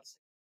for about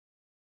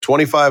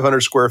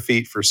 2,500 square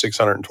feet for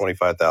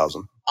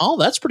 $625,000. Oh,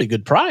 that's a pretty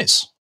good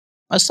price.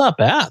 That's not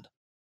bad.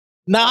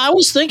 Now, I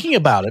was thinking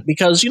about it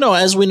because,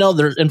 as we know,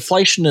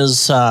 inflation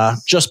is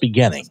just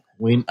beginning.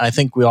 I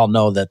think we all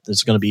know that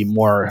there's going to be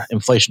more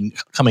inflation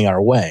coming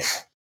our way.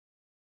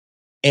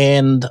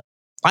 And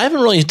I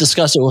haven't really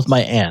discussed it with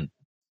my aunt,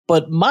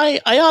 but I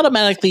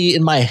automatically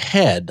in my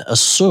head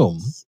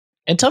assume,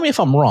 and tell me if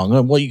I'm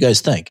wrong, what you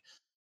guys think.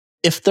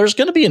 If there's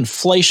going to be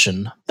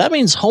inflation, that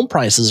means home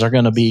prices are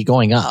going to be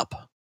going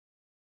up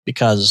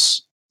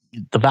because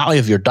the value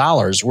of your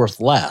dollar is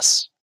worth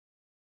less.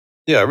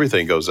 Yeah,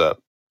 everything goes up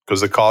because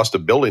the cost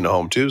of building a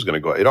home too is going to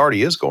go up. It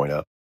already is going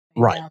up.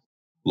 Right.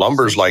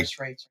 Lumber's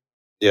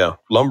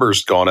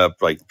lumber's gone up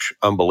like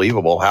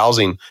unbelievable.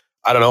 Housing,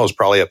 I don't know, is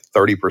probably up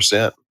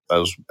 30%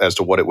 as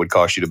to what it would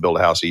cost you to build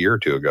a house a year or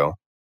two ago.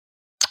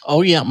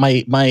 Oh yeah,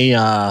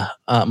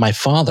 my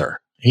father.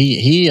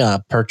 He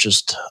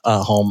purchased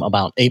a home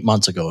about 8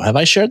 months ago. Have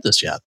I shared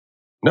this yet?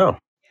 No.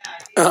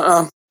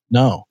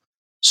 No.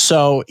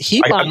 So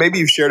maybe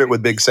you've shared it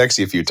with Big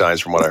Sexy a few times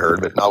from what I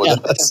heard, but not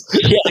with us.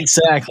 Yeah,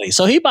 exactly.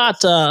 So he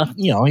bought,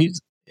 he's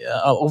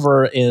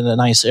over in a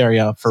nice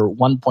area for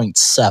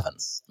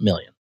 $1.7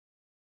 million.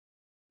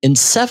 In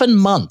 7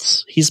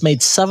 months, he's made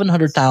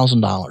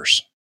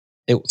 $700,000.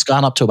 It's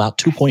gone up to about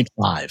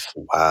 2.5.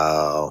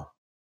 Wow.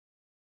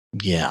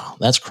 Yeah,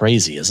 that's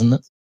crazy, isn't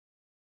it?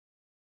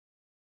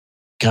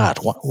 God,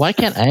 why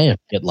can't I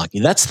get lucky?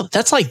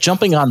 That's like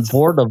jumping on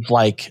board of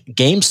like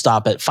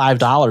GameStop at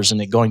 $5 and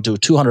it going to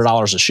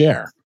 $200 a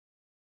share.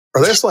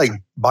 Or that's like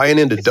buying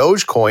into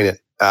Dogecoin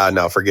at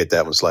no, forget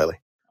that one slightly.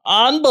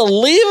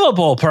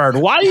 Unbelievable, Perd.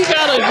 Why you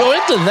gotta go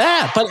into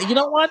that? But you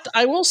know what?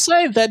 I will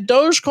say that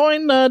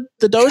Dogecoin,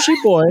 the Doji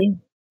boy,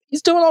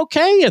 he's doing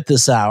okay at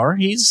this hour.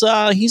 He's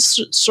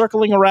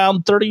circling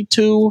around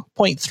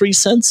 32.3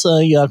 cents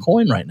a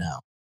coin right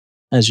now,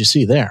 as you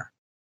see there.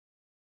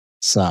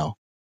 So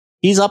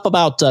he's up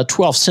about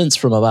 12 cents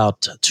from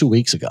about 2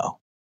 weeks ago.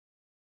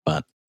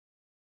 But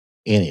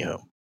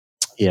anywho,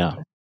 yeah.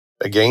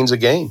 A gain's a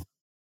gain.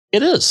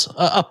 It is.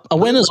 A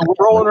win is a win.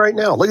 We're rolling right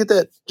now. Look at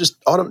that.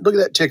 Look at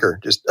that ticker.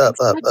 Just up.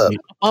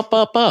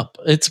 Up.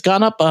 It's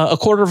gone up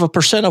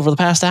 0.25% over the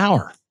past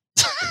hour.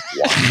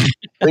 Wow.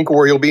 Think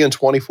where you'll be in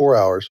 24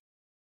 hours.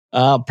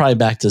 Probably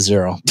back to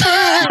zero.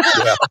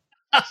 Yeah.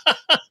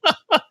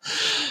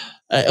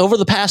 Over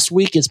the past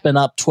week, it's been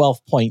up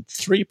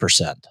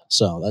 12.3%.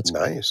 So that's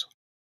nice.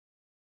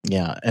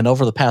 Yeah, and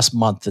over the past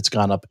month, it's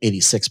gone up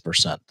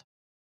 86%.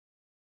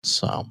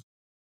 So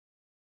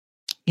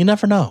you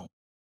never know.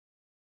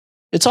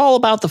 It's all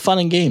about the fun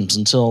and games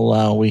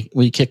until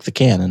we kick the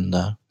can and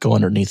go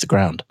underneath the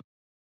ground.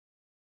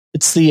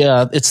 It's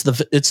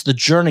the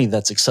journey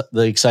that's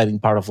the exciting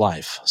part of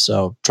life.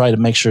 So try to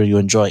make sure you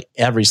enjoy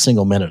every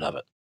single minute of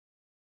it.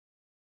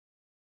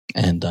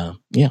 And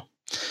yeah,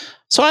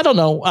 so I don't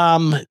know.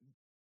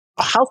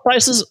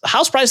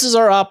 House prices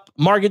are up.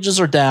 Mortgages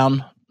are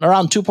down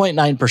around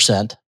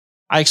 2.9%.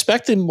 I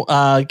expect them.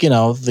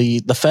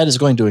 The Fed is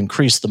going to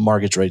increase the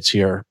mortgage rates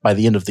here by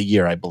the end of the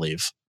year, I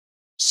believe.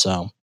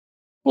 So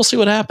we'll see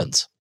what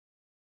happens.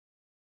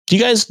 Do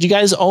you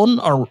guys own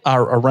or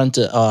rent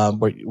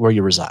where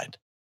you reside?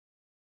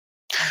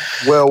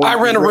 Well, I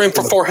rent a room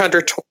for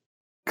 $400.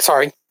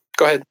 Sorry,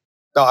 go ahead.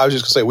 No, I was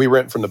just gonna say we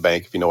rent from the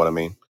bank, if you know what I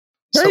mean.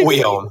 So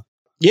we own.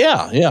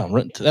 Yeah,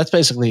 rent. That's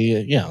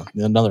basically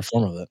another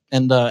form of it.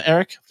 And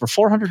Eric, for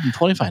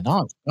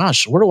 $425,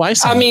 gosh, where do I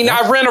sign? I mean,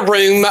 I rent a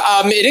room.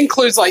 It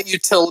includes like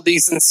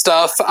utilities and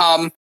stuff.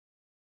 And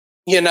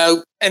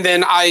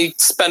then I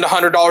spend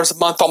 $100 a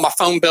month on my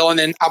phone bill, and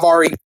then I've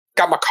already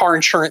got my car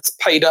insurance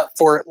paid up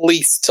for at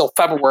least till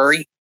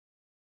February.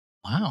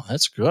 Wow,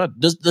 that's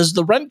good. Does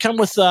the rent come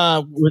with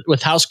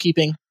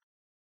housekeeping?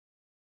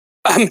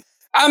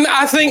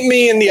 I think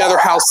me and the other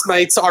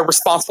housemates are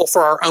responsible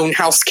for our own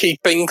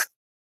housekeeping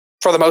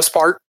for the most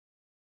part.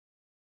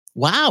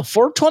 Wow,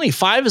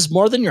 $425 is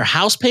more than your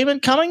house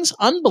payment, Cummings?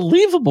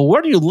 Unbelievable.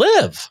 Where do you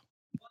live?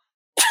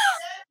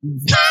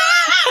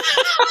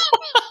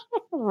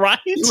 Right?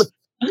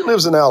 He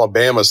lives in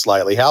Alabama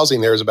slightly.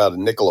 Housing there is about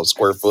 $0.05 a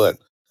square foot.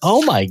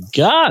 Oh my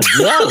God!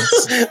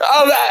 Yes.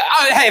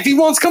 Hey, if he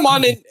wants to come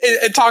on and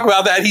talk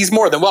about that, he's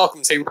more than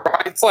welcome to.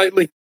 Right,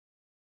 slightly.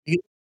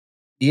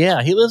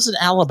 Yeah, he lives in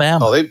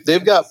Alabama. Oh,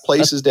 they've got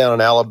places down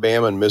in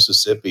Alabama and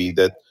Mississippi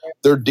that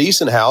they're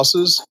decent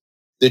houses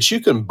that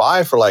you can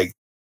buy for like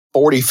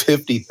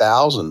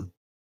 $40,000-$50,000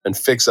 and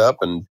fix up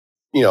and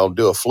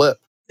do a flip.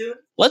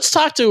 Let's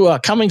talk to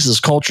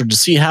Cummings' culture to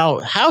see how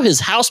his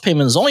house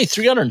payment is only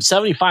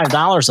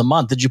 $375 a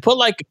month. Did you put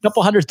like a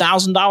couple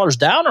 $100,000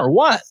 down or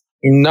what?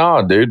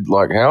 No, dude.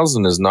 Like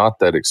housing is not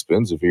that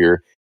expensive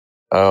here.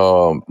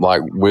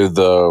 Like with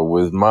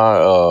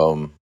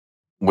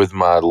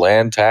my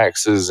land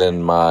taxes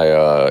and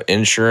my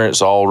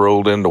insurance all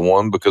rolled into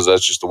one, because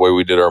that's just the way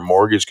we did our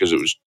mortgage. Because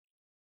it was,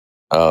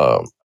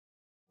 who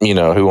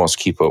wants to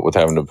keep up with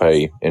having to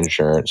pay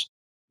insurance?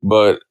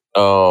 But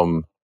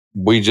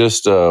we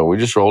just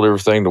rolled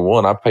everything to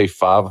one. I pay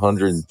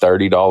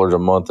 $530 a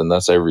month, and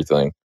that's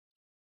everything.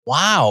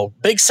 Wow,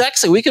 big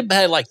sexy. We could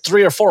pay like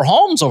 3 or 4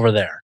 homes over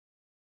there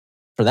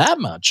for that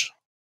much.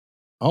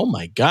 Oh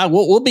my God,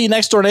 we'll be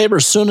next door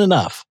neighbors soon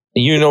enough.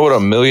 You know what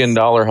 $1 million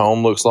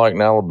home looks like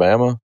in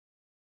Alabama?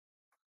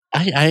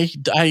 I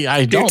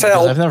don't, because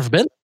I've never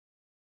been.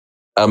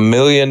 $1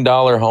 million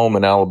home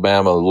in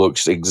Alabama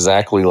looks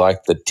exactly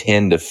like the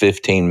 $10 to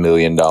 $15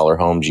 million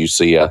homes you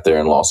see out there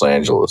in Los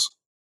Angeles.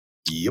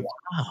 Yep.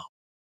 Wow.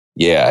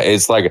 Yeah,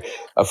 it's like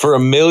for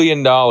 $1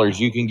 million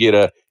you can get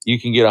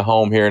a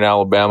home here in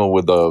Alabama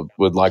with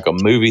like a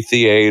movie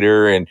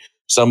theater, and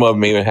some of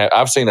them even have.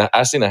 I seen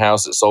a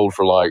house that sold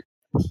for like,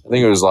 I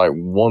think it was like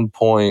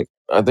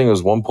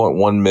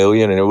 1.1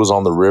 million, and it was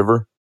on the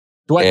river.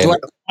 Do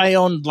I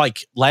own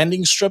like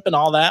landing strip and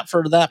all that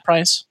for that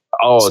price?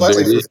 Oh,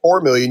 dude,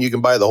 for $4 million, you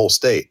can buy the whole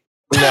state.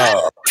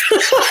 No,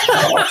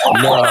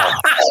 no.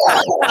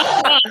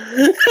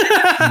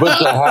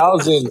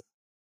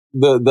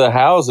 But the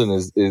housing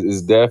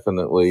is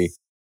definitely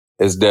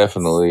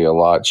a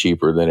lot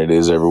cheaper than it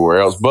is everywhere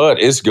else.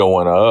 But it's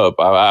going up.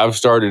 I've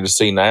started to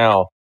see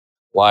now,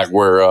 like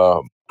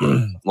where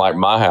like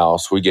my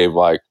house, we gave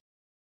like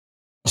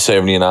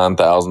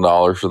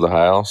 $79,000 for the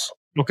house.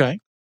 Okay.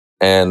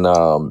 And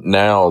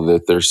now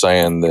that they're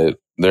saying that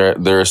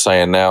they're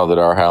saying now that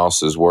our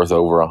house is worth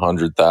over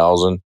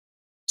 $100,000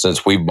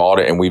 since we bought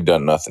it, and we've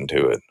done nothing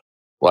to it.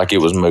 Like it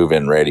was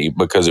move-in ready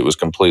because it was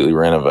completely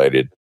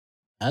renovated.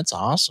 That's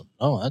awesome.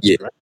 Oh, that's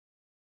great.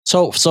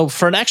 So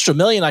for an extra $1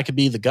 million, I could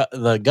be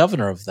the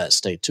governor of that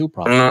state too,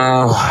 probably.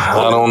 No,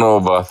 I don't know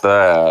about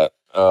that.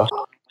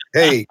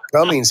 Hey,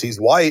 Cummings, he's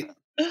white.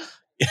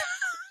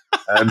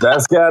 And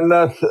that's got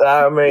nothing.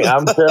 I mean,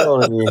 I'm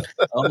telling you.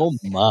 Oh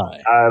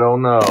my! I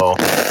don't know.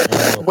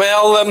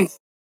 Well, and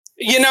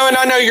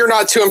I know you're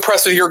not too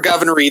impressed with your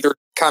governor either,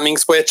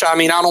 Cummings. Which I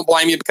mean, I don't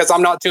blame you, because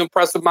I'm not too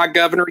impressed with my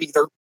governor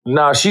either.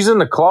 No, she's in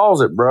the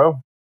closet,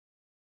 bro.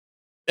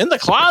 In the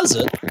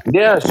closet?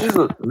 Yeah,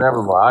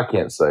 never mind. I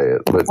can't say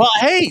it. But well,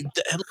 hey,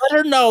 let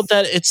her know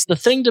that it's the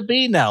thing to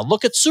be now.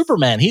 Look at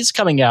Superman; he's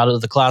coming out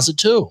of the closet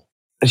too.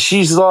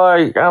 She's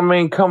like, I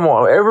mean, come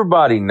on.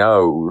 Everybody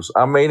knows.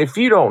 I mean, if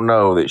you don't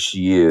know that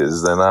she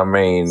is, then I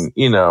mean,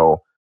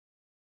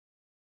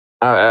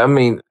 I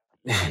mean,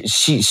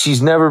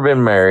 she's never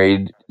been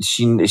married.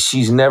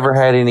 She's never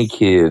had any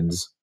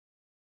kids.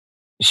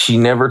 She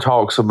never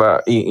talks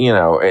about,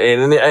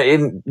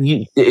 and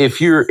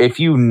if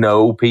you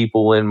know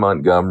people in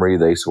Montgomery,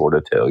 they sort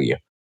of tell you.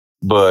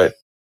 But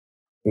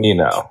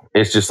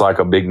it's just like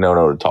a big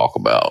no-no to talk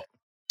about.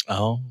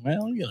 Oh,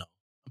 well,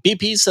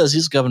 BP says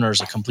his governor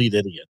is a complete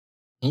idiot.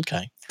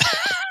 Okay.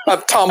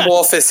 Tom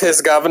Wolf is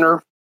his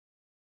governor.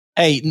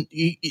 Hey,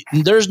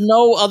 there's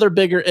no other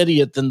bigger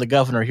idiot than the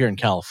governor here in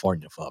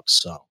California,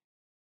 folks. So,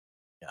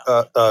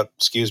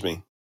 excuse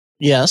me.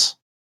 Yes.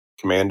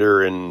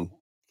 Commander in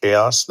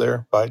chaos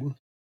there, Biden?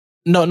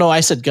 No, I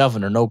said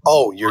governor. No.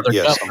 Oh,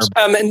 yes.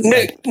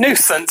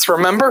 Nuisance,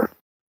 remember?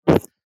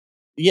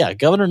 Yeah,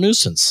 Governor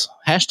Nuisance.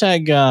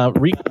 Hashtag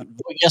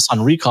yes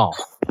on recall.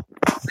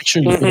 Make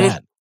sure you do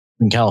that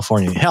in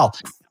California. Hell,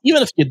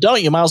 even if you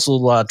don't, you might as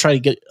well try to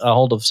get a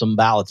hold of some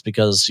ballots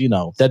because,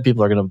 dead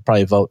people are going to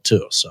probably vote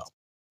too. So,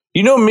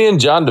 me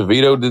and John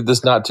DeVito did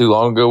this not too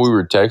long ago. We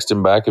were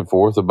texting back and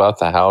forth about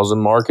the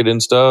housing market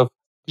and stuff.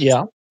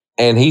 Yeah.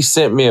 And he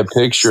sent me a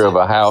picture of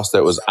a house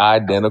that was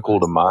identical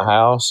to my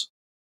house.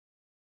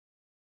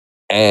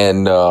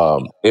 And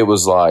it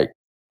was like,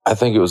 I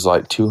think it was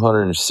like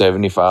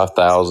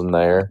 $275,000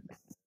 there.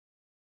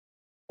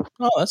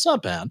 Oh, that's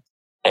not bad.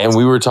 And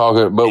we were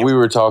talking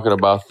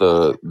about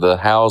the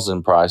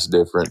housing price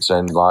difference,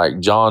 and like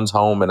John's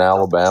home in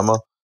Alabama.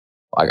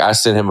 Like I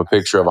sent him a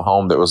picture of a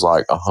home that was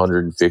like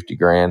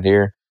 $150,000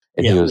 here,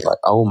 and he was like,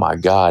 "Oh my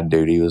god,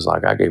 dude!" He was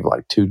like, "I gave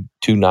like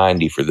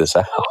 $290 for this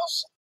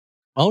house."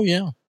 Oh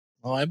yeah,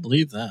 I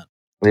believe that.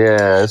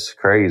 Yeah, it's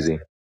crazy.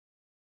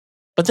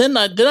 But then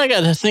I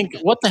got to think,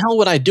 what the hell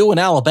would I do in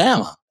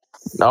Alabama?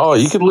 No,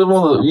 you could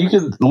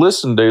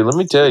listen, dude. Let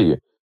me tell you,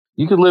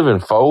 you could live in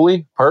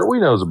Foley. Pertwee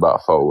knows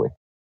about Foley.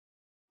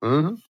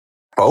 Mm-hmm.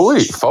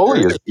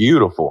 Foley is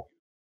beautiful.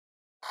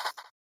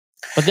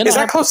 But then is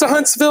that close to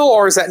Huntsville,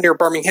 or is that near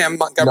Birmingham,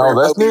 Montgomery?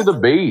 No, that's near the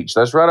beach.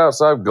 That's right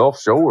outside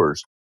Gulf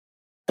Shores.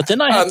 But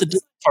then I have to deal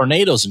with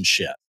tornadoes and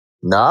shit.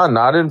 Nah,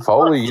 not in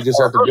Foley. You just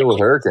have to deal with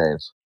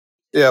hurricanes.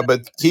 Yeah,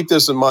 but keep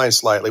this in mind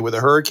slightly. With a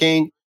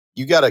hurricane,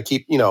 you got to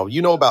keep,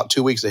 about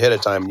 2 weeks ahead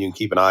of time, and you can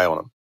keep an eye on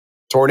them.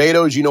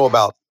 Tornadoes,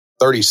 about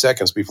 30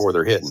 seconds before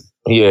they're hitting.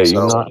 Yeah,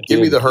 so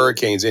give me the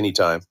hurricanes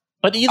anytime.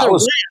 But either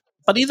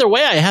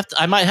way,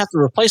 I might have to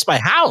replace my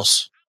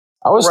house.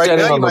 I was right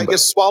now, you might get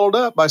swallowed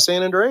up by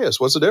San Andreas.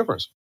 What's the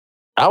difference?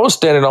 I was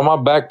standing on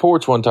my back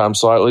porch one time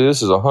slightly.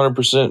 This is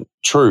 100%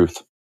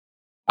 truth.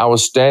 I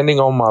was standing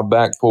on my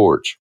back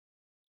porch,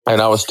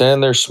 and I was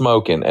standing there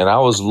smoking, and I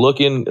was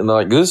looking, and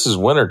like, this is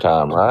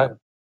wintertime, right?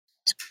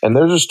 And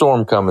there's a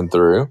storm coming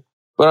through.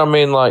 But I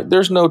mean, like,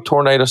 there's no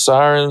tornado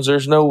sirens.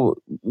 There's no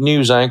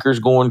news anchors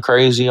going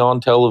crazy on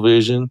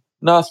television.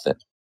 Nothing.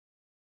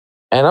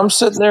 And I'm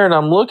sitting there and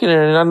I'm looking at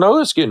it, and I know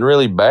it's getting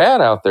really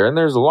bad out there. And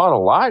there's a lot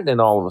of lightning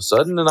all of a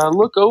sudden. And I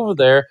look over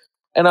there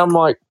and I'm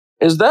like,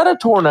 is that a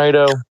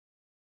tornado?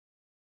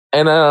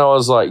 And then I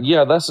was like,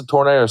 yeah, that's a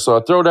tornado. So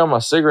I throw down my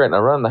cigarette and I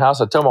run in the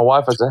house. I tell my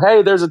wife, I said,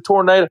 hey, there's a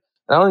tornado.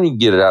 And I don't even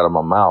get it out of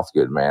my mouth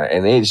good, man.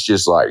 And it's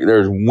just like,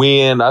 there's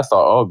wind. I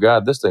thought, oh,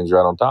 God, this thing's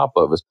right on top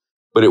of us.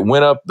 But it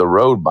went up the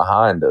road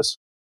behind us.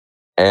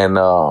 And,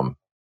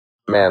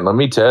 man, let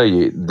me tell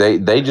you,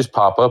 they just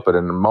pop up at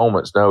a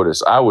moment's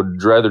notice. I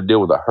would rather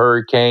deal with a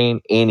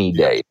hurricane any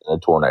day than a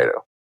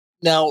tornado.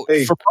 Now,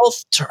 for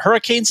both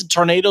hurricanes and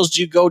tornadoes,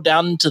 do you go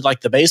down into like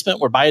the basement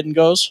where Biden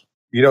goes?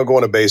 You don't go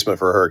in a basement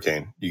for a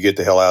hurricane. You get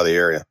the hell out of the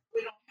area.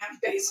 We don't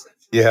have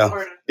basements. Yeah.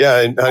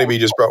 And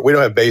Honeybee we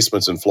don't have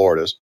basements in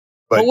Florida.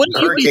 But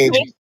hurricanes.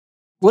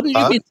 Wouldn't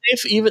you be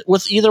safe even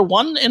with either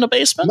one in a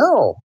basement?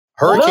 No.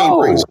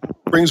 Hurricane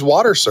brings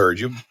water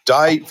surge. You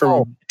die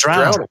from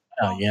drowning.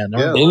 Oh, yeah,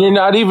 And you're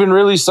not even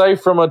really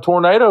safe from a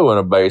tornado in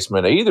a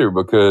basement either,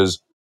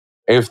 because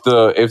if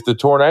the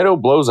tornado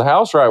blows a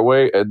house the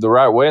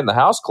right way and the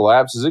house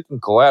collapses, it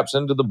can collapse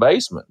into the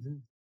basement.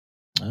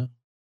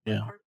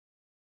 Yeah.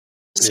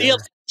 See,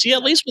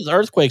 at least with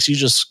earthquakes, you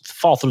just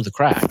fall through the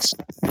cracks.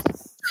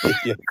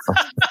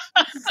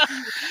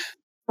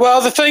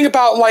 Well, the thing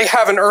about like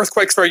having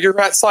earthquakes where you're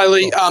at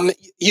slightly,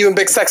 you and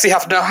Big Sexy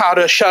have to know how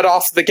to shut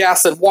off the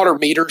gas and water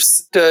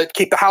meters to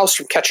keep the house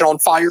from catching on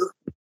fire.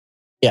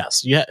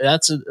 Yes, yeah,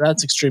 that's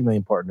extremely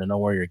important to know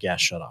where your gas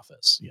shutoff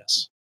is.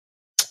 Yes.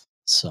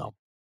 So,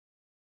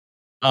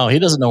 he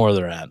doesn't know where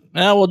they're at.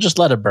 We'll just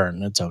let it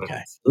burn. It's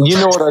okay. You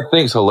know what I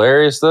think's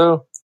hilarious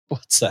though?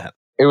 What's that?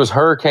 It was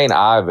Hurricane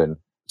Ivan.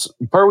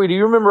 Pertwee, do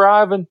you remember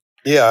Ivan?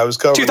 Yeah, I was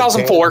covering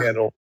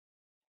 2004.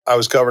 I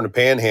was covering the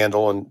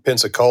Panhandle, and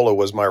Pensacola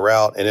was my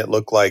route, and it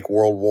looked like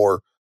World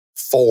War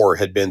IV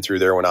had been through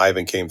there when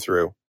Ivan came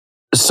through.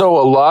 So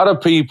a lot of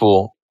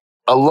people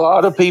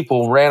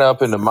ran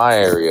up into my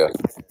area,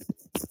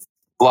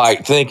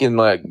 like thinking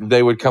like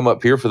they would come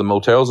up here for the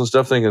motels and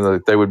stuff, thinking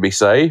that they would be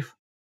safe.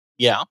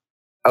 Yeah.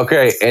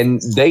 Okay,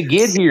 and they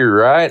get here,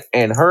 right?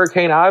 And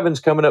Hurricane Ivan's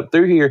coming up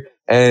through here,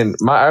 and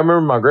I remember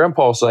my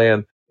grandpa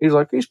saying, he's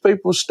like, these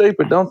people are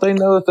stupid. Don't they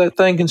know that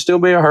thing can still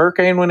be a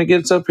hurricane when it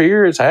gets up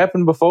here? It's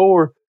happened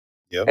before.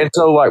 Yep. And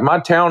so, like, my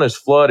town is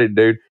flooded,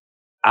 dude.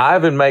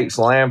 Ivan makes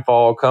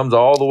landfall, comes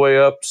all the way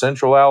up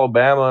central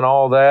Alabama and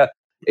all that.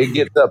 It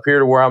gets up here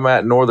to where I'm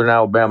at in northern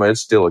Alabama.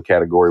 It's still a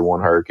Category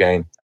 1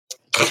 hurricane.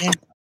 Damn,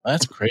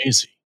 that's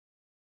crazy.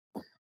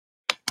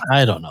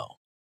 I don't know.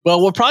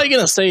 Well, we're probably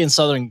going to stay in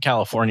Southern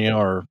California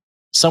or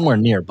somewhere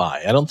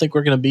nearby. I don't think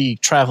we're going to be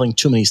traveling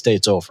too many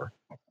states over.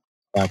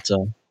 But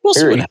we'll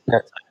see what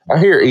happens. I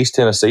hear East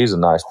Tennessee is a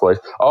nice place.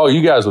 Oh,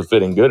 you guys would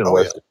fit in good in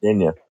West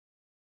Virginia.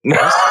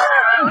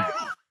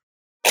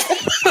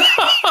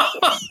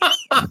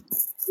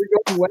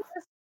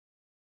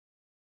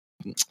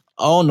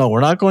 Oh, no,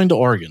 we're not going to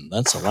Oregon.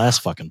 That's the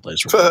last fucking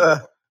place we're going.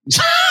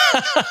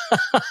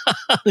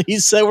 He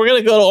said we're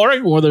going to go to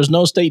Oregon where there's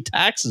no state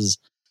taxes.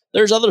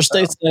 There's other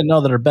states that I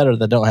know that are better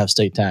that don't have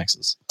state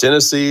taxes.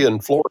 Tennessee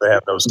and Florida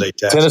have no state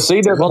taxes.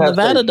 Tennessee doesn't. Well,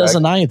 Nevada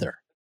doesn't either.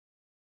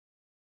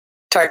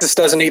 Texas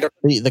doesn't either.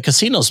 The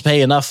casinos pay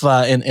enough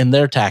in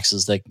their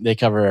taxes. They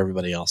cover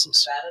everybody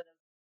else's.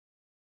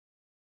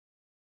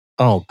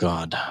 Oh,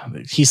 God.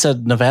 He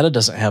said Nevada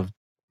doesn't have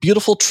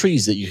beautiful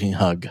trees that you can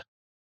hug.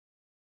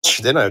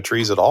 They don't have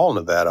trees at all in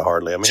Nevada,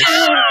 hardly. I mean,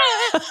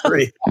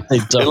 They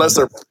don't. unless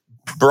they're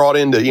brought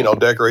in to,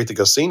 decorate the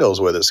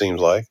casinos with, it seems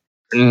like.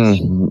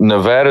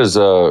 Nevada's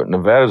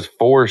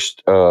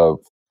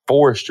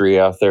forestry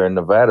out there in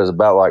Nevada is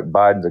about like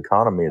Biden's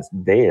economy. It's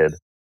dead.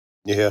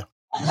 Yeah.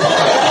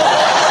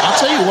 I'll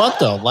tell you what,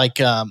 though, like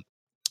and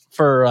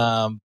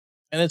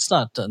it's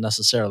not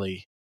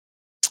necessarily,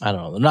 I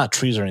don't know, they're not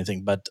trees or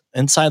anything, but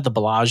inside the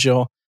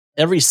Bellagio,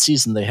 every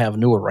season they have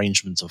new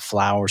arrangements of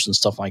flowers and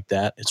stuff like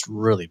that. It's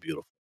really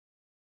beautiful.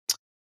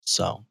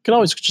 So you can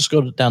always just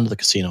go down to the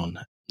casino and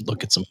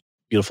look at some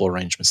beautiful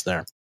arrangements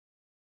there.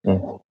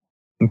 And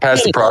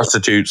pass the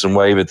prostitutes and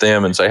wave at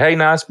them and say, "Hey,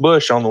 nice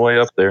bush on the way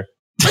up there."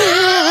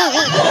 Oh,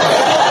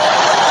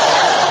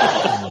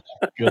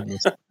 my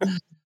goodness.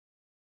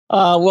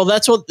 Well,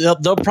 that's what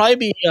there'll probably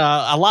be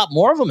a lot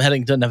more of them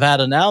heading to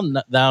Nevada now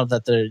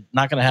that they're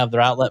not going to have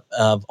their outlet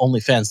of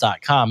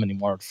OnlyFans.com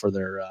anymore for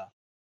their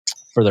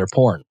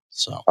porn.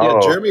 So,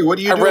 Jeremy, what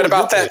do you? I read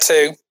about that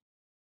too.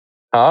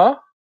 Huh?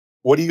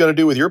 What are you going to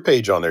do with your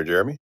page on there,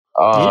 Jeremy?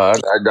 I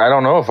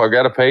don't know if I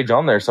got a page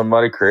on there.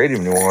 Somebody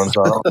created me one,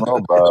 so I don't know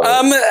about it.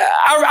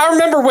 I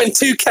remember when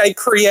 2K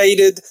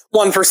created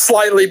one for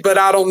Slightly, but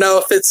I don't know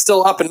if it's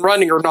still up and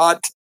running or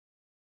not.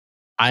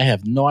 I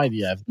have no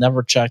idea. I've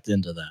never checked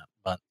into that,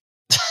 but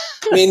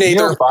me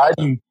neither.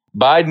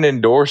 Biden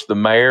endorsed the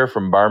mayor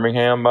from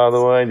Birmingham, by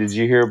the way. Did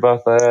you hear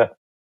about that?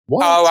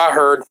 What? Oh, I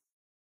heard.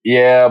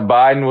 Yeah,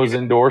 Biden was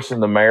endorsing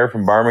the mayor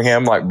from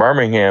Birmingham. Like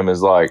Birmingham,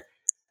 like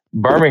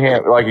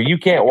you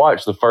can't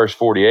watch the first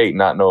 48 and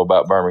not know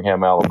about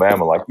Birmingham,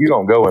 Alabama. Like you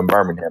don't go in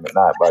Birmingham at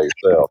night by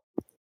yourself.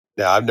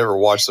 Yeah, I've never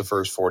watched the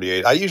first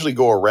 48. I usually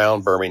go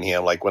around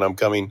Birmingham, like when I'm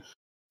coming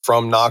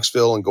from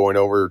Knoxville and going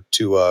over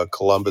to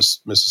Columbus,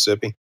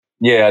 Mississippi.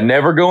 Yeah,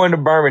 never go into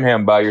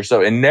Birmingham by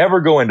yourself and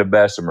never go into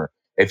Bessemer.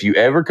 If you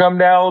ever come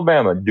to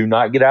Alabama, do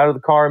not get out of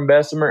the car in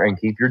Bessemer and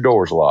keep your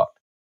doors locked.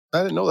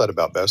 I didn't know that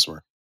about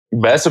Bessemer.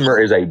 Bessemer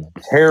is a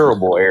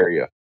terrible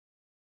area.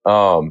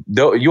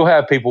 You'll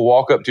have people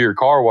walk up to your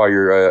car while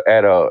you're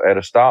at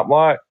a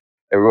stoplight,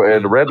 at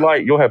a red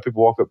light. You'll have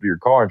people walk up to your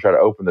car and try to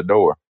open the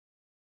door.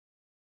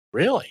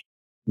 Really?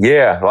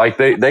 Yeah, like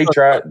they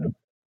try.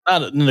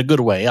 Not in a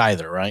good way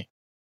either, right?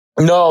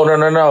 No.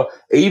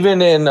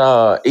 Even in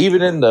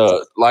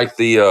the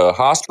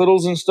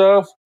hospitals and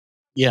stuff.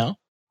 Yeah.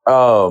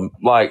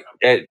 Like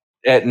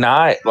at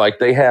night, like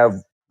they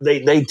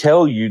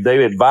tell you,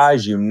 they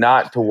advise you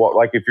not to walk.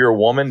 Like if you're a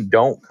woman,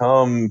 don't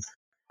come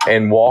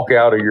and walk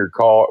out of your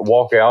car,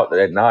 walk out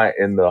at night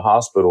in the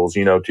hospitals,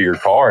 to your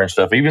car and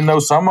stuff. Even though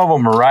some of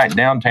them are right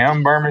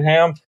downtown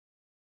Birmingham,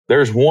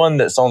 there's one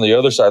that's on the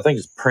other side. I think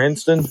it's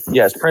Princeton.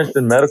 Yeah, it's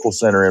Princeton Medical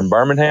Center in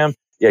Birmingham.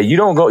 Yeah, you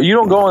don't go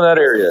in that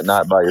area at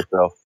night by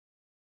yourself.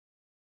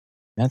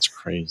 That's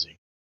crazy.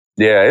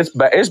 Yeah,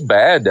 it's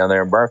bad down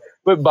there in Birmingham.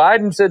 But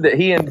Biden said that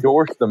he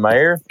endorsed the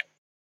mayor,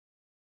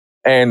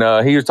 and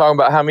he was talking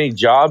about how many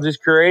jobs he's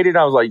created.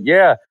 I was like,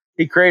 yeah,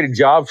 he created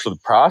jobs for the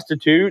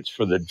prostitutes,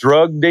 for the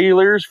drug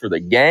dealers, for the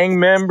gang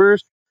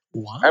members.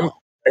 Wow.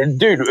 And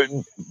dude,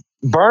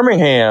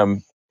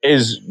 Birmingham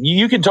is,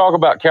 you can talk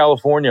about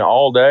California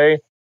all day,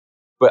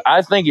 but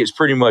I think it's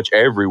pretty much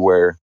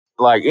everywhere.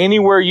 Like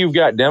anywhere you've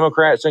got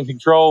Democrats in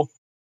control,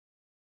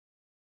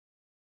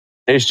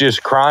 it's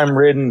just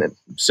crime-ridden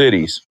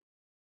cities.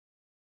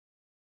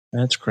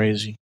 That's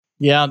crazy.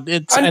 Yeah,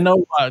 I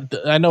know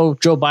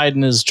Joe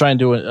Biden is trying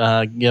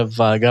to give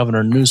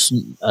Governor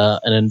Newsom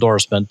an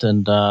endorsement,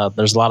 and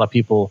there's a lot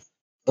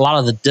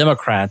of the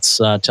Democrats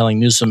telling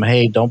Newsom,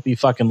 "Hey, don't be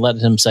fucking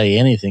letting him say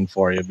anything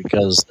for you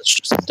because it's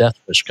just a death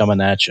wish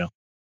coming at you."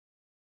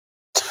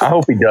 I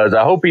hope he does.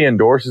 I hope he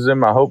endorses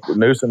him. I hope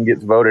Newsom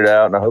gets voted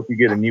out, and I hope you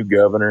get a new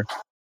governor.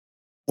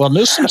 Well,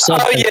 Newsom said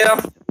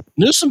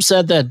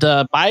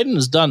that Biden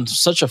has done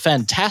such a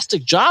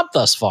fantastic job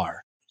thus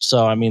far.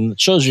 So, I mean,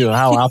 it shows you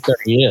how out there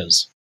he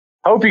is.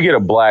 I hope you get a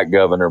black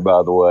governor,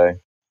 by the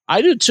way.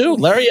 I do too.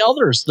 Larry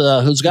Elder's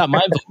who's got my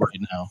vote right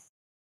now.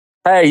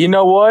 Hey, you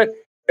know what?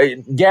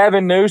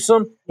 Gavin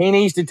Newsom, he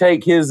needs to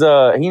take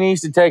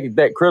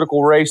that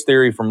critical race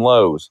theory from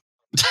Lowe's.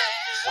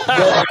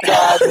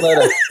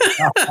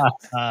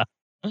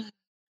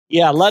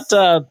 Yeah,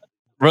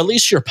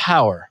 release your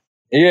power.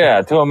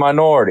 Yeah, to a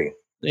minority.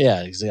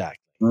 Yeah, exactly.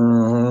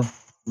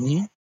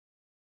 Mm-hmm.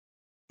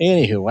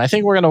 Anywho, I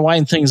think we're going to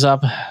wind things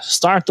up,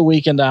 start the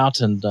weekend out,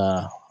 and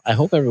I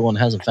hope everyone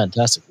has a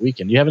fantastic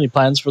weekend. Do you have any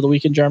plans for the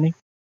weekend, Jeremy?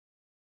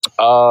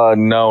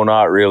 No,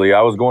 not really.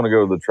 I was going to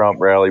go to the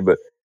Trump rally, but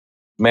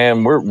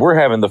man, we're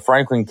having the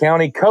Franklin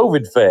County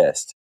COVID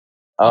Fest.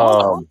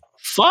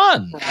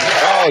 Fun!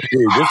 Oh,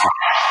 dude,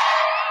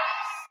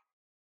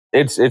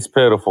 it's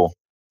pitiful.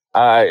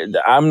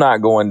 I'm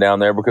not going down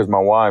there because my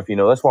wife.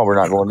 That's why we're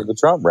not going to the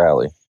Trump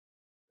rally.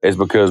 Is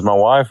because my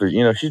wife is,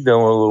 she's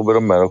dealing with a little bit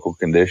of medical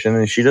condition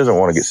and she doesn't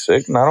want to get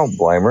sick, and I don't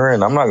blame her,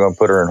 and I'm not going to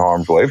put her in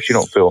harm's way if she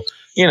don't feel,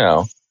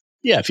 Yeah,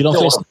 if you don't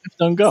feel safe,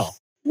 don't go.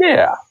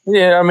 Yeah.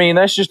 I mean,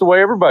 that's just the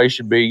way everybody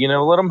should be.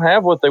 Let them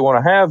have what they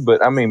want to have.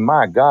 But I mean,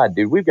 my God,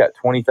 dude, we've got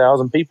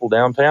 20,000 people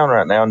downtown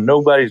right now.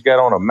 Nobody's got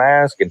on a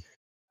mask, and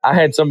I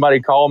had somebody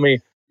call me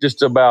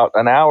just about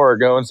an hour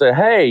ago and say,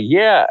 "Hey,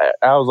 yeah."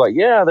 I was like,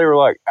 "Yeah." They were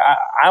like,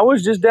 "I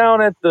was just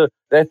down at the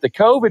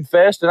COVID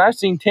Fest, and I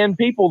seen 10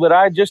 people that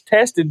I just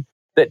tested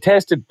that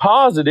tested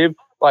positive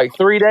like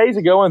 3 days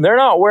ago, and they're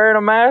not wearing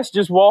a mask,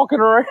 just walking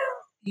around."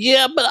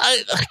 Yeah, but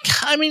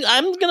I mean,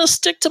 I'm gonna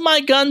stick to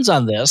my guns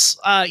on this.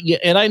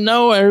 And I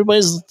know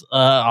everybody's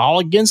all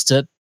against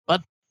it,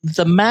 but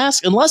the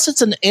mask, unless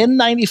it's an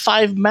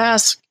N95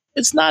 mask,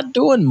 it's not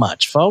doing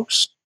much,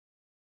 folks.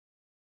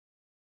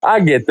 I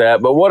get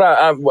that, but what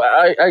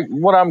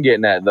what I'm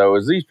getting at though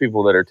is these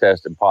people that are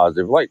testing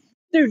positive, like,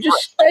 dude,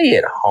 just stay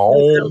at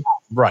home.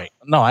 Right?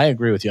 No, I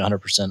agree with you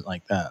 100%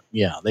 like that.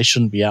 Yeah, they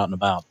shouldn't be out and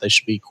about. They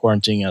should be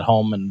quarantining at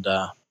home, and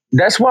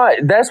that's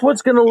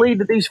what's going to lead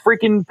to these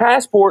freaking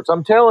passports.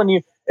 I'm telling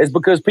you, is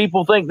because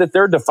people think that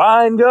they're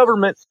defying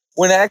government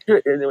when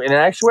in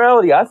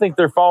actuality, I think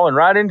they're falling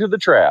right into the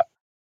trap.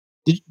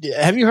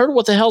 Have you heard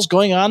what the hell's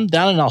going on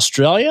down in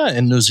Australia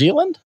and New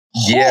Zealand?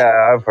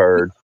 Yeah, I've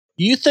heard.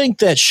 You think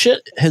that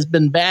shit has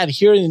been bad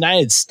here in the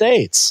United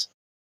States?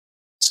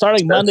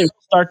 Starting Monday,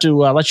 we'll start to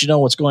let you know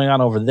what's going on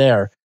over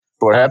there.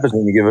 What happens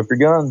when you give up your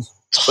guns?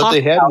 But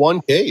they had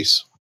one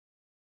case.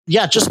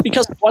 Yeah, just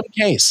because of one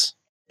case.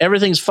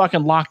 Everything's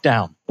fucking locked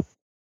down.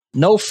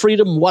 No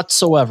freedom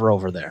whatsoever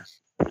over there.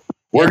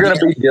 We're going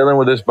to be dealing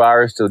with this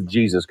virus till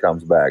Jesus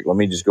comes back. Let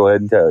me just go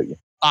ahead and tell you.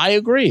 I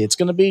agree. It's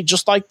going to be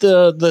just like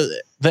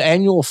the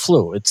annual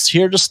flu. It's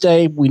here to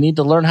stay. We need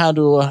to learn how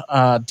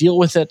to deal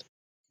with it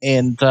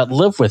and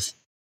live with it.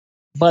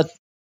 But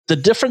the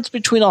difference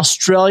between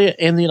Australia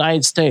and the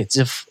United States,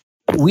 if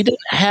we didn't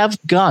have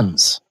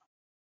guns,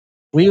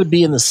 we would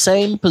be in the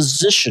same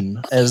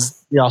position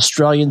as the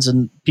Australians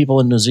and people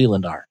in New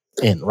Zealand are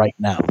in right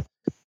now.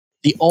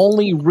 The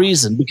only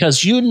reason,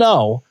 because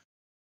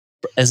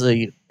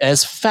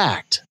as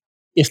fact,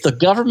 if the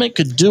government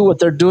could do what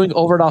they're doing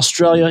over in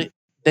Australia,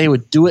 they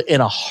would do it in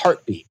a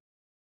heartbeat.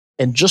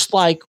 And just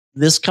like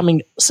this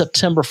coming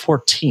September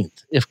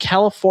 14th, if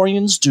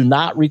Californians do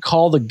not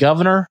recall the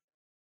governor,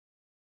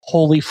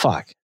 holy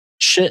fuck,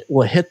 shit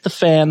will hit the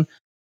fan.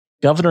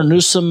 Governor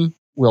Newsom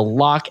will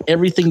lock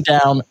everything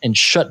down and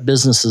shut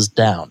businesses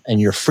down, and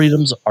your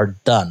freedoms are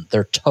done.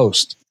 They're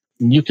toast.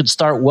 And you can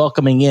start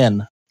welcoming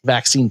in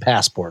vaccine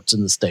passports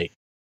in the state.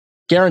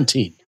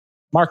 Guaranteed.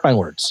 Mark my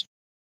words.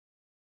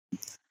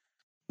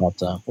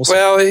 But,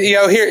 we'll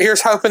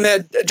here's hoping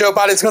that Joe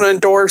Biden's going to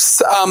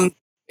endorse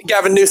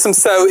Gavin Newsom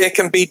so it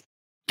can be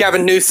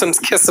Gavin Newsom's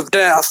kiss of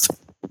death.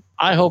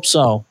 I hope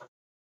so.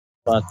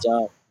 But,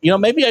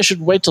 maybe I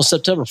should wait till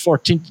September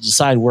 14th to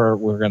decide where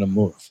we're going to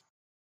move.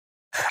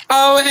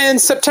 Oh, and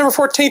September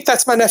 14th,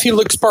 that's my nephew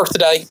Luke's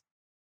birthday.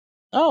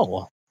 Oh,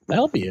 well,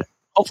 that'll be it.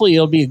 Hopefully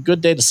it'll be a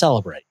good day to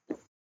celebrate.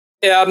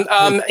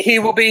 Yeah, he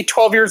will be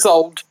 12 years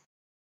old.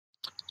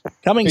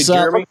 Coming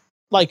soon.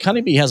 Like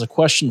Honeybee has a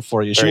question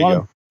for you.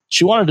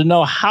 She wanted to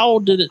know how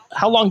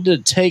long did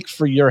it take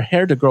for your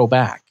hair to grow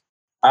back?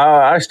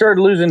 I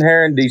started losing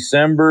hair in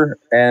December,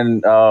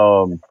 and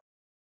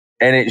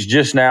it's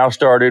just now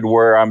started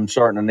where I'm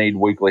starting to need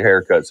weekly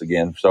haircuts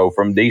again. So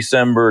from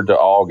December to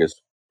August,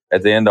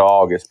 at the end of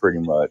August, pretty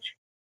much,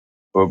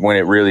 but when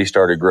it really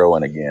started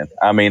growing again.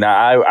 I mean,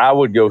 I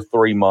would go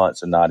 3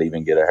 months and not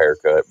even get a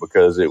haircut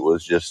because it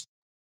was just,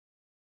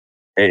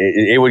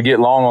 it would get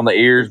long on the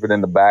ears, but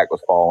then the back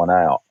was falling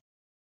out.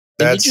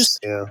 Did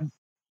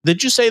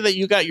you say that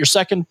you got your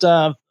second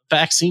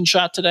vaccine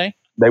shot today?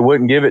 They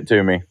wouldn't give it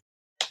to me.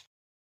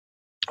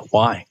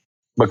 Why?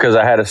 Because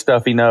I had a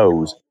stuffy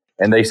nose,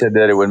 and they said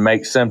that it would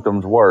make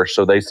symptoms worse.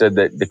 So they said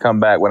that to come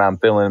back when I'm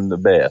feeling the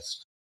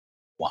best.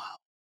 Wow.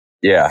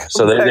 Yeah.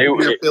 So they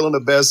were feeling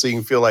the best, so you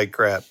can feel like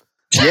crap.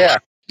 Yeah.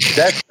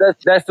 That's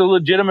the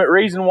legitimate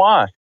reason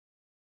why.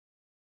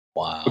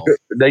 Wow. Because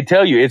they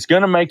tell you it's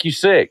going to make you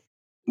sick.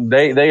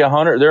 They're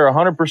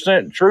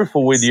 100%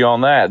 truthful with you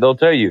on that. They'll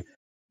tell you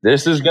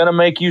this is going to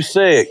make you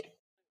sick.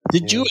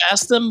 Did you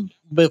ask them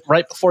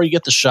right before you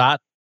get the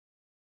shot?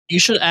 You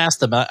should ask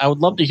them. I would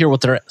love to hear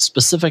what their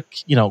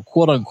specific,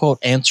 quote unquote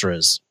answer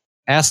is.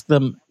 Ask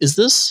them, is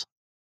this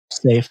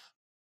safe?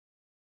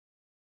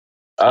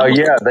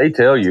 Yeah, they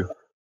tell you.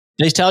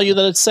 They tell you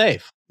that it's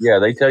safe. Yeah,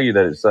 they tell you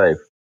that it's safe.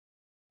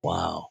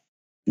 Wow.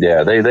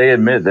 Yeah, they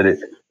admit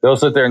that they'll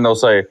sit there and they'll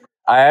say,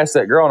 I asked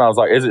that girl and I was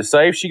like, is it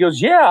safe? She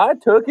goes, yeah, I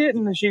took it.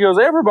 And she goes,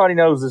 everybody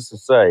knows this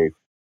is safe.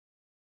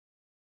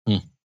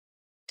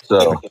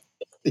 So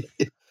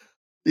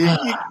you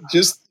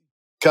just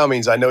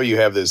Cummings, I know you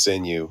have this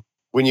in you.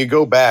 When you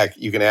go back,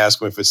 you can ask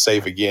them if it's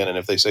safe again. And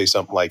if they say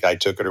something like, I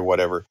took it or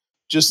whatever,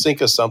 just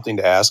think of something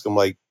to ask them,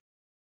 like,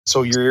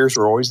 so your ears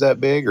were always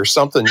that big or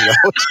something, you know?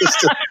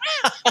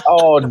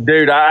 Oh,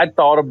 dude, I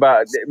thought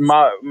about it.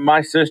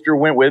 My sister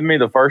went with me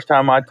the first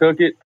time I took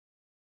it.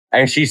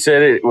 And she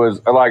said it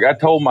was like, I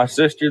told my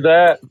sister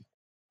that.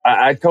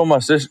 I told my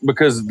sister,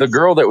 because the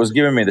girl that was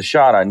giving me the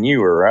shot, I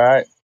knew her,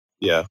 right?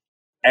 Yeah.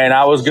 And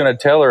I was going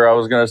to tell her, I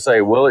was going to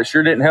say, well, it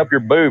sure didn't help your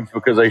boobs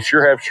because they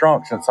sure have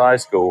shrunk since high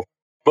school.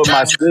 But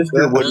my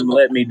sister wouldn't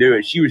let me do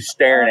it. She was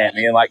staring at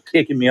me and like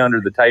kicking me under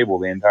the table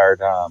the entire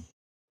time.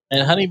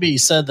 And Honeybee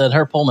said that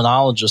her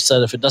pulmonologist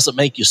said if it doesn't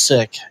make you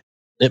sick,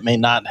 it may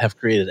not have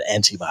created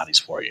antibodies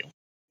for you.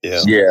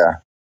 Yeah. Yeah.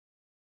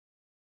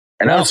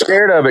 And I'm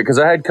scared of it because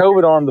I had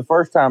COVID arm the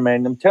first time,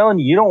 man. I'm telling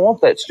you, you don't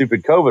want that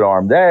stupid COVID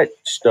arm. That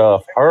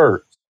stuff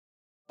hurts.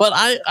 But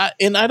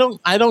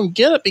I don't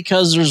get it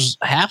because there's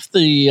half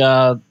the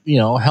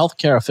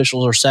healthcare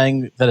officials are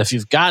saying that if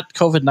you've got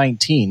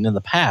COVID-19 in the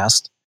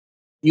past,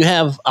 you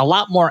have a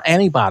lot more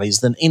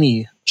antibodies than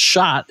any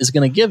shot is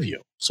going to give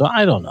you. So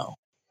I don't know.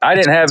 I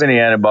didn't have any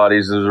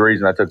antibodies. There's a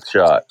reason I took the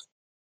shot.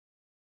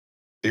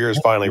 Yours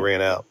finally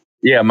ran out.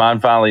 Yeah, mine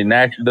finally.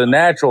 The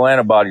natural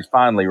antibodies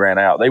finally ran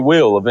out. They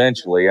will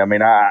eventually. I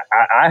mean, I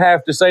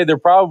have to say they're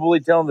probably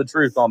telling the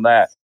truth on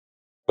that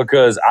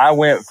because I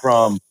went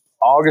from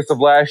August of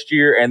last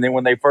year, and then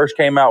when they first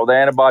came out with the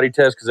antibody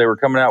test because they were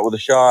coming out with a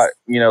shot,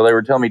 they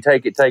were telling me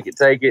take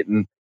it,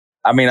 and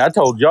I mean, I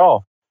told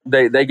y'all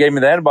they gave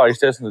me the antibodies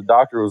test, and the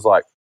doctor was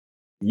like,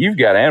 "You've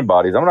got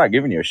antibodies. I'm not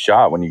giving you a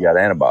shot when you got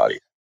antibodies."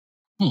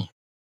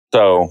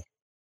 So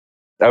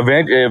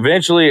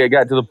eventually, it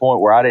got to the point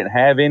where I didn't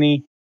have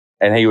any.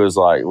 And he was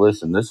like,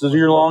 listen, this is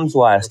your lungs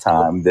last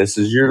time. This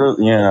is your,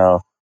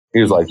 he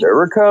was like, they're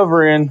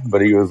recovering.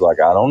 But he was like,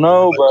 I don't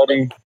know,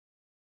 buddy.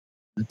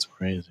 That's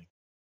crazy.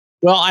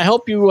 Well, I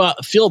hope you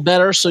feel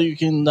better so you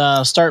can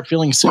start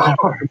feeling sick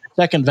for the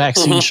second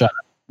vaccine shot.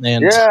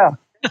 And, yeah.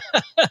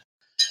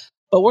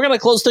 But we're going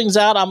to close things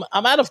out.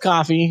 I'm out of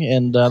coffee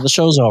and the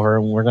show's over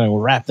and we're going to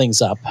wrap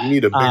things up. You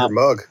need a bigger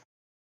mug.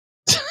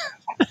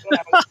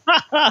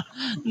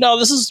 No,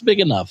 this is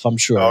big enough, I'm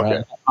sure.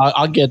 Okay.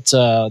 I'll get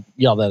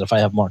yelled at if I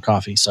have more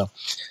coffee. So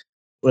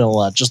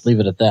we'll just leave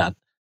it at that.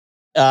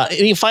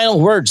 Any final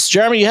words?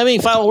 Jeremy, you have any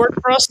final word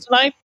for us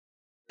tonight?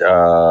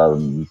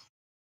 No.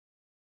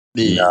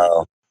 Yeah.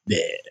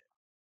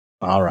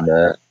 All right.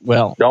 Nah.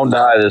 Well, don't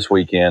die this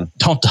weekend.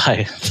 Don't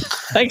die.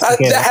 Thanks.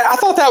 I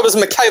thought that was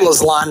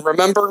Michaela's line,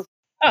 remember?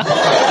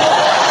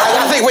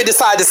 I think we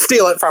decided to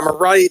steal it from her,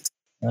 right?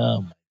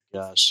 Oh, my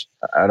gosh.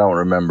 I don't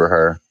remember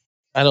her.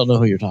 I don't know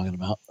who you're talking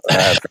about. I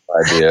have no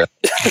idea.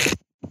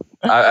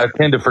 I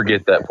tend to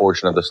forget that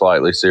portion of the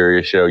Slightly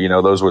Serious show.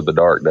 Those were the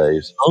dark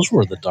days. Those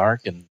were the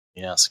dark and,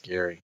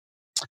 scary.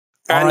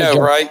 I know,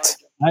 right?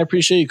 I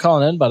appreciate you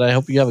calling in, but I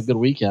hope you have a good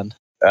weekend.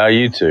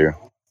 You too.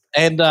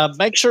 And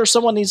make sure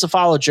someone needs to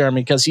follow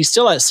Jeremy because he's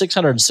still at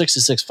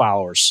 666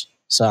 followers.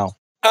 So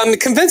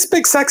convince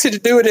Big Sexy to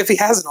do it if he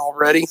hasn't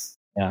already.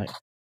 Yeah.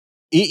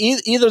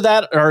 Either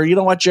that or, you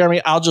know what,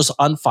 Jeremy? I'll just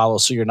unfollow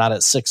so you're not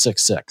at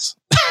 666.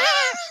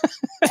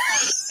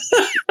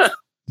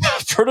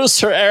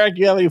 Producer Eric,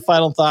 you have any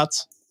final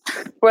thoughts?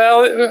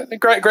 Well,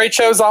 great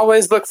show as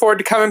always. Look forward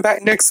to coming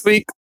back next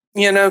week.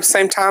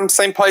 Same time,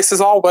 same place as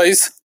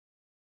always.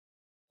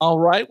 All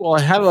right. Well,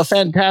 have a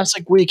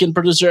fantastic weekend,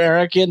 Producer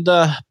Eric. And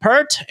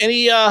Pert,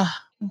 any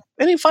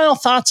final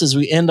thoughts as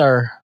we end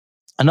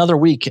another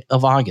week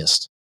of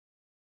August?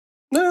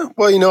 No.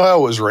 Well, you know how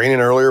it was raining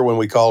earlier when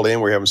we called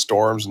in? We're having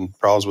storms and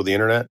problems with the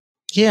internet.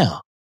 Yeah.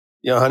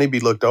 Honeybee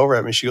looked over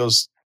at me. She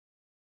goes,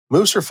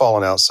 moose are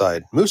falling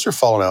outside. Moose are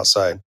falling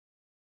outside.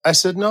 I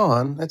said, no,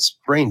 hon, that's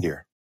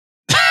reindeer.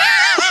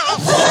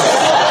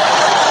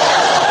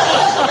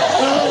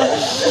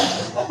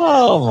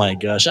 Oh, my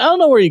gosh. I don't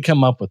know where you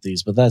come up with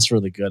these, but that's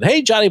really good.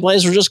 Hey, Johnny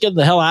Blaze, we're just getting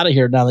the hell out of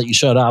here now that you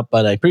showed up,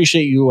 but I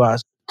appreciate you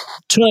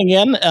tuning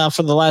in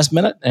for the last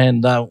minute,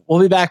 and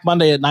we'll be back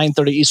Monday at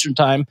 9:30 Eastern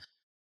Time.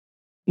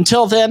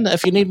 Until then,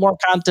 if you need more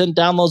content,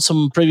 download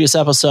some previous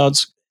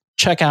episodes,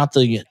 check out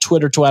the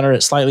Twitter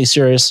at Slightly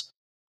Serious,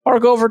 or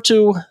go over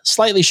to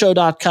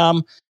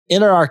slightlyshow.com,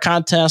 enter our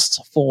contest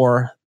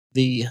for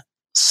the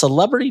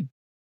celebrity,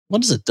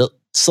 what is it? The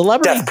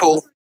celebrity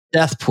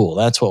death pool.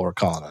 That's what we're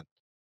calling it.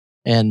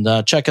 And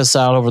check us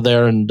out over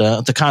there and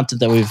the content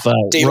that we've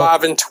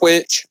DLive and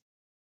Twitch.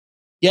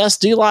 Yes,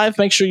 DLive.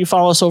 Make sure you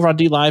follow us over on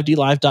DLive,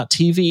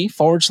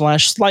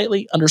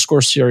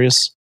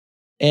 dlive.tv/slightly_serious.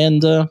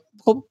 And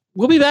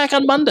we'll be back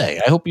on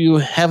Monday. I hope you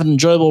have an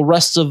enjoyable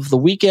rest of the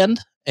weekend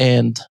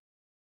and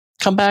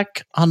come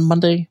back on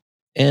Monday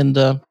and,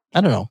 I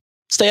don't know,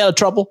 stay out of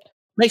trouble,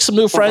 make some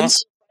new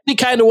friends, be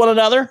kind to one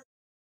another,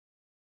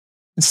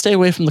 and stay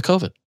away from the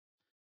COVID.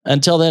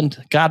 Until then,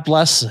 God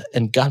bless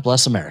and God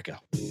bless America.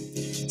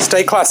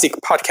 Stay classy,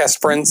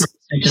 podcast friends.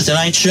 To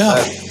tonight's show.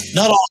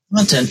 Not all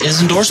content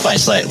is endorsed by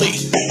Slightly.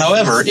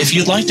 However, if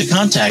you'd like to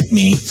contact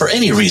me for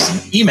any reason,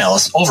 email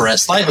us over at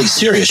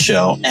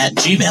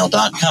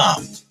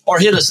slightlyserioushow@gmail.com or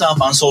hit us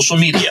up on social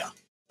media.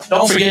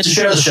 Don't forget to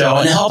share the show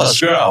and help us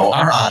grow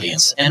our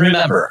audience. And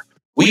remember,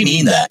 we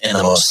mean that in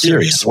the most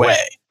serious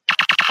way.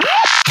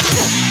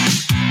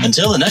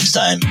 Until the next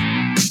time,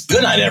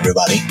 good night,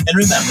 everybody. And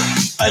remember,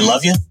 I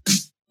love you.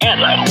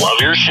 And I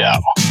love your show.